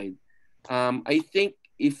good upside. I think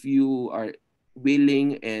if you are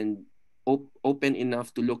willing and open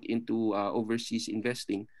enough to look into overseas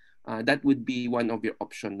investing, that would be one of your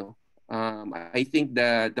options. No? I think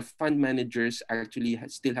the fund managers actually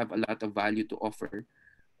still have a lot of value to offer,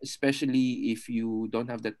 especially if you don't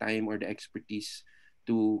have the time or the expertise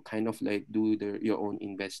to kind of like do your own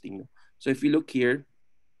investing. No? So if you look here,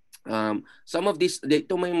 some of these,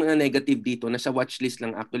 ito may mga negative dito, nasa watch list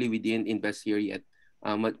lang, actually we didn't invest here yet.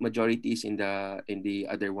 Majority is in the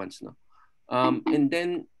other ones. No? And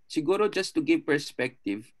then siguro just to give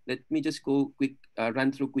perspective, let me just go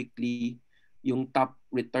run through quickly yung top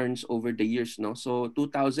returns over the years. No? So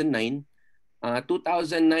 2009,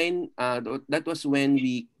 that was when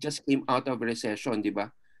we just came out of recession, di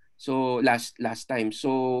ba? So last time.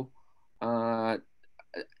 So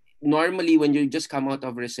normally when you just come out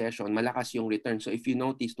of recession, malakas yung return. So if you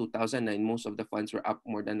notice, 2009, most of the funds were up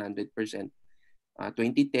more than 100%.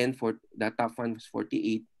 2010, for the top fund was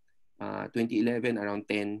 48. 2011, around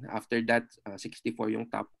 10. After that, 64 yung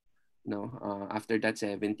top. No, after that,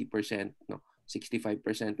 70%. No, 65%.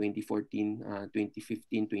 2014,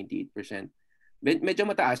 2015, 28%. Medyo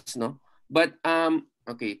mataas, no? But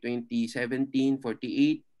okay, 2017,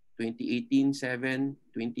 48. 2018, 7.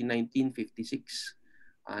 2019, 56.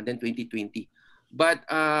 Then 2020. But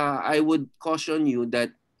I would caution you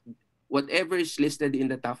that whatever is listed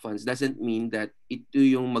in the top funds doesn't mean that ito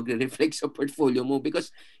yung magre-reflect sa portfolio mo,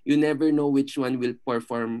 because you never know which one will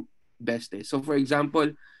perform best. So for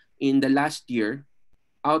example, in the last year,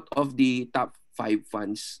 out of the top 5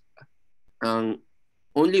 funds,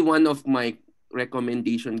 only one of my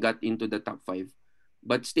recommendation got into the top 5.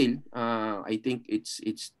 But still, I think it's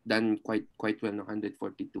done quite well, no,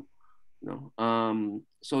 142. No,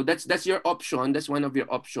 so that's your option. That's one of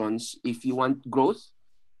your options if you want growth.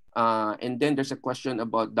 And then there's a question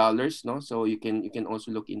about dollars, no? So you can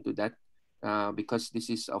also look into that because this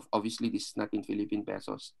is obviously this is not in Philippine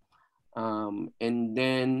pesos. And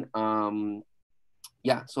then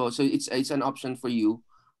yeah, so it's an option for you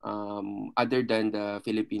other than the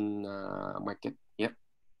Philippine market. Yeah.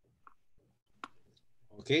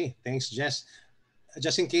 Okay, thanks, Jess.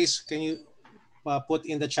 Just in case, can you put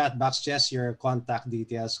in the chat box, Jess, your contact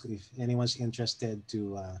details if anyone's interested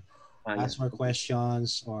to ask for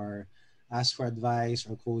questions or ask for advice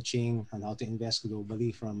or coaching on how to invest globally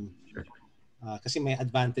from kasi may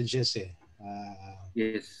advantages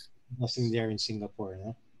yes, investing there in Singapore,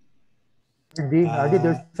 no? Ardy,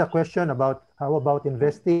 there's a question about how about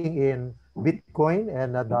investing in Bitcoin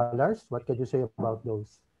and dollars? What could you say about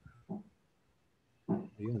those?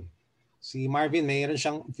 Ayun. Si Marvin, mayroon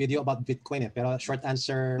siyang video about Bitcoin pero short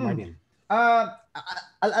answer, Marvin.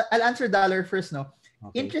 I'll answer dollar first, no?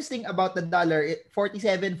 Okay. Interesting about the dollar,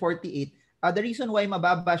 47, 48. The reason why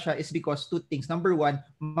mababa siya is because two things. Number one,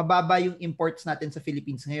 mababa yung imports natin sa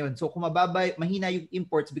Philippines ngayon. So kung mahina yung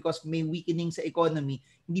imports because may weakening sa economy,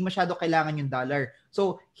 hindi masyado kailangan yung dollar.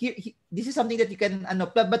 So here this is something that you can,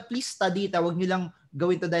 but please study it. Huwag nyo lang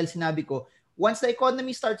gawin to dahil sinabi ko. Once the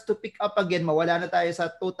economy starts to pick up again, mawala na tayo sa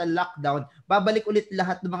total lockdown, babalik ulit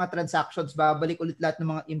lahat ng mga transactions, babalik ulit lahat ng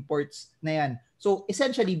mga imports na yan. So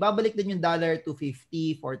essentially, babalik din yung dollar to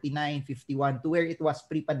 50, 49, 51 to where it was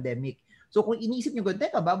pre-pandemic. So kung inisip nyo,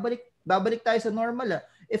 teka, babalik tayo sa normal.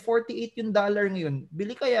 48 yung dollar ngayon.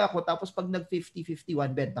 Bili kaya ako, tapos pag nag-50,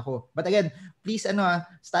 51, benta ko. But again, please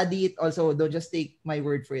study it also. Don't just take my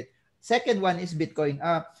word for it. Second one is Bitcoin.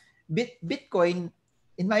 Bitcoin,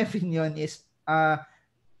 in my opinion, is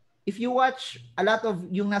if you watch a lot of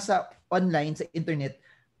yung nasa online, sa internet,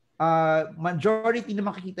 majority na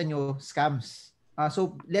makikita nyo, scams.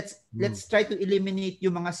 So let's try to eliminate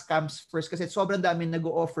yung mga scams first kasi sobrang dami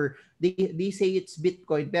nag-o-offer. They say it's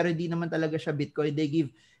Bitcoin pero hindi naman talaga siya Bitcoin. They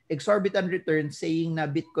give exorbitant returns saying na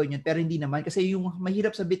Bitcoin yun pero hindi naman kasi yung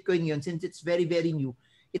mahirap sa Bitcoin yun since it's very very new.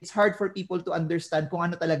 It's hard for people to understand kung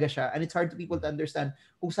ano talaga siya and it's hard for people to understand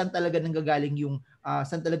kung saan talaga nanggagaling yung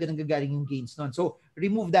gains noon. So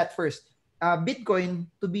remove that first. Bitcoin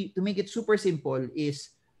to make it super simple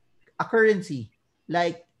is a currency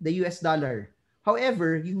like the US dollar.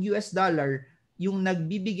 However, yung US dollar, yung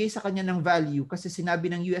nagbibigay sa kanya ng value kasi sinabi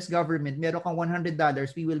ng US government, meron kang $100,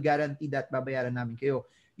 we will guarantee that babayaran namin kayo.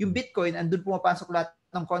 Yung Bitcoin, andun pumapasok lahat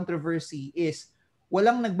ng controversy is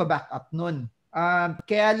walang nagbaback up nun.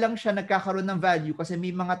 Kaya lang siya nagkakaroon ng value kasi may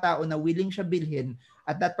mga tao na willing siya bilhin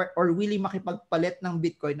at or willing makipagpalit ng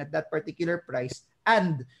Bitcoin at that particular price.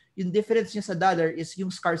 And yung difference niya sa dollar is yung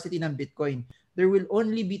scarcity ng Bitcoin. There will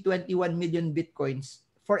only be 21 million Bitcoins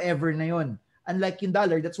forever na yon. Unlike yung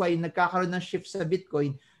dollar, that's why nagkakaroon ng shift sa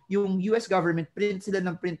Bitcoin, yung US government print sila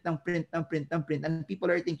ng print, and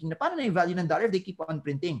people are thinking na paano na yung value ng dollar if they keep on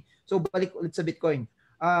printing. So balik ulit sa Bitcoin.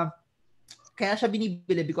 Kaya siya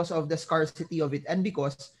binibili because of the scarcity of it and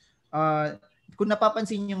because kung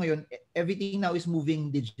napapansin nyo ngayon, everything now is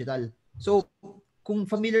moving digital. So kung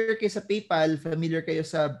familiar kayo sa PayPal, familiar kayo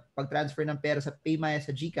sa pag-transfer ng pera sa Paymaya,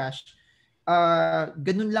 sa GCash,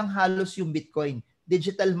 ganun lang halos yung Bitcoin.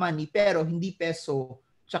 Digital money pero hindi peso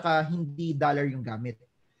tsaka hindi dollar yung gamit.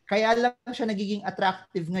 Kaya lang siya nagiging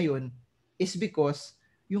attractive ngayon is because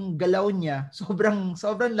yung galaw niya sobrang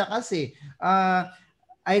lakas eh.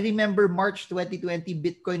 I remember March 2020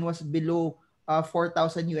 Bitcoin was below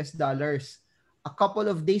 4,000 US dollars. A couple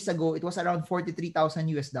of days ago it was around 43,000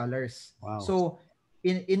 US dollars. Wow. So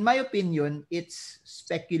in my opinion it's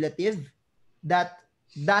speculative that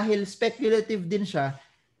dahil speculative din siya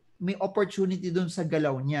may opportunity dun sa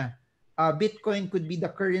galaw niya. Bitcoin could be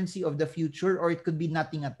the currency of the future or it could be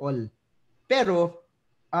nothing at all. Pero,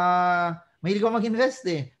 mahilig ako mag-invest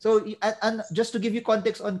eh. So, just to give you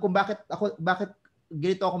context on kung bakit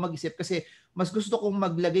ganito ako mag-isip kasi mas gusto kong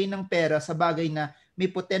maglagay ng pera sa bagay na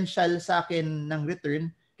may potential sa akin ng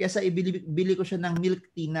return kaysa ibili ko siya ng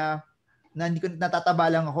milk tea na hindi ko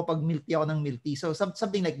natataba lang ako pag milk tea ako ng milk tea. So,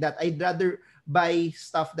 something like that. I'd rather buy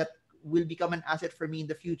stuff that will become an asset for me in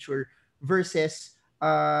the future versus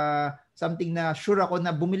something na sure ako na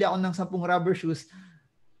bumili ako ng 10 rubber shoes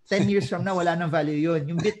 10 years from now wala nang value yon.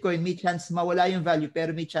 Yung Bitcoin may chance mawala yung value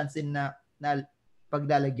pero may chance din na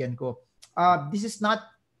paglalagyan ko. This is not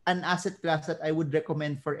an asset class that I would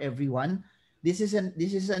recommend for everyone. This is an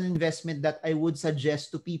investment that I would suggest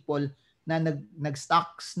to people na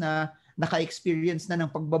nag-stocks na naka-experience na ng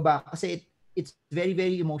pagbaba kasi it's very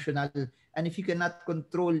very emotional and if you cannot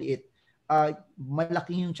control it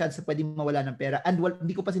malaki yung chance na pwedeng mawala ng pera. And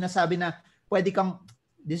hindi ko pa sinasabi na pwede kang,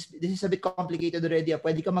 this is a bit complicated already,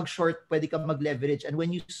 pwede kang mag-short, pwede kang mag-leverage. And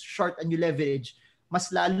when you short and you leverage,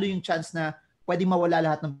 mas lalo yung chance na pwedeng mawala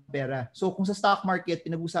lahat ng pera. So kung sa stock market,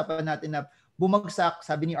 pinag-usapan natin na bumagsak,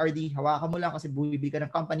 sabi ni Ardy, hawakan mo lang kasi bumibili ka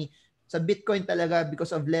ng company. Sa Bitcoin talaga,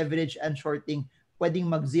 because of leverage and shorting, pwedeng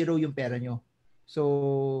mag-zero yung pera nyo.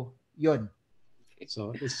 So, yun.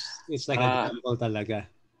 So, it's like a gamble talaga.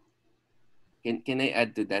 Can I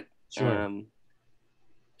add to that? Sure.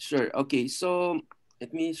 Sure. Okay. So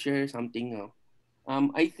let me share something now.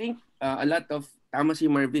 I think a lot of tama si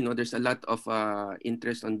Marvin. No, there's a lot of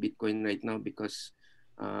interest on Bitcoin right now because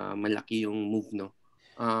malaki yung move. No,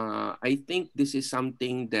 I think this is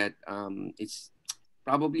something that it's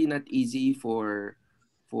probably not easy for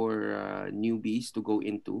newbies to go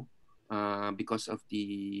into because of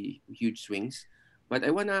the huge swings. But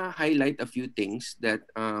I want to highlight a few things that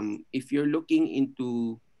if you're looking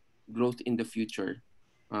into growth in the future,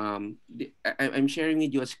 I'm sharing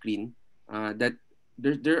with you a screen that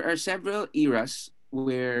there are several eras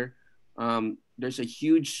where there's a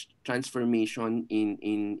huge transformation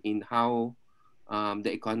in how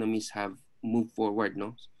the economies have moved forward,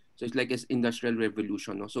 no? So it's like an industrial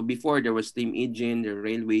revolution, no? So before there was steam engine, there were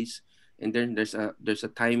railways, and then there's a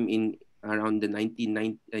time in around the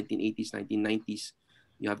 1980s, 1990s,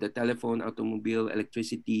 you have the telephone, automobile,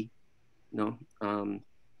 electricity, no? And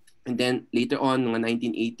then later on, mga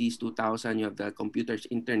 1980s, 2000, you have the computers,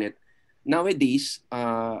 internet. Nowadays,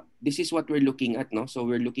 this is what we're looking at, no? So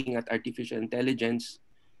we're looking at artificial intelligence,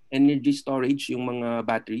 energy storage, yung mga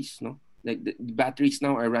batteries, no? Like the batteries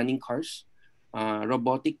now are running cars,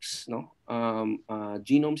 robotics, no?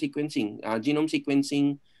 Genome sequencing. Genome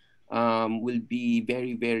sequencing will be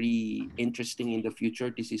very, very interesting in the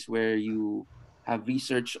future. This is where you have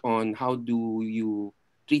research on how do you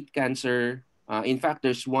treat cancer. In fact,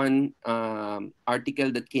 there's one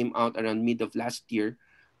article that came out around mid of last year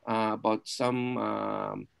about some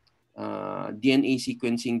DNA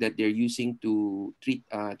sequencing that they're using to treat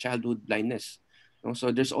childhood blindness.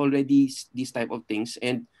 So there's already these type of things,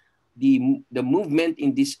 and the movement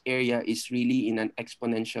in this area is really in an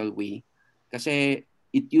exponential way. Kasi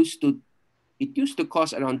it used to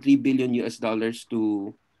cost around $3 billion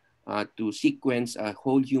to sequence a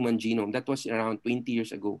whole human genome. That was around 20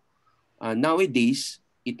 years ago. Nowadays,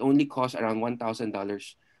 it only costs around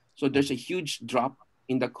 $1,000. So there's a huge drop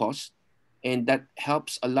in the cost, and that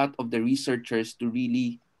helps a lot of the researchers to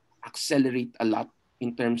really accelerate a lot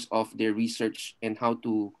in terms of their research and how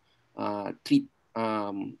to treat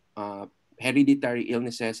hereditary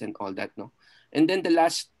illnesses and all that, no? And then the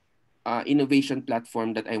last innovation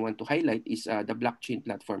platform that I want to highlight is the blockchain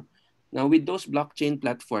platform. Now, with those blockchain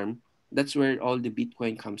platform, that's where all the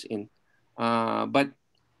Bitcoin comes in. But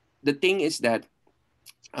the thing is that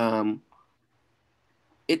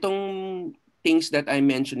itong things that I'm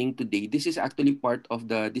mentioning today, this is actually part of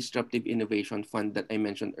the Disruptive Innovation Fund that I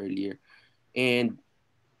mentioned earlier. And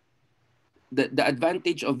the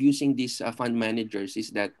advantage of using these fund managers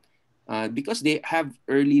is that because they have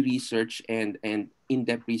early research and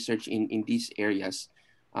in-depth research in these areas,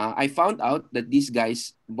 I found out that these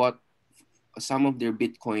guys bought some of their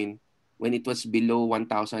Bitcoin when it was below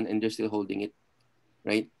 1,000 and they're still holding it,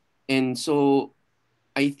 right? And so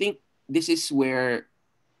I think this is where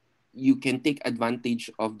you can take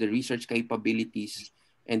advantage of the research capabilities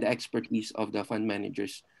and the expertise of the fund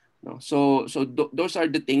managers. No? So those are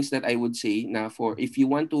the things that I would say now for if you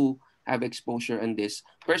want to have exposure on this.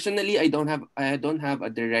 Personally, I don't have a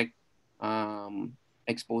direct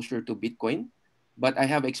exposure to Bitcoin, but I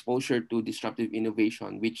have exposure to disruptive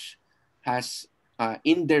innovation, which has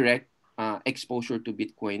indirect exposure to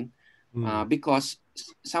Bitcoin because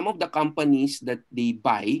some of the companies that they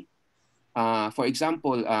buy, for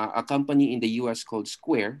example, a company in the US called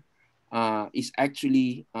Square is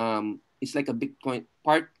actually it's like a Bitcoin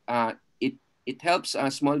part. It helps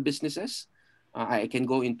small businesses. I can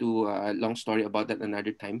go into a long story about that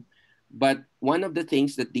another time. But one of the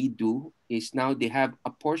things that they do is now they have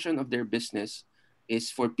a portion of their business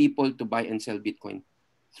is for people to buy and sell Bitcoin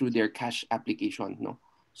through their cash application. No,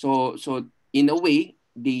 so in a way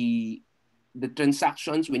the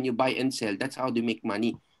transactions when you buy and sell, that's how they make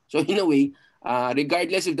money. So in a way,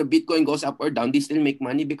 regardless if the Bitcoin goes up or down, they still make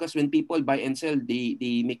money because when people buy and sell,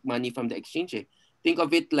 they make money from the exchange. Think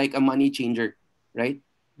of it like a money changer, right?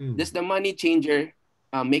 Does the money changer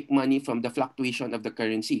make money from the fluctuation of the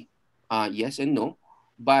currency? Yes and no.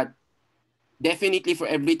 But definitely for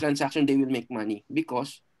every transaction, they will make money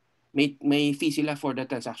because may fee sila for the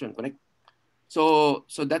transaction, correct? So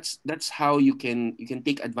that's how you can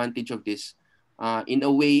take advantage of this in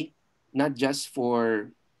a way, not just for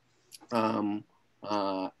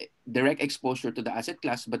direct exposure to the asset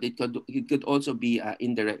class, but it could also be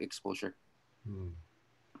indirect exposure.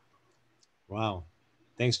 Wow.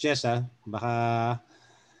 Thanks, Jess. Baka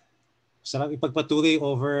sarap ipagpatuloy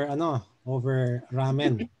over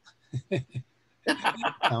ramen.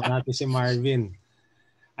 Tama natin si Marvin.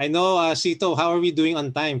 I know, Sito, how are we doing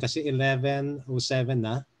on time? Kasi 11:07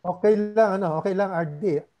 na. Okay lang,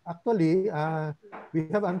 RD. Actually, we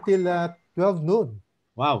have until 12 noon.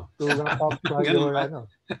 Wow. To wrap up your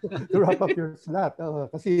to wrap up your slot.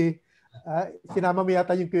 Kasi sinama mo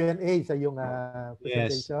yata yung Q&A sa yung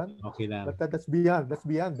presentation. Yes. Okay lang. But that's beyond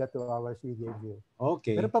the 2 hours we gave you.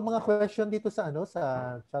 Okay. Meron pa mga question dito sa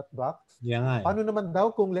sa chat box. Yeah, nga. Paano naman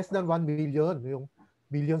daw kung less than 1 million yung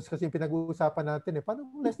millions kasi yung pinag-uusapan natin eh. Paano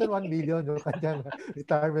kung less than 1 million yung kanyang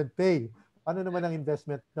retirement pay? Paano naman ang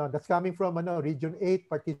investment? No, that's coming from Region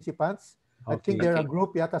 8 participants. I think they're a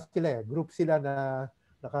group yata sila eh. Group sila na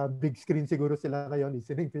naka-big screen siguro sila ngayon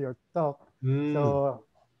listening to your talk. So,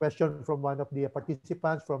 question from one of the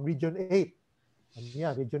participants from Region 8. And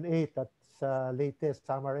yeah, Region 8, that's latest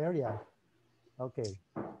summer area. Okay.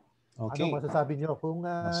 Ano masasabi nyo kung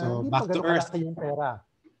so, hindi back pa to gano'n earth. kalaki yung pera?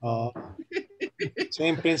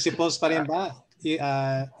 Same principles pa rin ba?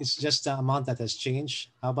 It's just the amount that has changed.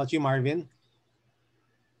 How about you, Marvin?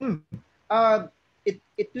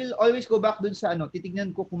 It will always go back dun sa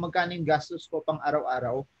titignan ko kung magkano yung gastos ko pang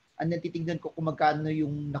araw-araw, and then titignan ko kung magkano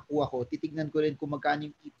yung nakuha ko, titignan ko rin kung magkano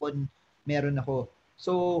yung ipon meron ako.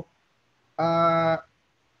 So,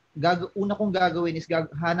 una kong gagawin is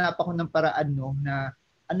hanap ako ng paraan na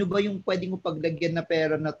ano ba yung pwedeng ko paglagyan na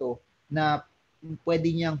pera na to na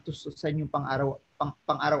pwede niyang tustusan yung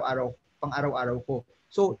pang-araw-araw ko.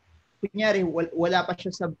 So, kunyari wala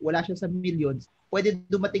siya sa millions, pwede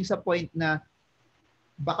dumating sa point na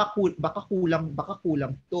baka kulang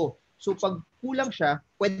to. So pag kulang siya,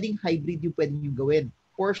 pwedeng hybrid yung pwedeng yung gawin.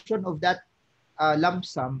 Portion of that lump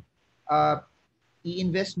sum,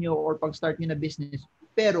 i-invest nyo or pag-start nyo na business,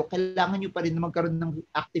 pero kailangan nyo pa rin na magkaroon ng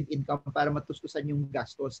active income para matustusan yung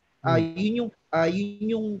gastos. Yun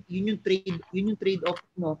yung trade off,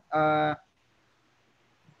 no.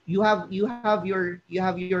 You have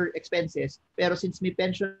your expenses, pero since may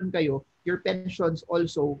pension kayo, your pensions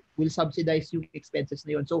also will subsidize yung expenses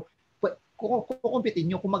na yun. So kukumpitin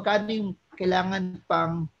nyo kung magkano yung kailangan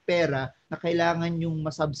pang pera na kailangan yung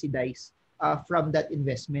masubsidize from that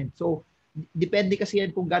investment. So depende kasi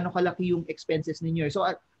yan kung gaano kalaki yung expenses ninyo. So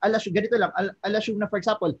ganito lang, assume na for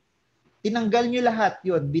example, tinanggal nyo lahat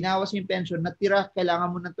yun, binawas yung pension, natira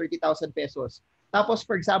kailangan mo ng 30,000 pesos. Tapos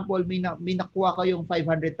for example, may nakuha kayong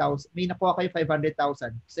 500,000, may nakuha kayo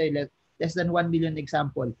 500,000, say less than 1 million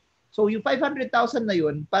example. So yung 500,000 na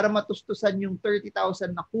yun, para matustusan yung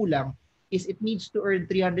 30,000 na kulang, is it needs to earn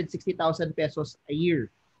 360,000 pesos a year.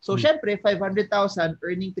 So syempre, 500,000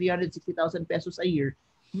 earning 360,000 pesos a year,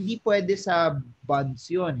 hindi pwede sa bonds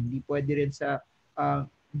yun, hindi pwede rin sa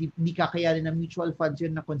hindi kakayanin ng mutual funds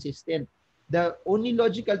yun na consistent. The only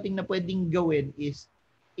logical thing na pwedeng gawin is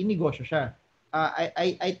inegosyo siya.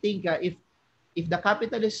 I think if the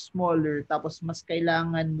capital is smaller tapos mas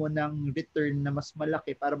kailangan mo ng return na mas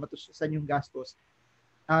malaki para matustusan yung gastos,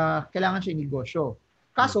 kailangan siya inegosyo.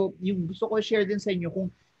 Kaso, yung gusto ko share din sa inyo,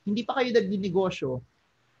 kung hindi pa kayo nagninegosyo,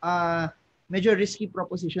 medyo risky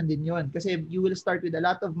proposition din yon kasi you will start with a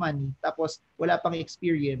lot of money tapos wala pang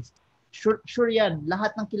experience. Sure yan,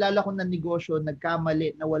 lahat ng kilala ko na negosyo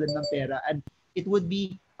nagkamali, nawalan ng pera, and it would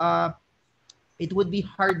be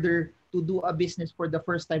harder to do a business for the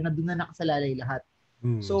first time na doon na nakasalalay lahat.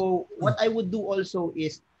 So what I would do also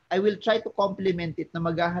is I will try to complement it na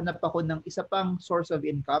maghahanap ako ng isa pang source of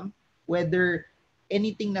income, whether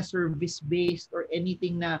anything na service based or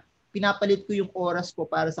anything na pinapalit ko yung oras ko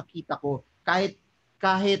para sa kita ko, kahit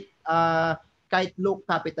low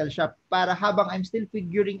capital siya, para habang I'm still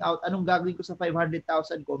figuring out anong gagawin ko sa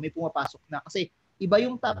 500,000 ko, may pumapasok na. Kasi iba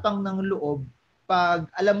yung tapang ng loob pag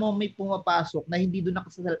alam mo may pumapasok na hindi doon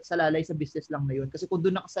nakasalalay sa business lang na yun. Kasi kung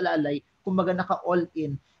doon nakasalalay, kumbaga naka-all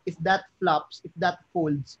in, if that flops, if that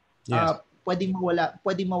folds, pwedeng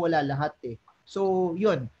mawala lahat eh. So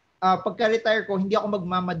yun, pagka-retire ko, hindi ako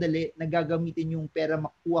magmamadali na gagamitin yung pera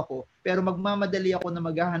makuha ko, pero magmamadali ako na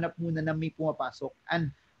maghahanap muna na may pumapasok.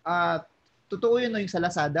 And totoo yun, no, yung sa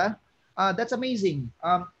Lazada. That's amazing.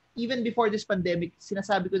 Even before this pandemic,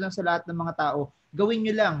 sinasabi ko lang sa lahat ng mga tao, gawin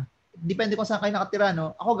nyo lang. Depende kung saan kayo nakatira,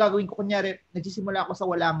 no? Ako gagawin ko, kunyari, nagsisimula ako sa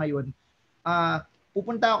wala ngayon.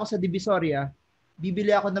 Pupunta ako sa Divisoria,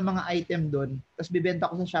 bibili ako ng mga item doon, tapos bibenta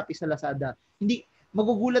ko sa Shopee, sa Lazada. Hindi,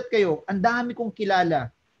 magugulat kayo, ang dami kong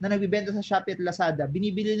kilala na nagbibenta sa Shopee at Lazada,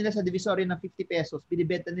 binibili nila sa Divisoria ng 50 pesos,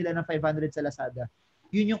 binibenta nila ng 500 sa Lazada.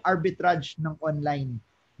 Yun yung arbitrage ng online.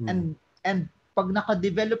 And pag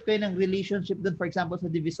naka-develop kayo ng relationship doon, for example sa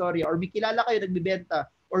Divisoria, or may kilala kayo nagbibenta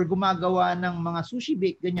or gumagawa ng mga sushi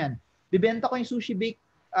bake, ganyan. Bibenta ko yung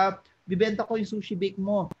sushi bake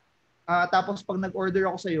mo. Tapos pag nag-order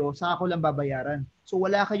ako sa iyo, saka ko lang babayaran. So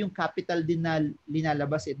wala kayong capital din na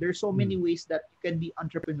linalabas eh. There's so many ways that you can be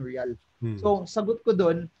entrepreneurial. So sagot ko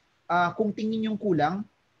doon, kung tingin yung kulang,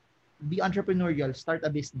 be entrepreneurial, start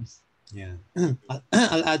a business. Yeah.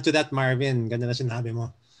 I'll add to that, Marvin. Ganda na sinabi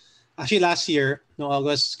mo. Actually, last year, no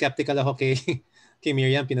August, skeptical ako kay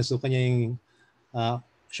Miriam. Pinasukan niya yung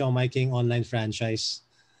showmaking online franchise.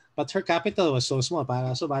 But her capital was so small.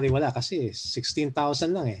 So bali wala kasi 16,000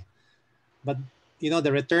 lang eh. But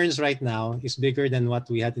the returns right now is bigger than what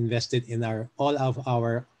we had invested in all of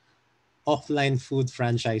our offline food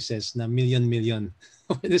franchises na million.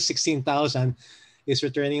 The 16,000 is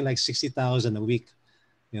returning like 60,000 a week,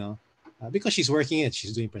 because she's working it.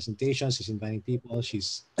 She's doing presentations, she's inviting people,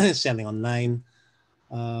 she's selling online.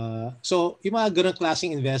 So yung mga ganun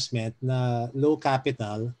klaseng investment na low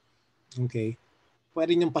capital, okay,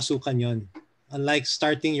 pwede niyong pasukan yon. Unlike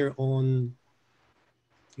starting your own,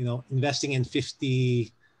 investing in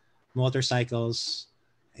 50 motorcycles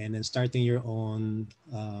and then starting your own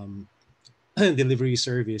delivery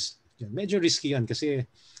service. Medyo risky yan kasi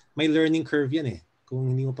may learning curve yan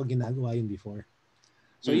kung hindi mo pa ginagawa yun before.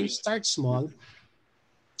 So you start small,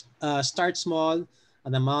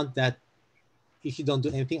 an amount that if you don't do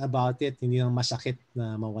anything about it, hindi lang masakit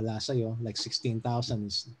na mawala sa'yo. Like 16,000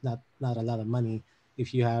 is not a lot of money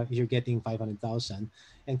if you're getting 500,000,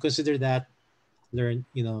 and consider that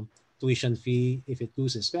tuition fee if it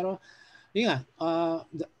loses. Pero yun nga,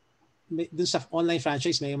 dun sa online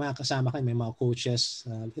franchise may mga kasama kayo, may mga coaches.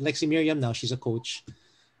 Like si Miriam now, she's a coach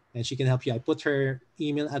and she can help you. I put her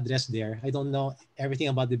email address there. I don't know everything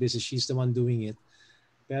about the business. She's the one doing it.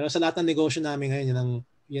 Pero sa lahat ng negosyo namin ngayon,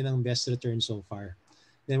 yun ang best return so far.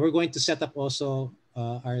 Then we're going to set up also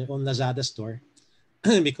our own Lazada store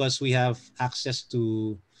because we have access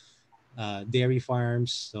to dairy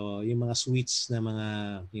farms. So yung mga sweets na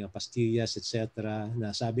mga pastillas, etc.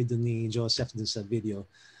 na sabi dun ni Joseph dun sa video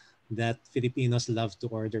that Filipinos love to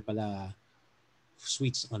order pala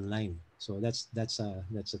sweets online. So that's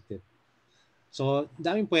a tip. So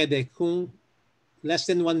daming pwede. Kung less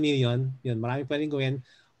than 1 million, yun, marami pwedeng gawin.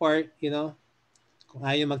 Or, kung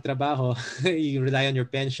ayaw magtrabaho, you rely on your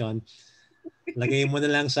pension, lagay mo na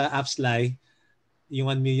lang sa AppsFly yung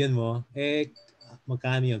 1 million mo,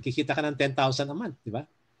 magkano yun? Kikita ka ng 10,000 a month, di ba?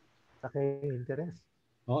 Sa interest.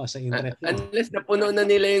 Oo, sa interest. Unless napuno na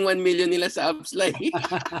nila yung 1 million nila sa AppsFly.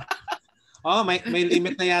 May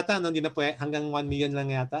limit na yata, no? Hindi na hanggang 1 million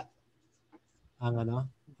lang yata.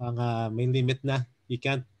 May limit na. You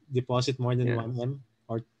can't deposit more than 1M.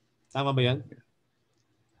 Or tama ba 'yan?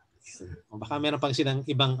 O baka meron pang silang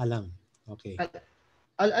ibang alam. Okay.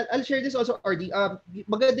 I'll share this also, Ardy.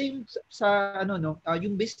 Maganda yung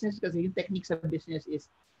yung business kasi, yung technique sa business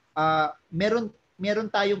is meron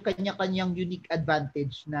tayong kanya-kanyang unique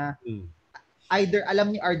advantage na either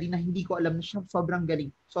alam ni Ardy na hindi ko alam na siya sobrang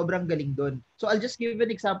galing doon. So I'll just give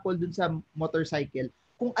an example dun sa motorcycle.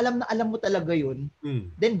 Kung alam mo talaga yun,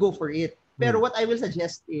 then go for it. Pero what I will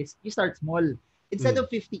suggest is you start small. Instead of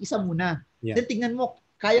 50, isa muna. Yeah. Then tingnan mo,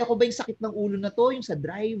 kaya ko ba yung sakit ng ulo na to, yung sa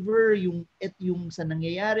driver, yung sa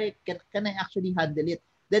nangyayari, can I actually handle it?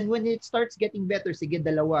 Then when it starts getting better, sige 2,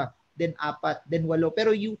 then 4, then 8.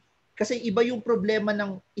 Pero kasi iba yung problema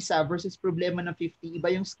ng isa versus problema ng 50. Iba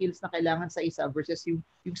yung skills na kailangan sa isa versus yung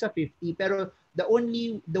sa 50. Pero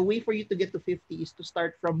the way for you to get to 50 is to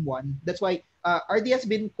start from 1. That's why Ardy has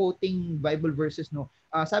been quoting Bible verses, no?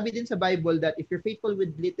 Sabi din sa Bible that if you're faithful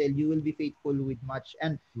with little, you will be faithful with much.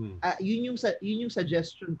 And yun yung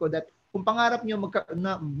suggestion ko, that kung pangarap nyo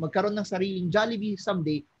magkaroon ng sariling Jollibee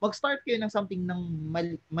someday, mag-start kayo ng something ng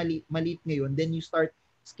maliit ngayon, then you start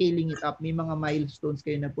scaling it up. May mga milestones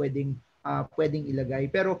kayo na pwedeng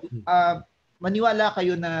ilagay. Pero maniwala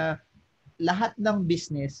kayo na lahat ng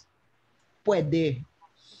business pwede.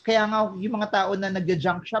 Kaya nga yung mga tao na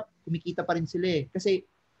nagja-junk shop, kumikita pa rin sila kasi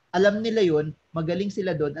alam nila yon, magaling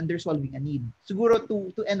sila doon, and they're solving a need. Siguro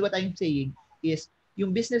to end what I'm saying is,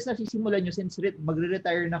 yung business na sisimulan nyo since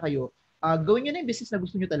magre-retire na kayo, gawin nyo na yung business na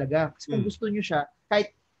gusto nyo talaga. Kasi kung gusto nyo siya,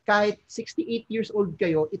 kahit 68 years old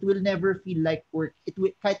kayo, it will never feel like work.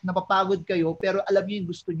 Kahit napapagod kayo, pero alam nyo yung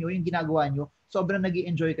gusto nyo, yung ginagawa nyo, sobrang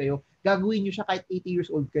nag-i-enjoy kayo, gagawin nyo siya kahit 80 years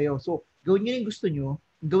old kayo. So, gawin nyo yung gusto nyo,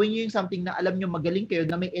 gawin nyo yung something na alam nyo magaling kayo,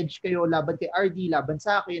 na may edge kayo, laban kay Ardy, laban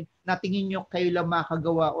sa akin, na tingin nyo kayo lang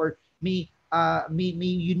makagawa or may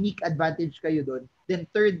unique advantage kayo doon. Then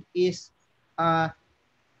third is,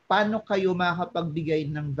 paano kayo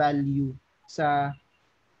makapagbigay ng value sa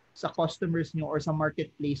customers nyo or sa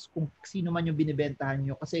marketplace kung sino man yung binibentahan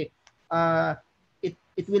nyo. Kasi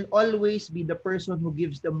it will always be the person who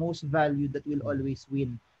gives the most value that will always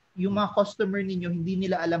win. Yung mga customer ninyo, hindi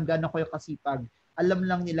nila alam gaano kayo kasipag. Alam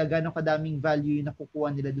lang nila gaano kadaming value yung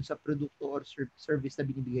nakukuha nila dun sa produkto or service na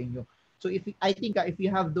binibigay nyo. So I think if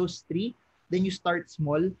you have those 3, then you start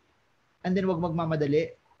small and then wag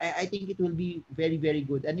magmamadali. I think it will be very, very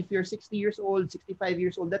good. And if you're 60 years old, 65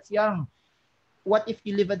 years old, that's young. What if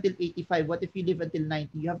you live until 85? What if you live until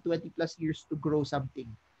 90? You have 20 plus years to grow something.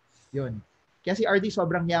 Yun. Kaya si Ardy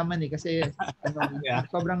sobrang yaman kasi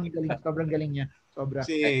sobrang galing niya. Sobra.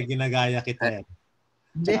 Kasi ginagaya kita.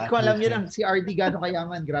 Hindi ko alam yun lang. Si Ardy gano'ng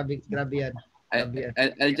kayaman. Grabe yan.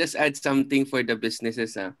 I'll just add something for the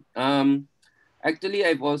businesses. Actually,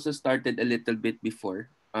 I've also started a little bit before.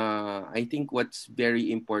 I think what's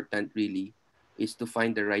very important really is to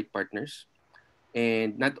find the right partners.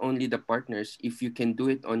 And not only the partners, if you can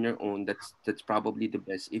do it on your own, that's probably the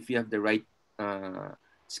best. If you have the right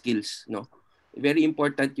skills, no? Very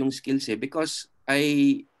important yung skills because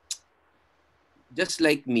just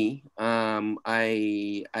like me,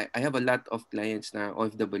 I have a lot of clients na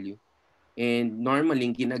OFW. And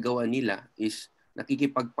normally, ginagawa nila is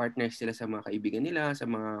nakikipag-partner sila sa mga kaibigan nila, sa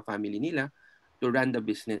mga family nila to run the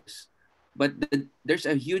business. But there's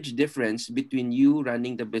a huge difference between you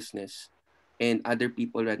running the business and other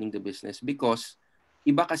people running the business because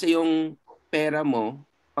iba kasi yung pera mo.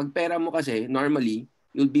 Pag pera mo kasi, normally,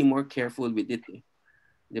 you'll be more careful with it.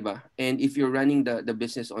 Diba? And if you're running the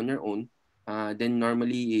business on your own, then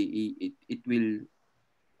normally it will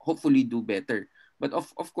hopefully do better. But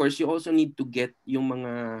of course, you also need to get yung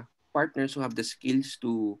mga partners who have the skills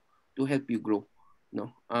to help you grow.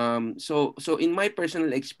 No? So in my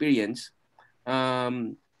personal experience,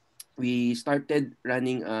 we started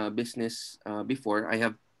running a business before. I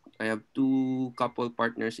have 2 couple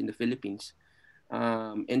partners in the Philippines.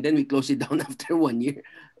 And then we closed it down after 1 year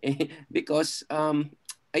because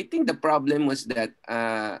I think the problem was that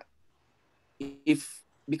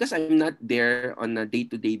because I'm not there on a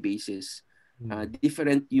day-to-day basis,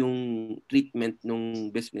 different yung treatment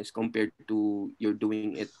ng business compared to you're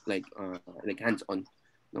doing it like hands-on.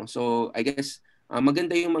 No? So I guess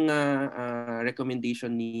maganda yung mga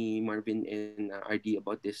recommendation ni Marvin and Ardy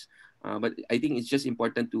about this. But I think it's just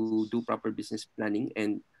important to do proper business planning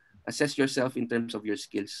and assess yourself in terms of your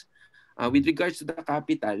skills. With regards to the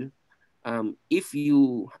capital, if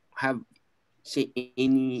you have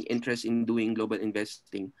any interest in doing global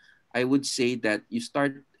investing, I would say that you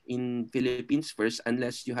start in Philippines first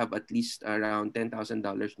unless you have at least around $10,000,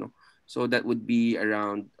 no? So that would be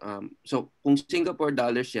around so kung Singapore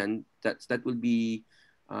dollars yan, that would be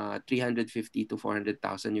 350 to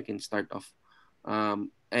 400,000 you can start off.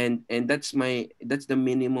 And that's the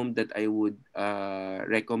minimum that I would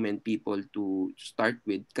recommend people to start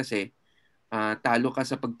with kasi talo ka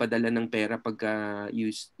sa pagpadala ng pera pagka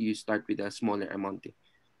you start with a smaller amount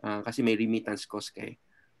kasi may remittance cost kay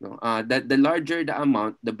no. The larger the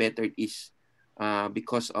amount, the better it is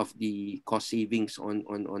because of the cost savings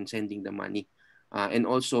on sending the money and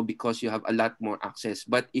also because you have a lot more access.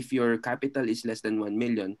 But if your capital is less than 1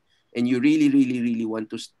 million and you really want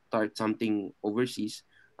to start something overseas,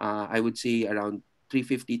 I would say around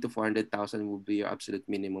 350 to 400,000 would be your absolute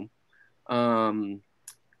minimum.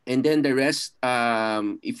 And then the rest,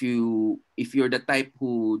 if you're the type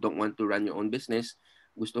who don't want to run your own business,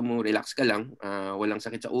 gusto mo relax ka lang, walang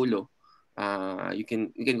sakit sa ulo, you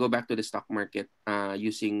can go back to the stock market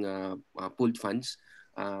using pooled funds.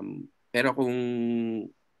 Pero kung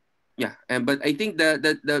but I think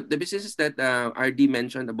the businesses that RD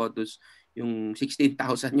mentioned about those yung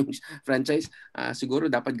 16,000 yung franchise, siguro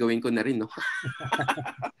dapat gawin ko na rin, no?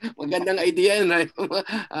 Magandang idea yun,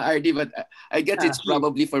 RD, but I guess it's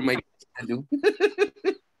probably for my to do.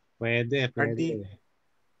 Pwede. RD.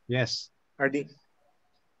 Yes. RD.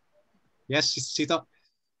 Yes, Sito.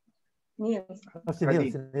 Yes.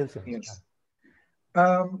 Yes.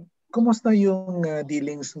 Kumusta yung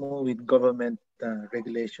dealings mo with government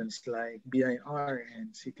regulations like BIR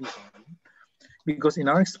and City Hall? Because in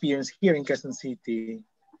our experience here in Quezon City,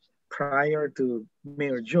 prior to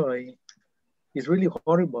Mayor Joy, it's really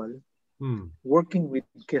horrible working with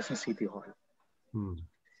Quezon City Hall.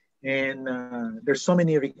 And there's so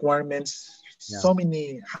many requirements, so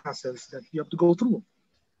many hassles that you have to go through.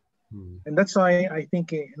 And that's why I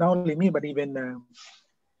think not only me, but even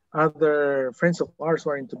other friends of ours who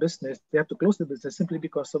are into business, they have to close the business simply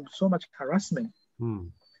because of so much harassment.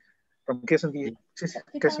 From Quezon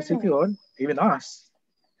City Hall, even us,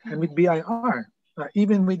 and with BIR.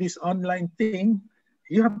 Even with this online thing,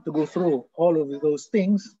 you have to go through all of those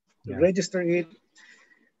things, register it.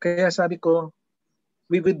 Kaya sabi ko,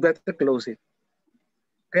 we would better close it.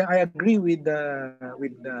 Kaya I agree with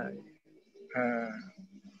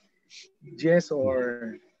Jess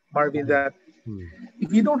or Marvin that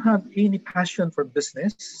if you don't have any passion for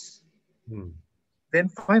business, then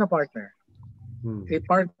find a partner. A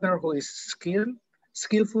partner who is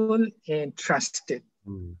skillful, and trusted,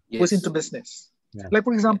 who's into business. Like,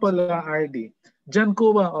 for example, RD, John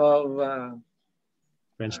Cuba of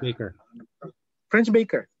French Baker.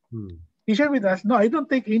 He shared with us, no, I don't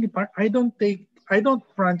take any part. I don't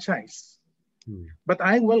franchise, but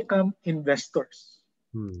I welcome investors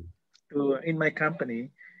in my company.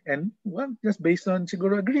 And well, just based on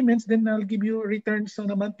siguro agreements, then I'll give you returns on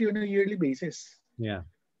a monthly or a yearly basis. Yeah.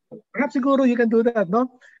 Perhaps siguro you can do that,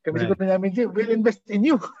 no? Kami Right. siguro namin, we'll invest in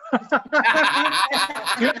you.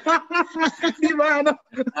 Di ba? Ano?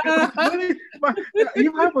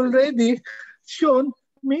 You have already shown,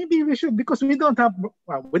 maybe we should, because we don't have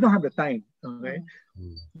the time, okay?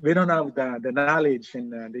 We don't have the knowledge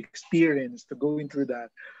and the experience to go into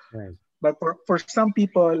that. Right. But for some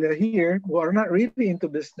people here who are not really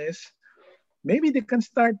into business, maybe they can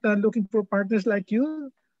start looking for partners like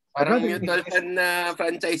you. Parang mutual fund na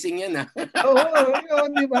franchising yan, Oo,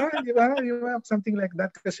 di ba? Di ba? Something like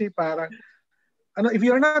that. Kasi parang, if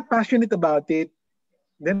you're not passionate about it,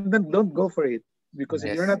 then don't go for it. Because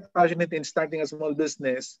if you're not passionate in starting a small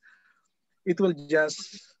business, it will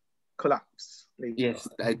just collapse.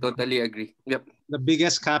 Yes, I totally agree. Yep. The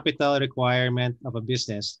biggest capital requirement of a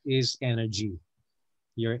business is energy.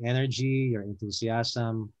 Your energy, your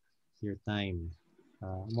enthusiasm, your time.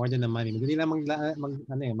 More than the money. Madali lang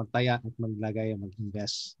magtaya at maglagay,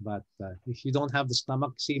 mag-invest. But if you don't have the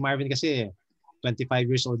stomach, si Marvin kasi 25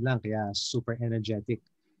 years old lang, kaya super energetic.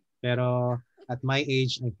 Pero at my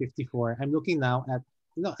age, I'm 54. I'm looking now at,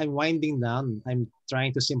 I'm winding down. I'm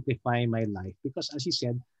trying to simplify my life because as you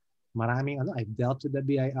said, maraming I've dealt with the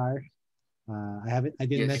BIR. I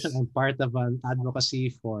didn't mention I'm part of an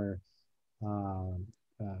advocacy for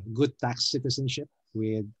good tax citizenship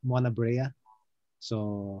with Mona Brea.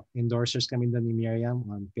 So endorsers kami doon ni Miriam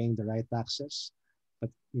on paying the right taxes.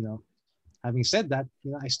 But having said that,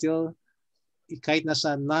 I still, kahit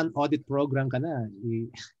nasa non-audit program ka na,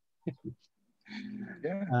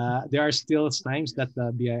 there are still times that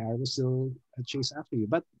the BIR will still chase after you.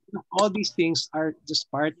 But all these things are just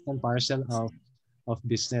part and parcel of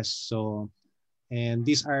business. So, and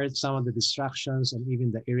these are some of the distractions and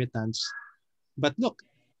even the irritants. But look,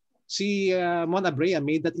 si Mona Brea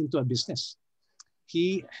made that into a business.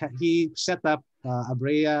 He set up a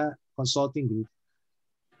Brea Consulting Group,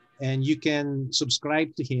 and you can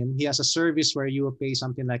subscribe to him. He has a service where you will pay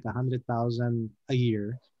something like 100,000 a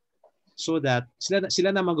year, so that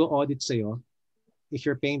sila na mag-audit sa'yo if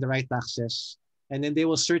you're paying the right taxes, and then they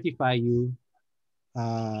will certify you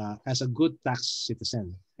as a good tax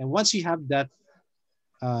citizen. And once you have that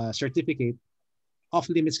certificate, off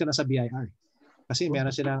limits ka na sa BIR kasi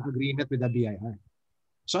meron silang agreement with the BIR.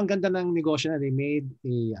 So ang ganda ng negosyo na they made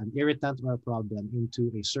an irritant or a problem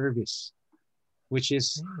into a service, which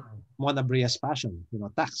is Mona Brea's passion,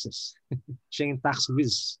 taxes. Siya yung tax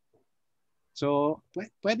whiz. So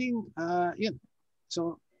pwedeng, yun.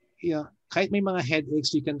 So kahit may mga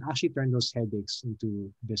headaches, you can actually turn those headaches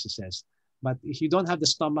into businesses. But if you don't have the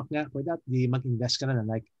stomach nga for that, di mag-invest ka na.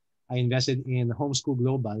 Like I invested in Homeschool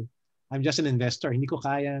Global. I'm just an investor. Hindi ko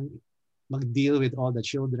kayang mag-deal with all the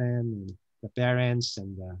children and the parents,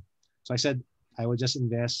 and so I said I will just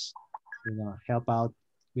invest, help out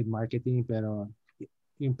with marketing, pero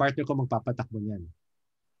yung partner ko magpapatakbo niyan.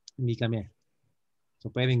 Hindi kami. So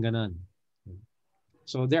pwedeng ganun.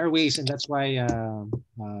 So there are ways, and that's why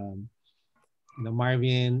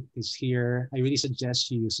Marvin is here. I really suggest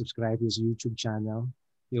you subscribe to his YouTube channel.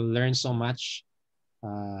 You'll learn so much.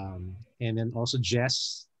 And then also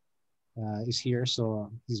Jess is here, so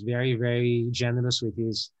he's very, very generous with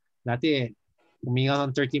his. Dati, uminga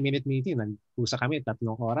ng 30-minute meeting, nagpusa kami 3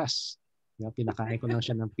 oras. Pinakain ko lang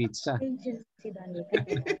siya ng pizza.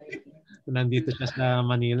 Nandito siya sa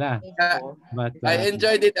Manila. But I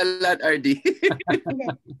enjoyed it a lot, Ardy.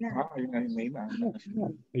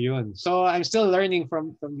 Ayun. So I'm still learning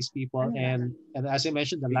from these people, and as I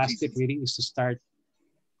mentioned, the last tip really is to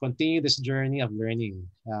continue this journey of learning.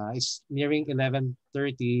 It's nearing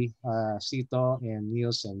 11:30, Sito and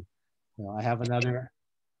Niels, and I have another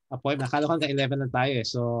appointment. Nakala ko hanggang 11 lang tayo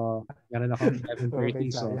So, meron ako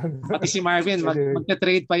 11:30. So, pati si Marvin,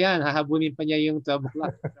 magta-trade pa yan. Hahabunin pa niya yung 12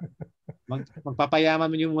 o'clock.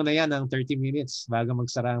 Magpapayaman mo yung muna yan ng 30 minutes bago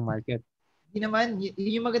magsara ang market. Hindi naman,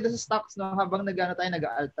 yung maganda sa stocks, habang tayo,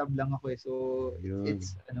 nag-alt tab lang ako So,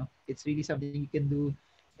 it's really something you can do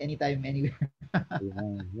anytime, anywhere.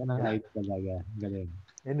 Yan ang idea talaga. Galing.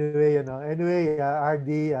 Anyway,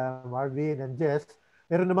 Ardy, Marvin, and Jess,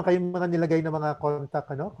 meron naman kayong mga nilagay na mga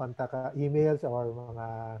contact emails or mga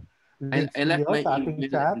links I left my sa ating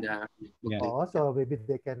email chat. Yeah. So maybe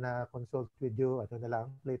they can consult with you later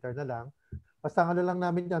na lang. Basta lang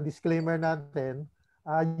namin yung disclaimer natin,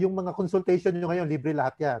 yung mga consultation nyo ngayon, libre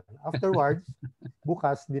lahat yan. Afterwards,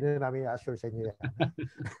 bukas, hindi na namin i-assure sa inyo yan.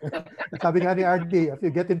 Sabi nga ni Ardy, if you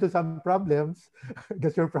get into some problems,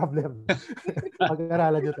 that's your problem.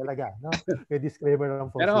 Pag-aralan nyo talaga. No? May disclaimer lang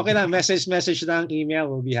po. Pero okay lang, message lang, email.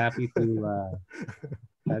 We'll be happy to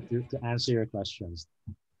answer your questions.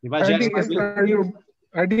 Diba, Jess?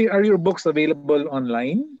 Are your books available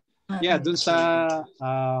online? Yeah, dun sa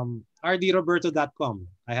ardyroberto.com.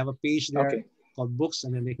 I have a page there called books,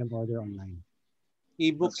 and then they can order online.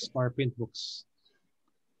 Ebooks or print books.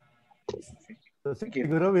 So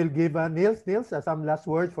siguro we'll give Nils some last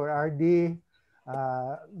words for Ardy,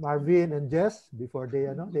 Marvin, and Jess before they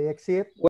exit.